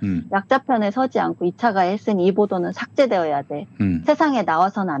두고 약자 편에 서지 않고 2차 가해했으니 이 보도는 삭제되어야 돼. 세상에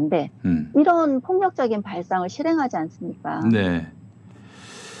나와서는 안 돼. 이런 폭력적인 발상을 실행하지 않습니까? 네.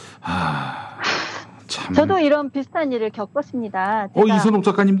 참. 저도 이런 비슷한 일을 겪었습니다. 제가 이선옥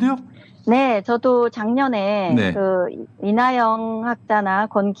작가님도요? 네, 저도 작년에 네. 그 이나영 학자나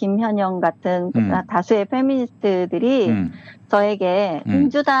김현영 같은 다수의 페미니스트들이 저에게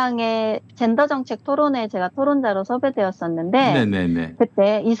민주당의 젠더 정책 토론회에 제가 토론자로 섭외되었었는데 네네네.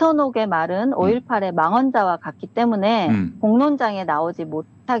 그때 이선옥의 말은 5.18의 망언자와 같기 때문에 공론장에 나오지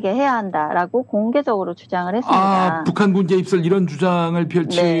못하게 해야 한다라고 공개적으로 주장을 했습니다. 북한 문제 입설 이런 주장을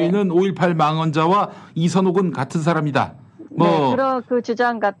펼치는 5.18 망언자와 이선옥은 같은 사람이다. 네, 그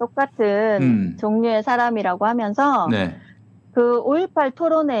주장과 똑같은 종류의 사람이라고 하면서 그 5.18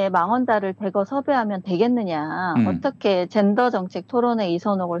 토론회에 망언자를 대거 섭외하면 되겠느냐, 어떻게 젠더 정책 토론회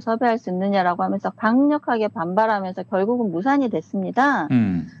이선옥을 섭외할 수 있느냐라고 하면서 강력하게 반발하면서 결국은 무산이 됐습니다.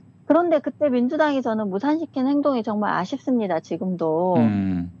 그런데 그때 민주당이 저는 무산시킨 행동이 정말 아쉽습니다. 지금도.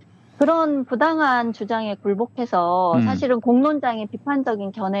 그런 부당한 주장에 굴복해서 사실은 공론장에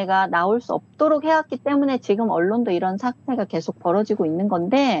비판적인 견해가 나올 수 없도록 해왔기 때문에 지금 언론도 이런 사태가 계속 벌어지고 있는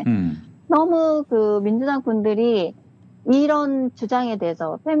건데 너무 그 민주당 분들이 이런 주장에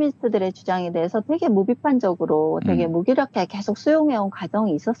대해서 페미니스트들의 주장에 대해서 되게 무비판적으로 되게 무기력하게 계속 수용해온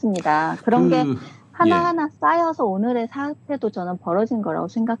과정이 있었습니다. 그런 게 하나하나 쌓여서 오늘의 사태도 저는 벌어진 거라고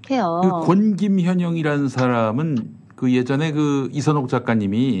생각해요. 그 권김현영이라는 사람은 그 예전에 그 이선옥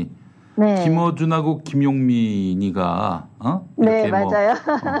작가님이 김어준하고 김용민이가 네, 맞아요.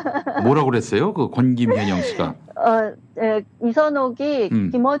 뭐라고 그랬어요? 그 권김현영 씨가. 이선옥이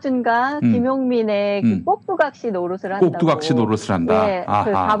김어준과 김용민의 그 꼭두각시 노릇을 한다고. 꼭두각시 노릇을 한다. 네,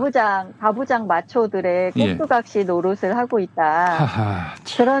 그 가부장 마초들의 꼭두각시 노릇을 하고 있다.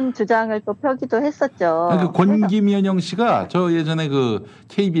 그런 주장을 또 펴기도 했었죠. 그 권김현영 씨가 저 예전에 그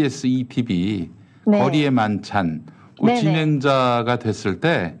KBS ETV 거리의 만찬 그 진행자가 됐을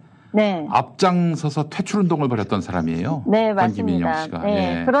때 앞장서서 퇴출운동을 벌였던 사람이에요. 네, 권김현영 맞습니다. 씨가.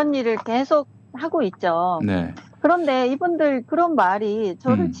 네, 그런 일을 계속 하고 있죠. 네. 그런데 이분들 그런 말이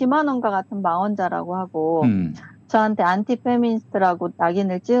저를 지만원과 같은 망언자라고 하고 저한테 안티페미니스트라고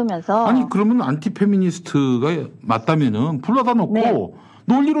낙인을 찌우면서 아니 그러면 안티페미니스트가 맞다면은 불러다 놓고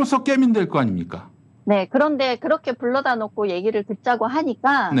논리로서 깨면 될 거 아닙니까? 네. 그런데 그렇게 불러다 놓고 얘기를 듣자고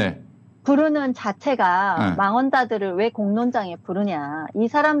하니까 부르는 자체가 망언자들을 왜 공론장에 부르냐. 이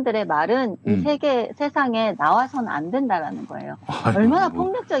사람들의 말은 이 세상에 나와서는 안 된다라는 거예요. 얼마나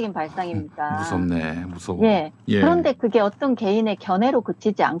폭력적인 발상입니까? 무섭네. 무서워. 예. 그런데 그게 어떤 개인의 견해로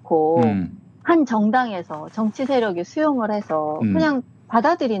그치지 않고 한 정당에서 정치 세력이 수용을 해서 그냥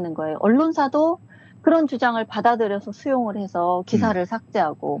받아들이는 거예요. 언론사도 그런 주장을 받아들여서 수용을 해서 기사를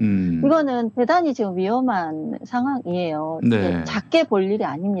삭제하고 이거는 대단히 지금 위험한 상황이에요. 작게 볼 일이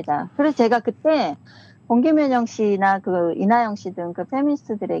아닙니다. 그래서 제가 그때 권김현영 씨나 그 이나영 씨 등 그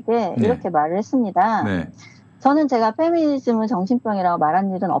페미니스트들에게 이렇게 말을 했습니다. 저는 제가 페미니즘은 정신병이라고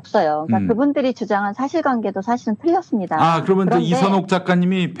말한 일은 없어요. 그러니까 그분들이 주장한 사실관계도 사실은 틀렸습니다. 그러면 이제 이선옥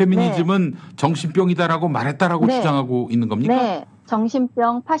작가님이 페미니즘은 정신병이다라고 말했다라고 주장하고 있는 겁니까? 네.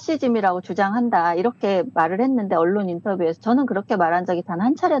 정신병 파시즘이라고 주장한다. 이렇게 말을 했는데 언론 인터뷰에서 저는 그렇게 말한 적이 단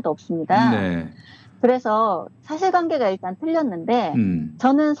한 차례도 없습니다. 그래서 사실관계가 일단 틀렸는데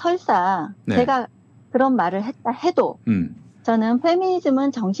저는 설사 제가 그런 말을 했다 해도 저는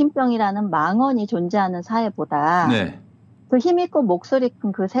페미니즘은 정신병이라는 망언이 존재하는 사회보다 그 힘있고 목소리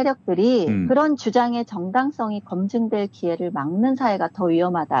큰 그 세력들이 그런 주장의 정당성이 검증될 기회를 막는 사회가 더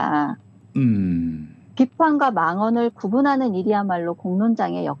위험하다. 비판과 망언을 구분하는 일이야말로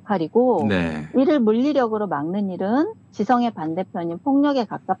공론장의 역할이고 이를 물리력으로 막는 일은 지성의 반대편인 폭력에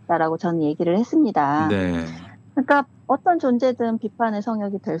가깝다라고 저는 얘기를 했습니다. 그러니까 어떤 존재든 비판의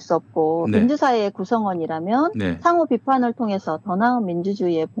성역이 될 수 없고 민주사회의 구성원이라면 상호 비판을 통해서 더 나은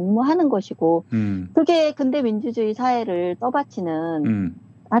민주주의에 복무하는 것이고 그게 근대 민주주의 사회를 떠받치는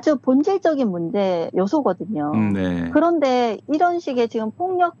아주 본질적인 문제 요소거든요. 그런데 이런 식의 지금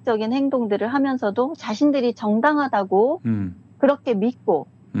폭력적인 행동들을 하면서도 자신들이 정당하다고 그렇게 믿고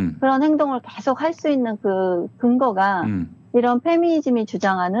그런 행동을 계속 할 수 있는 그 근거가 이런 페미니즘이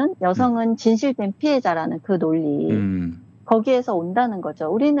주장하는 여성은 진실된 피해자라는 그 논리 거기에서 온다는 거죠.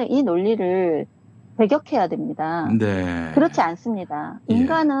 우리는 이 논리를 배격해야 됩니다. 그렇지 않습니다.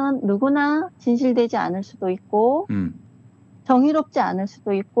 인간은 누구나 진실되지 않을 수도 있고 정의롭지 않을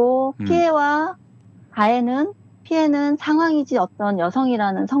수도 있고 피해는 상황이지 어떤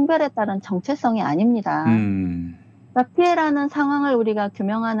여성이라는 성별에 따른 정체성이 아닙니다. 그러니까 피해라는 상황을 우리가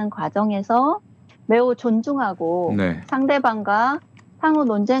규명하는 과정에서 매우 존중하고 네. 상대방과 상호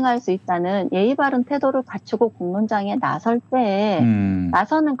논쟁할 수 있다는 예의 바른 태도를 갖추고 공론장에 나설 때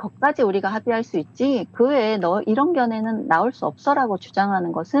나서는 것까지 우리가 합의할 수 있지 그 외에 너 이런 견해는 나올 수 없어라고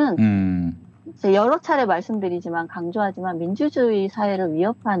주장하는 것은 여러 차례 말씀드리지만 강조하지만 민주주의 사회를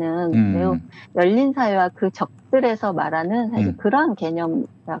위협하는 매우 열린 사회와 그 적들에서 말하는 사실 그러한 개념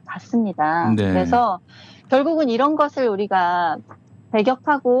같습니다. 네. 그래서 결국은 이런 것을 우리가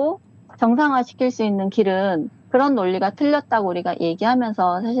배격하고 정상화시킬 수 있는 길은 그런 논리가 틀렸다고 우리가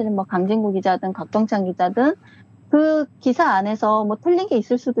얘기하면서 사실은 뭐 강진구 기자든 곽동찬 기자든 그 기사 안에서 뭐 틀린 게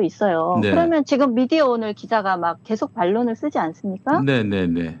있을 수도 있어요. 네. 그러면 지금 미디어 오늘 기자가 막 계속 반론을 쓰지 않습니까?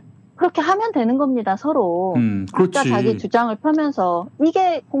 네네네. 그렇게 하면 되는 겁니다, 서로. 그렇지. 각자 자기 주장을 펴면서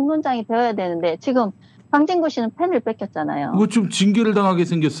이게 공론장이 되어야 되는데 지금 강진구 씨는 펜을 뺏겼잖아요. 이거 좀 징계를 당하게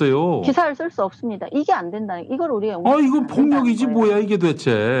생겼어요. 기사를 쓸 수 없습니다. 이게 안 된다. 이걸 우리가 이거 폭력이지 뭐야 이게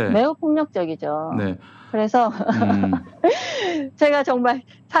도대체. 매우 폭력적이죠. 네. 그래서 제가 정말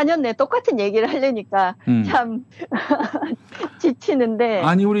 4년 내 똑같은 얘기를 하려니까 참 지치는데.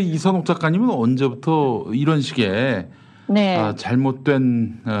 아니 우리 이선옥 작가님은 언제부터 이런 식의 네.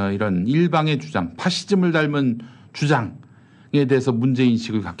 잘못된 이런 일방의 주장, 파시즘을 닮은 주장에 대해서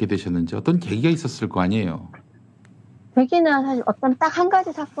문제인식을 갖게 되셨는지 어떤 계기가 있었을 거 아니에요? 계기는 사실 어떤 딱 한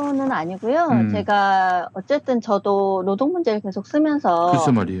가지 사건은 아니고요. 제가 어쨌든 저도 노동 문제를 계속 쓰면서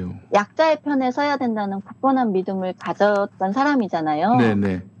글쎄 말이에요. 약자의 편에 서야 된다는 굳건한 믿음을 가졌던 사람이잖아요.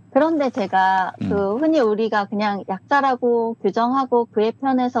 네네. 그런데 제가 흔히 우리가 그냥 약자라고 규정하고 그의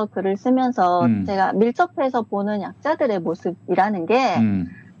편에서 글을 쓰면서 제가 밀접해서 보는 약자들의 모습이라는 게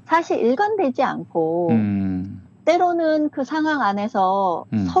사실 일관되지 않고 때로는 그 상황 안에서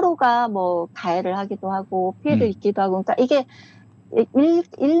서로가 뭐 가해를 하기도 하고 피해를 입기도 하고 그러니까 이게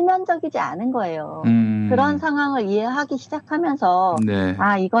일면적이지 않은 거예요. 그런 상황을 이해하기 시작하면서 네.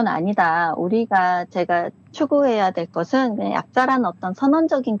 이건 아니다. 제가 추구해야 될 것은 그냥 약자라는 어떤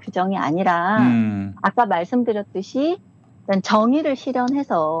선언적인 규정이 아니라 아까 말씀드렸듯이 정의를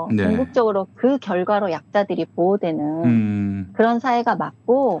실현해서 네. 궁극적으로 그 결과로 약자들이 보호되는 그런 사회가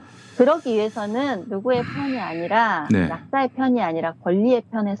맞고 그러기 위해서는 누구의 편이 아니라 네. 약자의 편이 아니라 권리의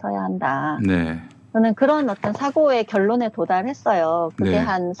편에 서야 한다. 네. 저는 그런 어떤 사고의 결론에 도달했어요. 그게 네.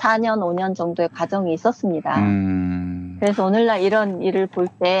 한 4년, 5년 정도의 과정이 있었습니다. 그래서 오늘날 이런 일을 볼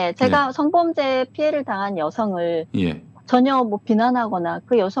때 제가 성범죄 피해를 당한 여성을 예. 전혀 뭐 비난하거나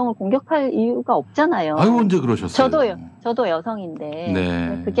그 여성을 공격할 이유가 없잖아요. 아유 언제 그러셨어요? 저도 여성인데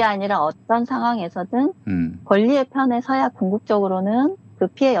네. 그게 아니라 어떤 상황에서든 권리의 편에 서야 궁극적으로는 그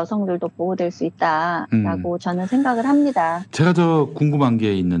피해 여성들도 보호될 수 있다라고 저는 생각을 합니다. 제가 궁금한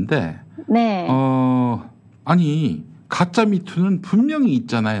게 있는데 네. 아니 가짜 미투는 분명히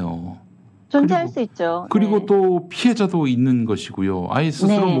있잖아요. 존재할 수 있죠. 그리고 네. 또 피해자도 있는 것이고요. 아예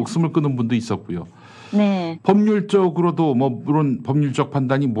스스로 네. 목숨을 끊은 분도 있었고요. 네. 법률적으로도 물론 법률적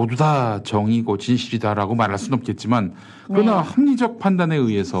판단이 모두 다 정의고 진실이다라고 말할 수는 없겠지만 그러나 네. 합리적 판단에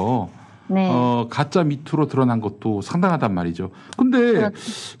의해서 네. 가짜 미투로 드러난 것도 상당하단 말이죠. 근데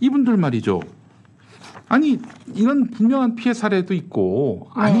이분들 말이죠. 아니 이런 분명한 피해 사례도 있고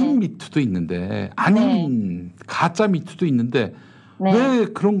아닌 미투도 있는데 아닌 가짜 미투도 있는데 왜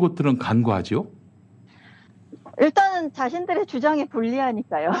그런 것들은 간과하죠? 일단은 자신들의 주장에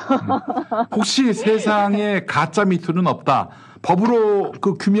불리하니까요. 혹시 세상에 가짜 미투는 없다. 법으로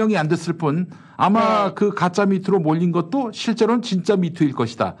그 규명이 안 됐을 뿐 아마 그 가짜 미투로 몰린 것도 실제로는 진짜 미투일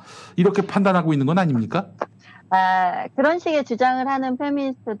것이다. 이렇게 판단하고 있는 건 아닙니까? 그런 식의 주장을 하는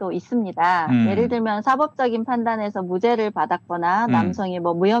페미니스트도 있습니다. 예를 들면 사법적인 판단에서 무죄를 받았거나 남성이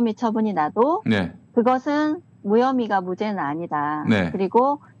뭐 무혐의 처분이 나도 그것은 무혐의가 무죄는 아니다.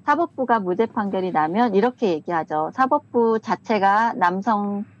 그리고 사법부가 무죄 판결이 나면 이렇게 얘기하죠. 사법부 자체가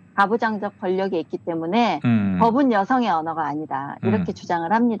남성 가부장적 권력이 있기 때문에 법은 여성의 언어가 아니다. 이렇게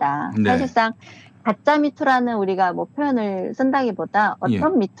주장을 합니다. 사실상 가짜 미투라는 우리가 뭐 표현을 쓴다기보다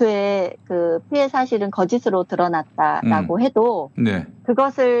어떤 미투의 그 피해 사실은 거짓으로 드러났다라고 해도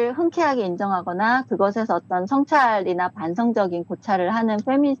그것을 흔쾌하게 인정하거나 그것에서 어떤 성찰이나 반성적인 고찰을 하는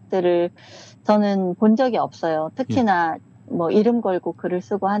페미니스트를 저는 본 적이 없어요. 특히나 뭐 이름 걸고 글을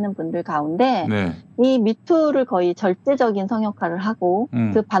쓰고 하는 분들 가운데 이 미투를 거의 절대적인 성역화를 하고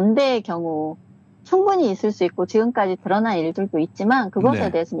그 반대의 경우 충분히 있을 수 있고 지금까지 드러난 일들도 있지만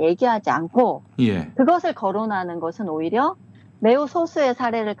그것에 대해서는 얘기하지 않고 그것을 거론하는 것은 오히려 매우 소수의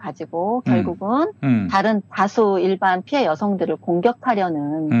사례를 가지고 결국은 다른 다수 일반 피해 여성들을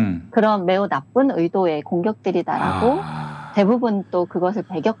공격하려는 그런 매우 나쁜 의도의 공격들이다라고 대부분 또 그것을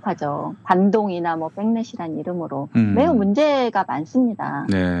배격하죠. 반동이나 뭐 백넷이란 이름으로 매우 문제가 많습니다.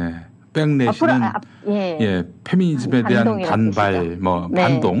 네. 백 내시는 페미니즘에 대한 반발,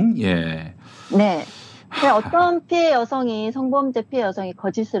 반동, 네. 어떤 피해 여성이 성범죄 피해 여성이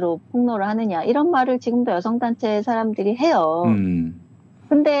거짓으로 폭로를 하느냐 이런 말을 지금도 여성단체 사람들이 해요.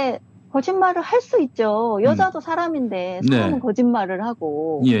 근데 거짓말을 할 수 있죠. 여자도 사람인데 사람은 거짓말을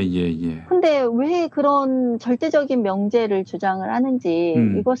하고. 근데 왜 그런 절대적인 명제를 주장을 하는지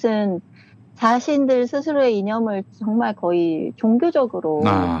이것은 자신들 스스로의 이념을 정말 거의 종교적으로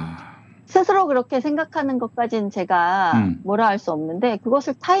스스로 그렇게 생각하는 것까지는 제가 뭐라 할 수 없는데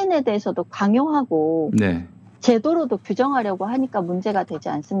그것을 타인에 대해서도 강요하고 제도로도 규정하려고 하니까 문제가 되지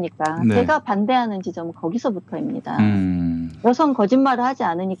않습니까? 제가 반대하는 지점은 거기서부터입니다. 여성 거짓말을 하지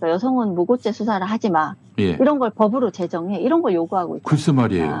않으니까 여성은 무고죄 수사를 하지 마. 이런 걸 법으로 제정해. 이런 걸 요구하고 있다. 글쎄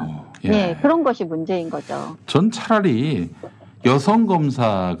말이에요. 그런 것이 문제인 거죠. 전 차라리 여성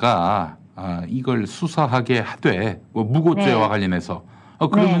검사가 이걸 수사하게 하되 무고죄와 관련해서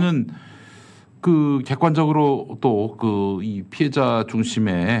그러면은 그 객관적으로 또 그 이 피해자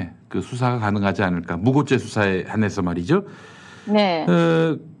중심의 그 수사가 가능하지 않을까. 무고죄 수사에 한해서 말이죠.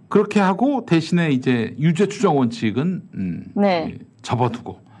 그렇게 하고 대신에 이제 유죄 추정 원칙은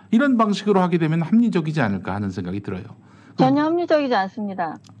접어두고 이런 방식으로 하게 되면 합리적이지 않을까 하는 생각이 들어요. 전혀 합리적이지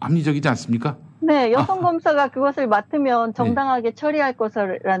않습니다. 합리적이지 않습니까? 네, 여성 검사가 그것을 맡으면 정당하게 처리할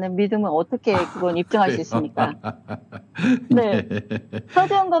것이라는 믿음은 어떻게 그건 입증할 수 있습니까?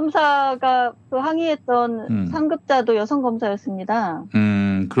 서재현 검사가 그 항의했던 상급자도 여성 검사였습니다.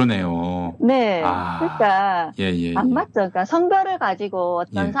 그러네요. 그러니까 안 맞죠. 그러니까 성별을 가지고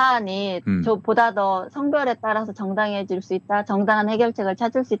어떤 사안이 보다 더 성별에 따라서 정당해질 수 있다, 정당한 해결책을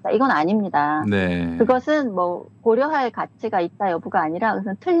찾을 수 있다, 이건 아닙니다. 그것은 뭐 고려할 가치가 있다 여부가 아니라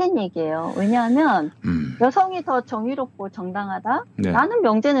그것은 틀린 얘기예요. 왜냐하면 여성이 더 정의롭고 정당하다? 라는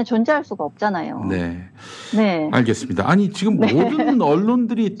명제는 존재할 수가 없잖아요. 알겠습니다. 아니 지금 모든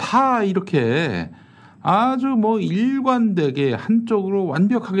언론들이 다 이렇게 아주 뭐 일관되게 한쪽으로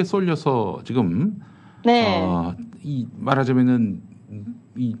완벽하게 쏠려서 지금 이 말하자면은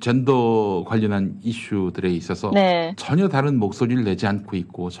이 젠더 관련한 이슈들에 있어서 전혀 다른 목소리를 내지 않고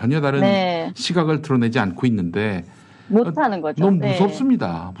있고 전혀 다른 시각을 드러내지 않고 있는데 못하는 거죠. 너무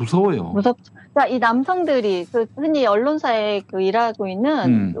무섭습니다. 무서워요. 그러니까 이 남성들이 그 흔히 언론사에 그 일하고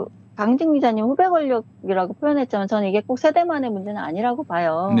있는 강진 기자님 후배 권력이라고 표현했지만 저는 이게 꼭 세대만의 문제는 아니라고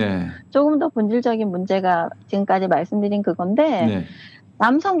봐요. 조금 더 본질적인 문제가 지금까지 말씀드린 그건데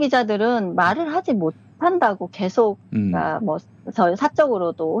남성 기자들은 말을 하지 못한다고 계속 그러니까 뭐 저희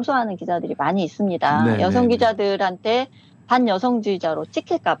사적으로도 호소하는 기자들이 많이 있습니다. 여성 기자들한테 반여성주의자로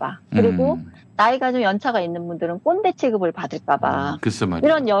찍힐까봐 그리고 나이가 좀 연차가 있는 분들은 꼰대 취급을 받을까봐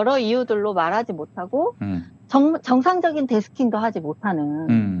이런 여러 이유들로 말하지 못하고 정상적인 데스킹도 하지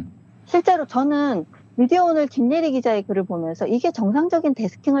못하는 실제로 저는 미디어오늘 김예리 기자의 글을 보면서 이게 정상적인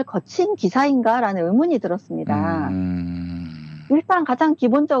데스킹을 거친 기사인가라는 의문이 들었습니다. 일단 가장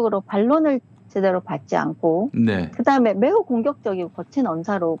기본적으로 반론을 제대로 받지 않고 그다음에 매우 공격적이고 거친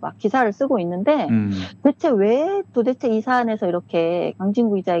언사로 막 기사를 쓰고 있는데 대체 왜 도대체 이 사안에서 이렇게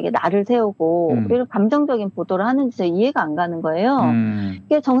강진구 기자에게 날을 세우고 이런 감정적인 보도를 하는지 이해가 안 가는 거예요.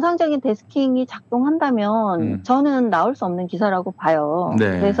 이게 정상적인 데스킹이 작동한다면 저는 나올 수 없는 기사라고 봐요.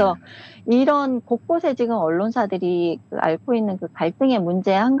 그래서 이런 곳곳에 지금 언론사들이 앓고 있는 그 갈등의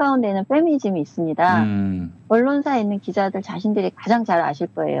문제 한가운데는 페미니즘이 있습니다. 언론사에 있는 기자들 자신들이 가장 잘 아실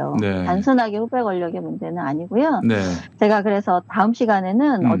거예요. 단순하게 후배 권력의 문제는 아니고요. 제가 그래서 다음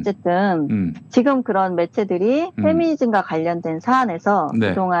시간에는 어쨌든 지금 그런 매체들이 페미니즘과 관련된 사안에서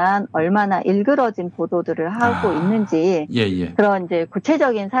그동안 얼마나 일그러진 보도들을 하고 있는지 그런 이제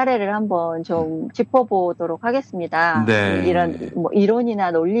구체적인 사례를 한번 좀 짚어보도록 하겠습니다. 이런 뭐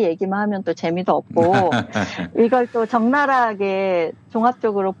이론이나 논리 얘기만 하면 또 재미도 없고 이걸 또 적나라하게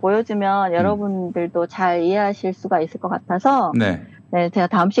종합적으로 보여주면 여러분들도 잘 이해하실 수가 있을 것 같아서 제가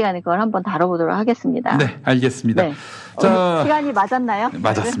다음 시간에 그걸 한번 다뤄보도록 하겠습니다. 알겠습니다. 자, 시간이 맞았나요?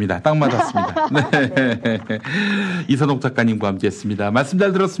 맞았습니다. 딱 맞았습니다. 이선옥 작가님과 함께했습니다. 말씀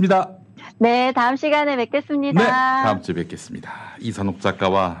잘 들었습니다. 네, 다음 시간에 뵙겠습니다. 다음 주에 뵙겠습니다. 이선옥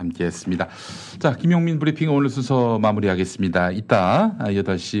작가와 함께했습니다. 자, 김용민 브리핑 오늘 순서 마무리하겠습니다. 이따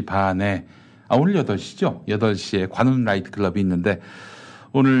 8시 반에 오늘 8시죠? 8시에 관훈 라이트 클럽이 있는데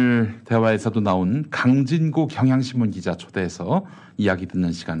오늘 대화에서도 나온 강진구 경향신문 기자 초대해서 이야기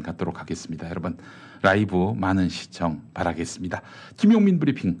듣는 시간 갖도록 하겠습니다. 여러분 라이브 많은 시청 바라겠습니다. 김용민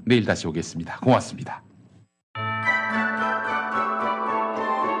브리핑 내일 다시 오겠습니다. 고맙습니다.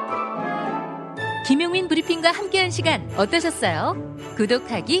 김용민 브리핑과 함께한 시간 어떠셨어요?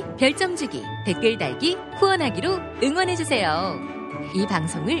 구독하기, 별점 주기, 댓글 달기, 후원하기로 응원해주세요. 이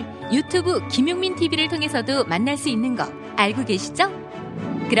방송을 유튜브 김용민 TV를 통해서도 만날 수 있는 거 알고 계시죠?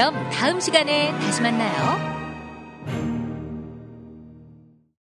 그럼 다음 시간에 다시 만나요.